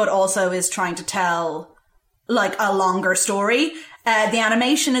ways, but also is trying to tell like a longer story. The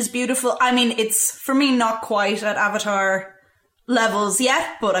animation is beautiful. I mean, it's, for me, not quite at Avatar levels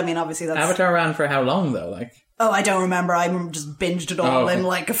yet, but I mean, obviously that's... Avatar ran for how long, though? Like, oh, I don't remember. I just binged it all in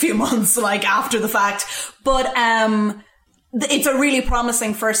like a few months, like after the fact. But it's a really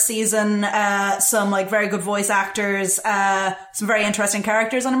promising first season. Some like very good voice actors, some very interesting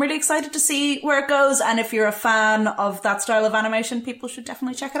characters, and I'm really excited to see where it goes. And if you're a fan of that style of animation, people should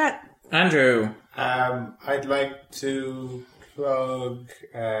definitely check it out. Andrew. I'd like to plug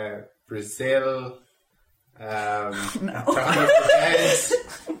Brazil, and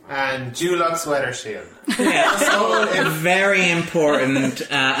Dulux Weather Shield. Yeah, so very important,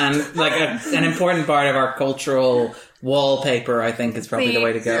 and like an important part of our cultural wallpaper, I think, is probably the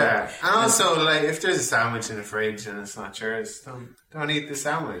way to go. Yeah, and also, like, if there's a sandwich in the fridge and it's not yours, don't eat the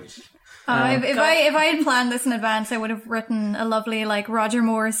sandwich. If I had planned this in advance, I would have written a lovely, like, Roger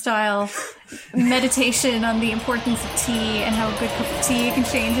Moore style meditation on the importance of tea and how a good cup of tea can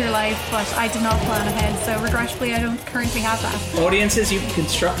change your life, but I did not plan ahead, so regrettably I don't currently have that. Audiences, you can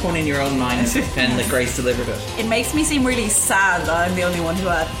construct one in your own mind and pretend that Grace delivered it. It makes me seem really sad that I'm the only one who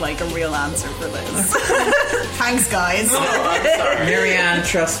had like a real answer for this. Thanks, guys. Oh, I'm sorry. Marianne,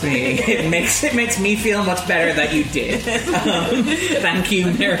 trust me, it makes me feel much better that you did. Thank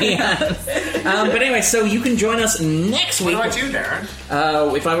you, Marianne. But anyway, so you can join us next week. What about you, Darren?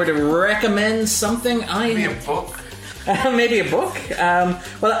 If I were to recommend something, Maybe a book. Maybe a book.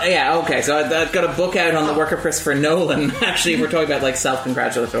 Well, yeah, okay. So I've got a book out on the work of Christopher Nolan. Actually, we're talking about like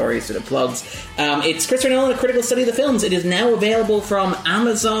self-congratulatory sort of plugs. It's Christopher Nolan: A Critical Study of the Films. It is now available from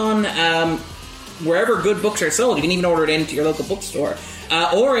Amazon, wherever good books are sold. You can even order it into your local bookstore.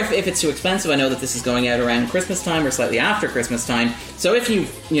 Or if it's too expensive, I know that this is going out around Christmas time or slightly after Christmas time. So if you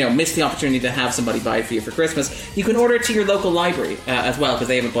missed the opportunity to have somebody buy it for you for Christmas, you can order it to your local library as well, because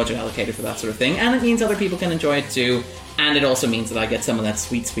they have a budget allocated for that sort of thing. And it means other people can enjoy it too. And it also means that I get some of that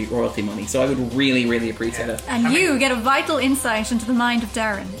sweet, sweet royalty money. So I would really, really appreciate it. And you get a vital insight into the mind of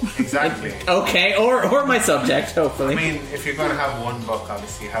Darren. Exactly. Okay, or my subject, hopefully. I mean, if you're going to have one book,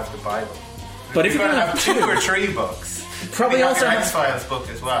 obviously you have the Bible. But if you're going to have 2 or 3 books, probably also have X-Files book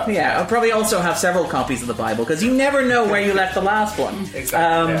as well. Yeah, I'll probably also have several copies of the Bible, because you never know where you left the last one.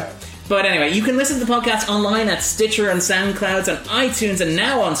 Exactly. But anyway, you can listen to the podcast online at Stitcher and SoundClouds and iTunes and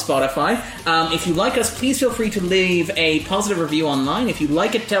now on Spotify. If you like us, please feel free to leave a positive review online. If you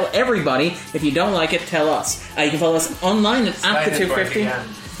like it, tell everybody. If you don't like it, tell us. You can follow us online at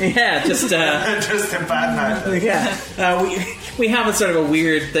the250. Yeah, just just a bad night. Yeah, we have a sort of a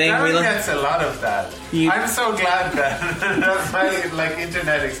weird thing. Darren gets a lot of that. I'm so glad that my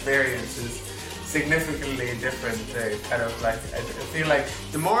internet experience is significantly different. Kind of like I feel like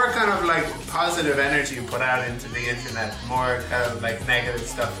the more kind of like positive energy you put out into the internet, the more kind of like negative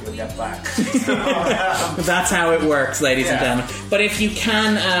stuff you'll get back. So, that's how it works, ladies and gentlemen. But if you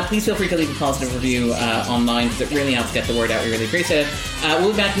can, please feel free to leave a positive review online, because it really helps get the word out. We really appreciate it.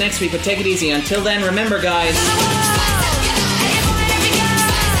 We'll be back next week, but take it easy. Until then, remember, guys.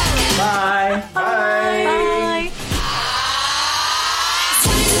 Bye. Bye. Bye.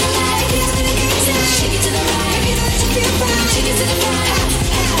 Take it to the right, take it to the right.